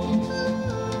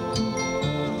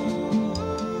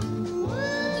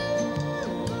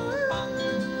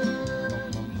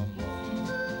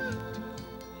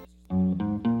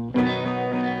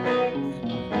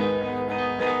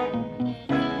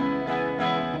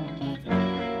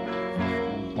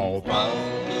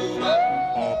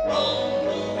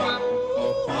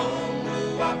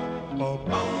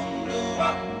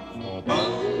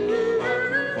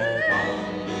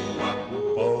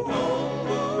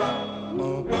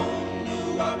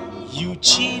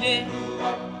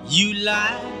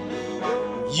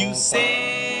 You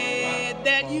said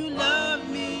that you love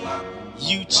me.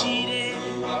 You cheated,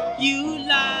 you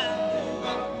lied.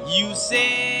 You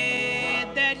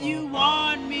said that you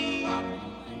want me.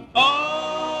 Oh,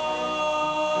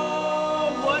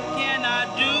 what can I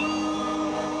do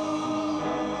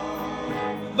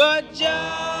but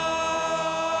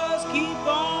just keep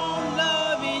on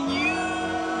loving you?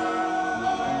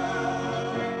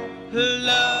 Love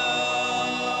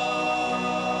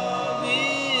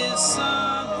is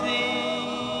something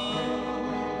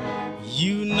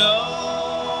you know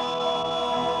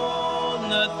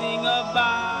nothing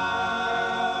about.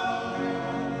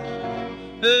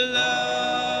 Love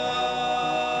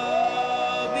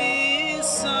is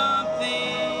something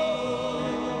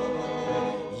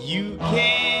you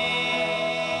can't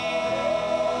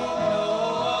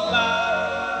know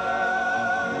about.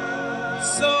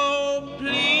 So please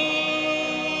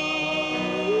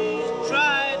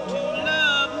try to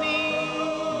love me.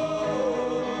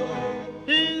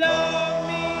 Love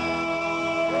me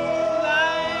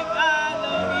like I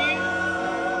love you.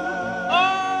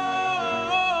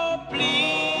 Oh, please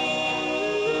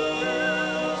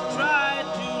try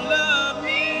to love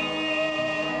me.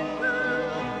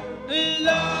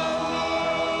 Love me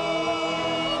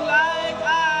like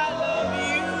I love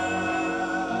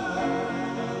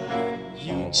you.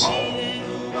 You cheated,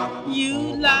 you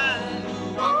lied,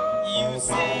 you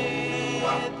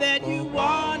said that you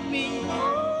want me.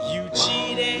 You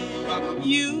cheated,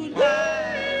 you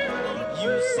lied,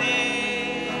 you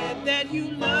said that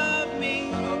you love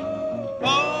me. Oh,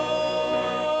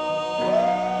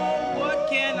 what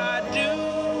can I do?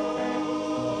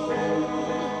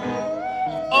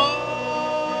 Oh,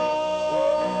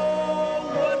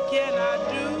 what can I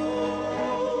do?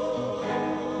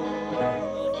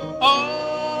 Oh,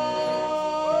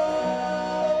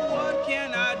 what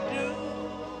can I do?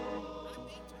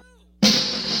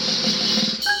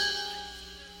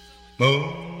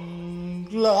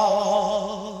 Moonglow,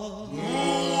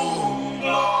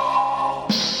 moonglow,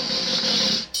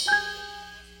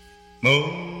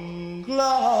 moonglow,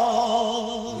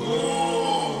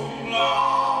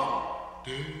 moonglow.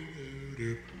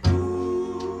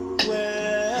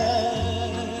 Where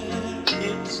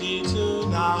is he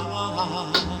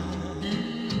tonight?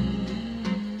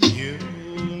 You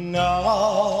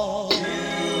know,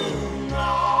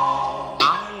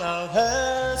 I love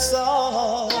her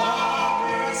so.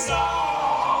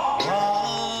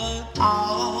 But I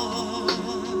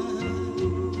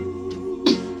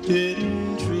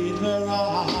didn't treat her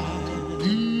right.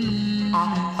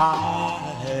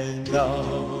 I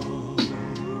know.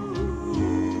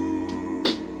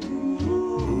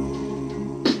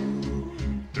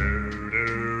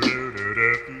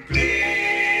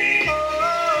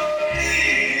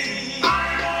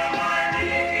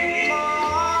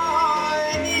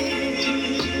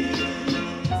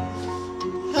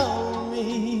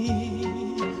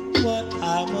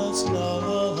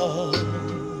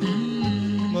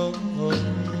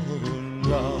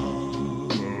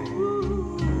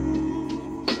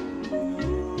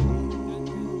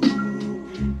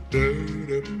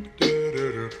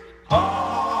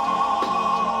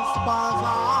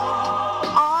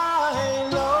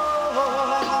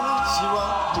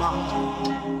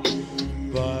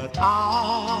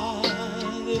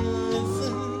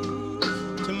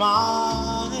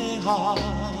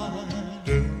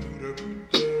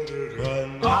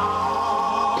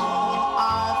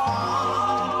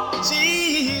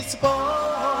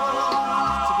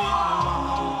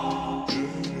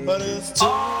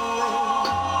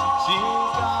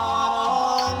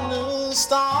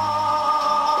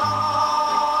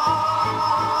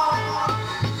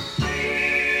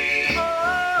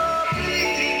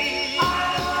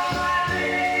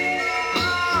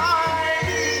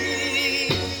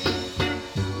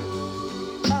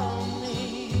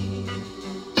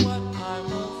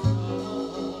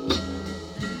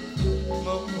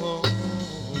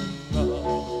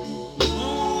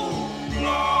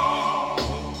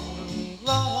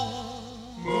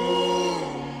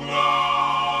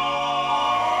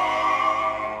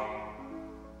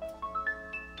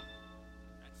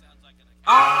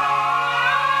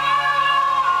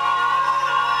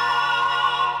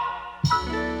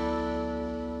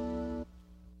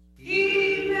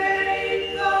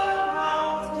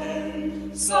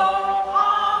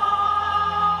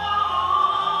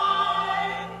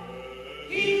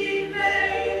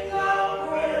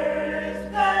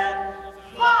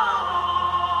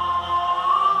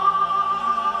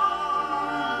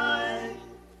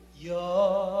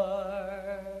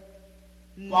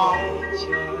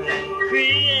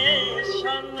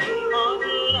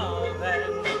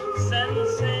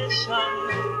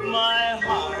 My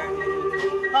heart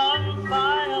is on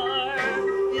fire.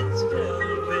 It's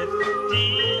filled with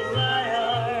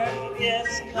desire.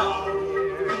 Yes, come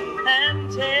here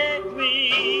and take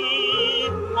me.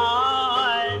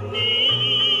 I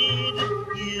need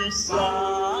you so.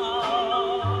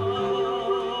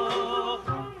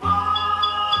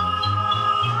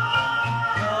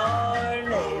 Your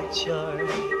nature,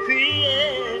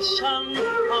 creation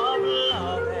of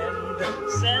love and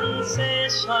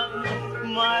sensation.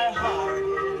 My heart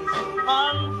is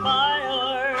on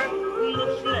fire. The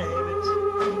flame it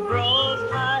grows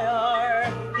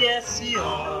higher. Yes, you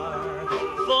are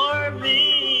for me.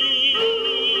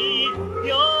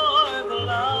 You're the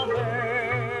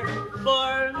lover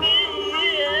for me.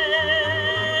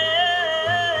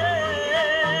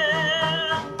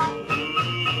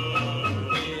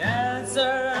 The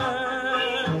answer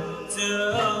to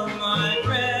my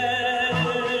prayer.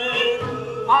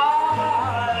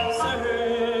 I've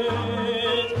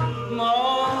searched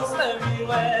most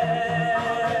everywhere.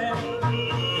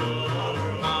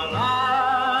 My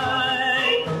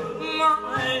life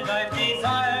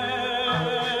desire.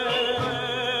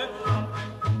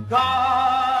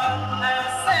 God has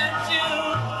sent you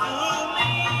to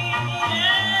me.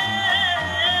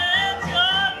 It's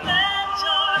your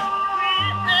nature,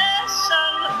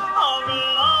 creation of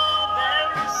love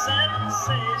and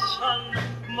sensation.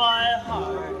 My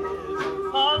heart is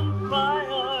on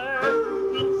fire.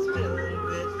 It's filled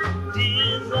with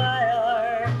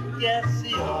desire. Yes,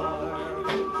 you're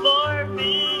for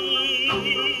me.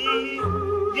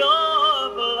 You're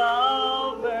the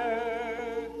lover.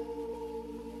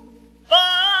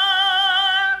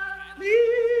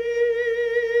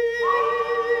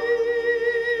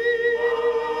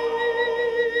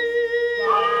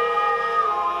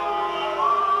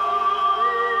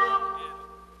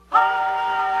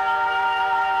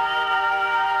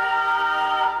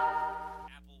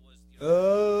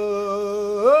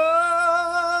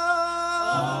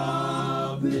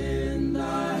 Up in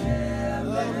the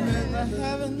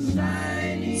heavens,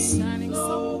 shining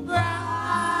so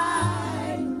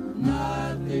bright.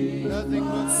 Nothing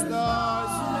but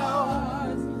stars,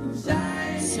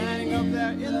 shining up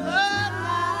there in the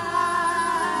night.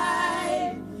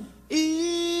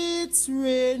 It's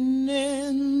written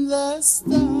in the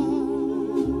stars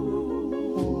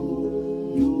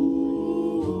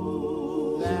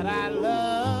that I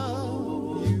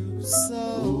love you so.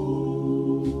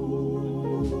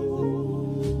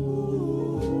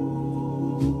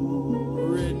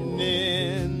 Written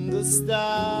in the stars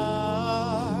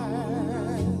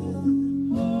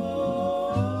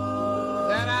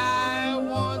that I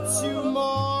want you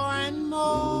more and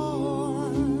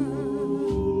more.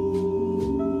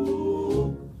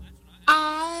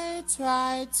 I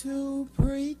try to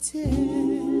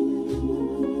pretend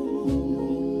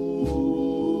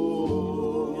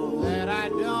that I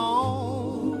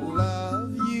don't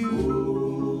love you,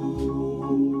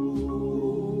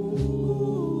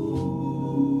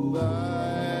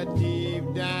 but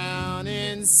deep down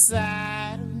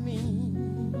inside of me,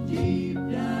 deep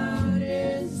down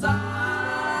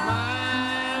inside,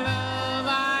 my love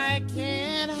I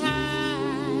can't hide.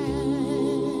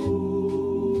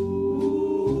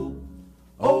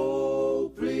 Oh,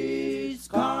 please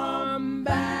come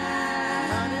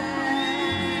back,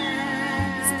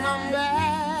 please come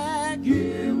back.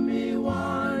 Give me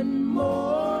one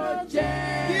more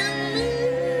chance. Give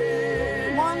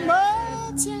me one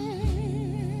more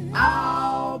chance.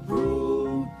 I'll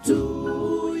prove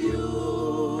to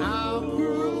you. I'll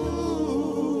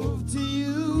prove to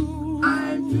you.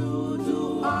 I'm true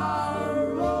to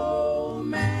our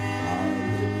romance.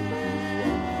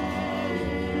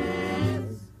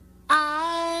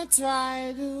 I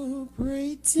try to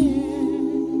pretend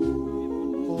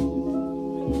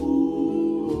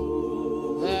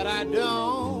that I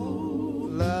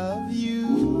don't love you,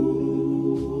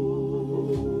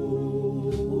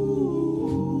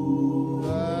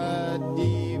 but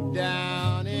deep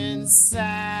down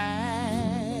inside,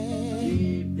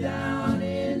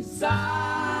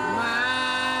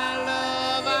 my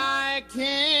love I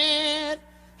can't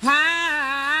hide.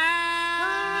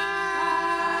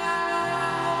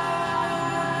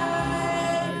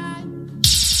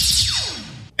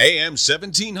 AM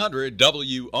 1700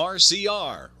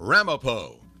 WRCR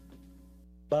Ramapo.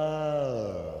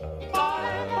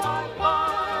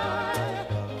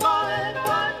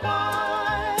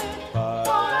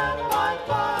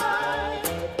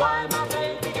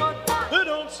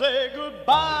 Don't say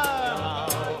goodbye now.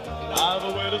 I've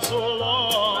waited so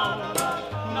long.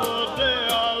 The day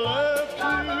I left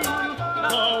you,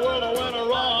 the world went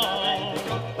wrong.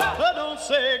 Don't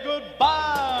say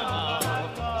goodbye now.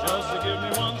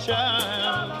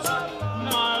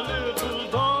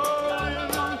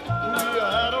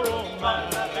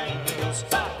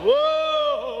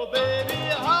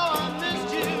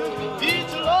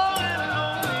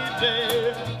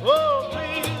 Oh,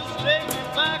 please take me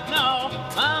back now.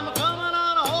 I'm coming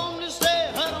on home to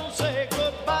stay. I don't say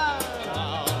goodbye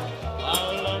now.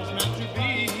 Our love's meant to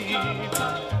be.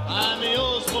 I'm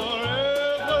yours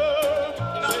forever.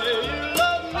 Say you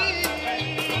love me.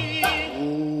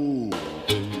 Oh,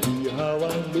 baby, how I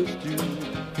missed you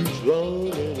each long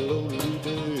and lonely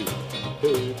day.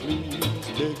 Hey, please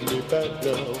take me back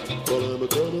now, while I'm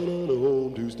coming on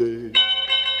home to stay.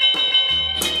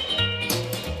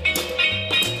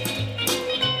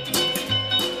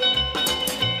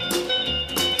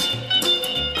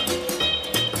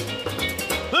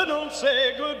 Don't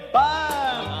say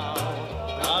goodbye now.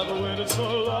 I've waited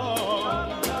so long.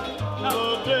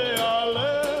 The day I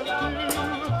left you,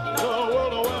 the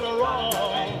world went wrong.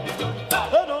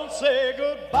 Don't say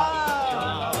goodbye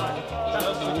now.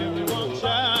 Just to give me one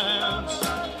chance.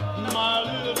 My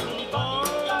little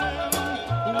darling,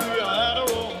 we had a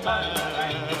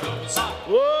romance.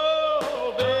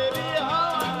 Oh, baby, how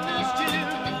I missed you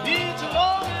each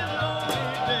long and lonely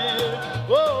day.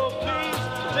 Oh, please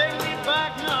take me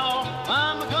back now.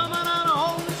 I'm coming on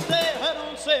home to stay.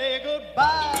 Don't say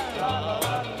goodbye.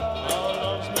 Our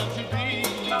love's meant to be.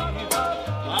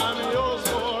 I'm yours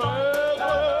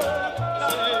forever.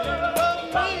 Say you love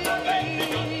me.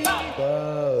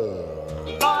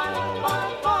 Bye,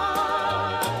 bye, bye.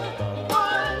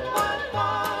 Bye, bye,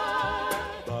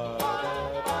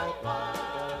 bye.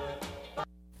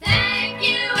 Thank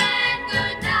you and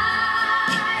good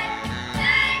night.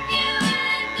 Thank you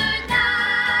and good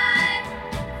night.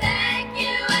 Thank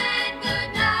you and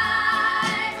good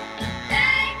night.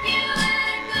 Thank you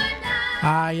and good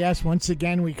night. Yes, once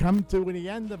again, we come to the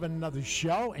end of another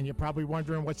show, and you're probably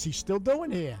wondering what's he still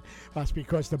doing here. Well, it's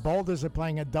because the Boulders are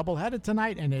playing a doubleheader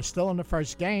tonight, and they're still in the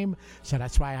first game, so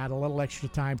that's why I had a little extra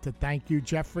time to thank you,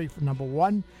 Jeffrey, for number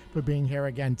one, for being here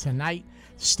again tonight.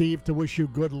 Steve, to wish you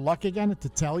good luck again, and to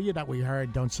tell you that we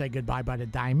heard Don't Say Goodbye by the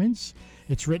Diamonds.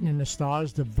 It's Written in the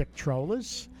Stars, the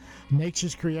Victrolas.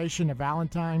 Nature's Creation, the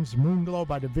Valentines. Moonglow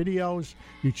by the Videos.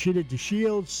 You Cheated the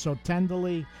Shields, So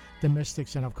Tenderly. The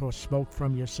Mystics, and of course Smoke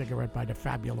from Your Cigarette by the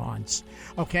Fabulons.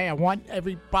 Okay, I want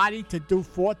everybody to do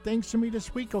 4 things for me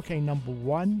this week. Okay, number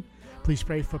 1, please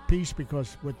pray for peace,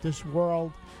 because with this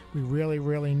world we really,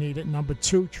 really need it. Number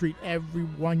 2, treat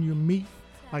everyone you meet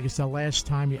like it's the last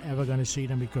time you're ever going to see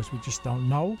them, because we just don't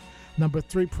know. Number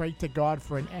 3, pray to God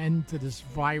for an end to this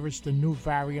virus, the new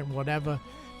variant, whatever.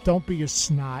 Don't be a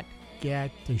snot. Get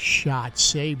the shot.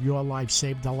 Save your life.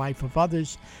 Save the life of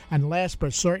others. And last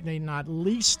but certainly not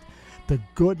least, the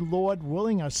good Lord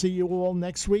willing, I'll see you all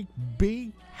next week.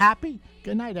 Be happy.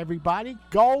 Good night, everybody.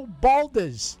 Go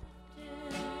Boulders.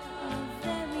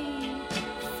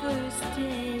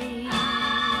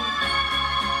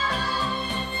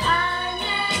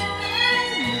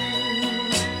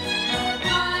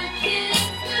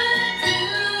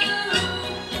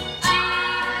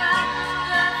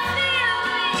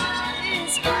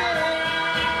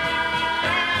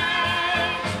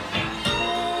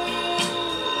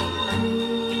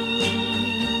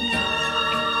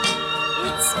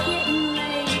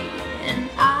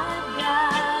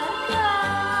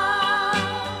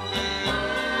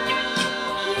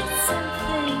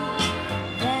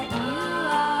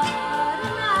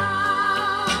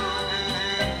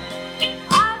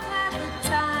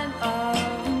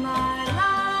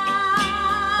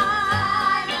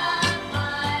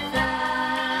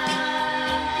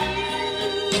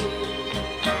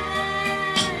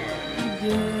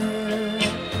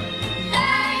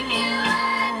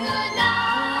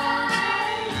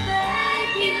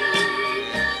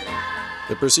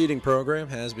 The preceding program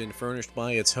has been furnished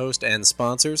by its host and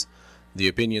sponsors. The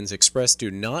opinions expressed do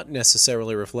not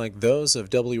necessarily reflect those of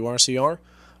WRCR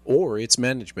or its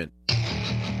management.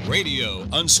 Radio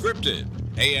Unscripted,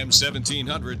 AM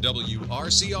 1700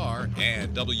 WRCR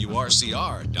and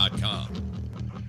WRCR.com.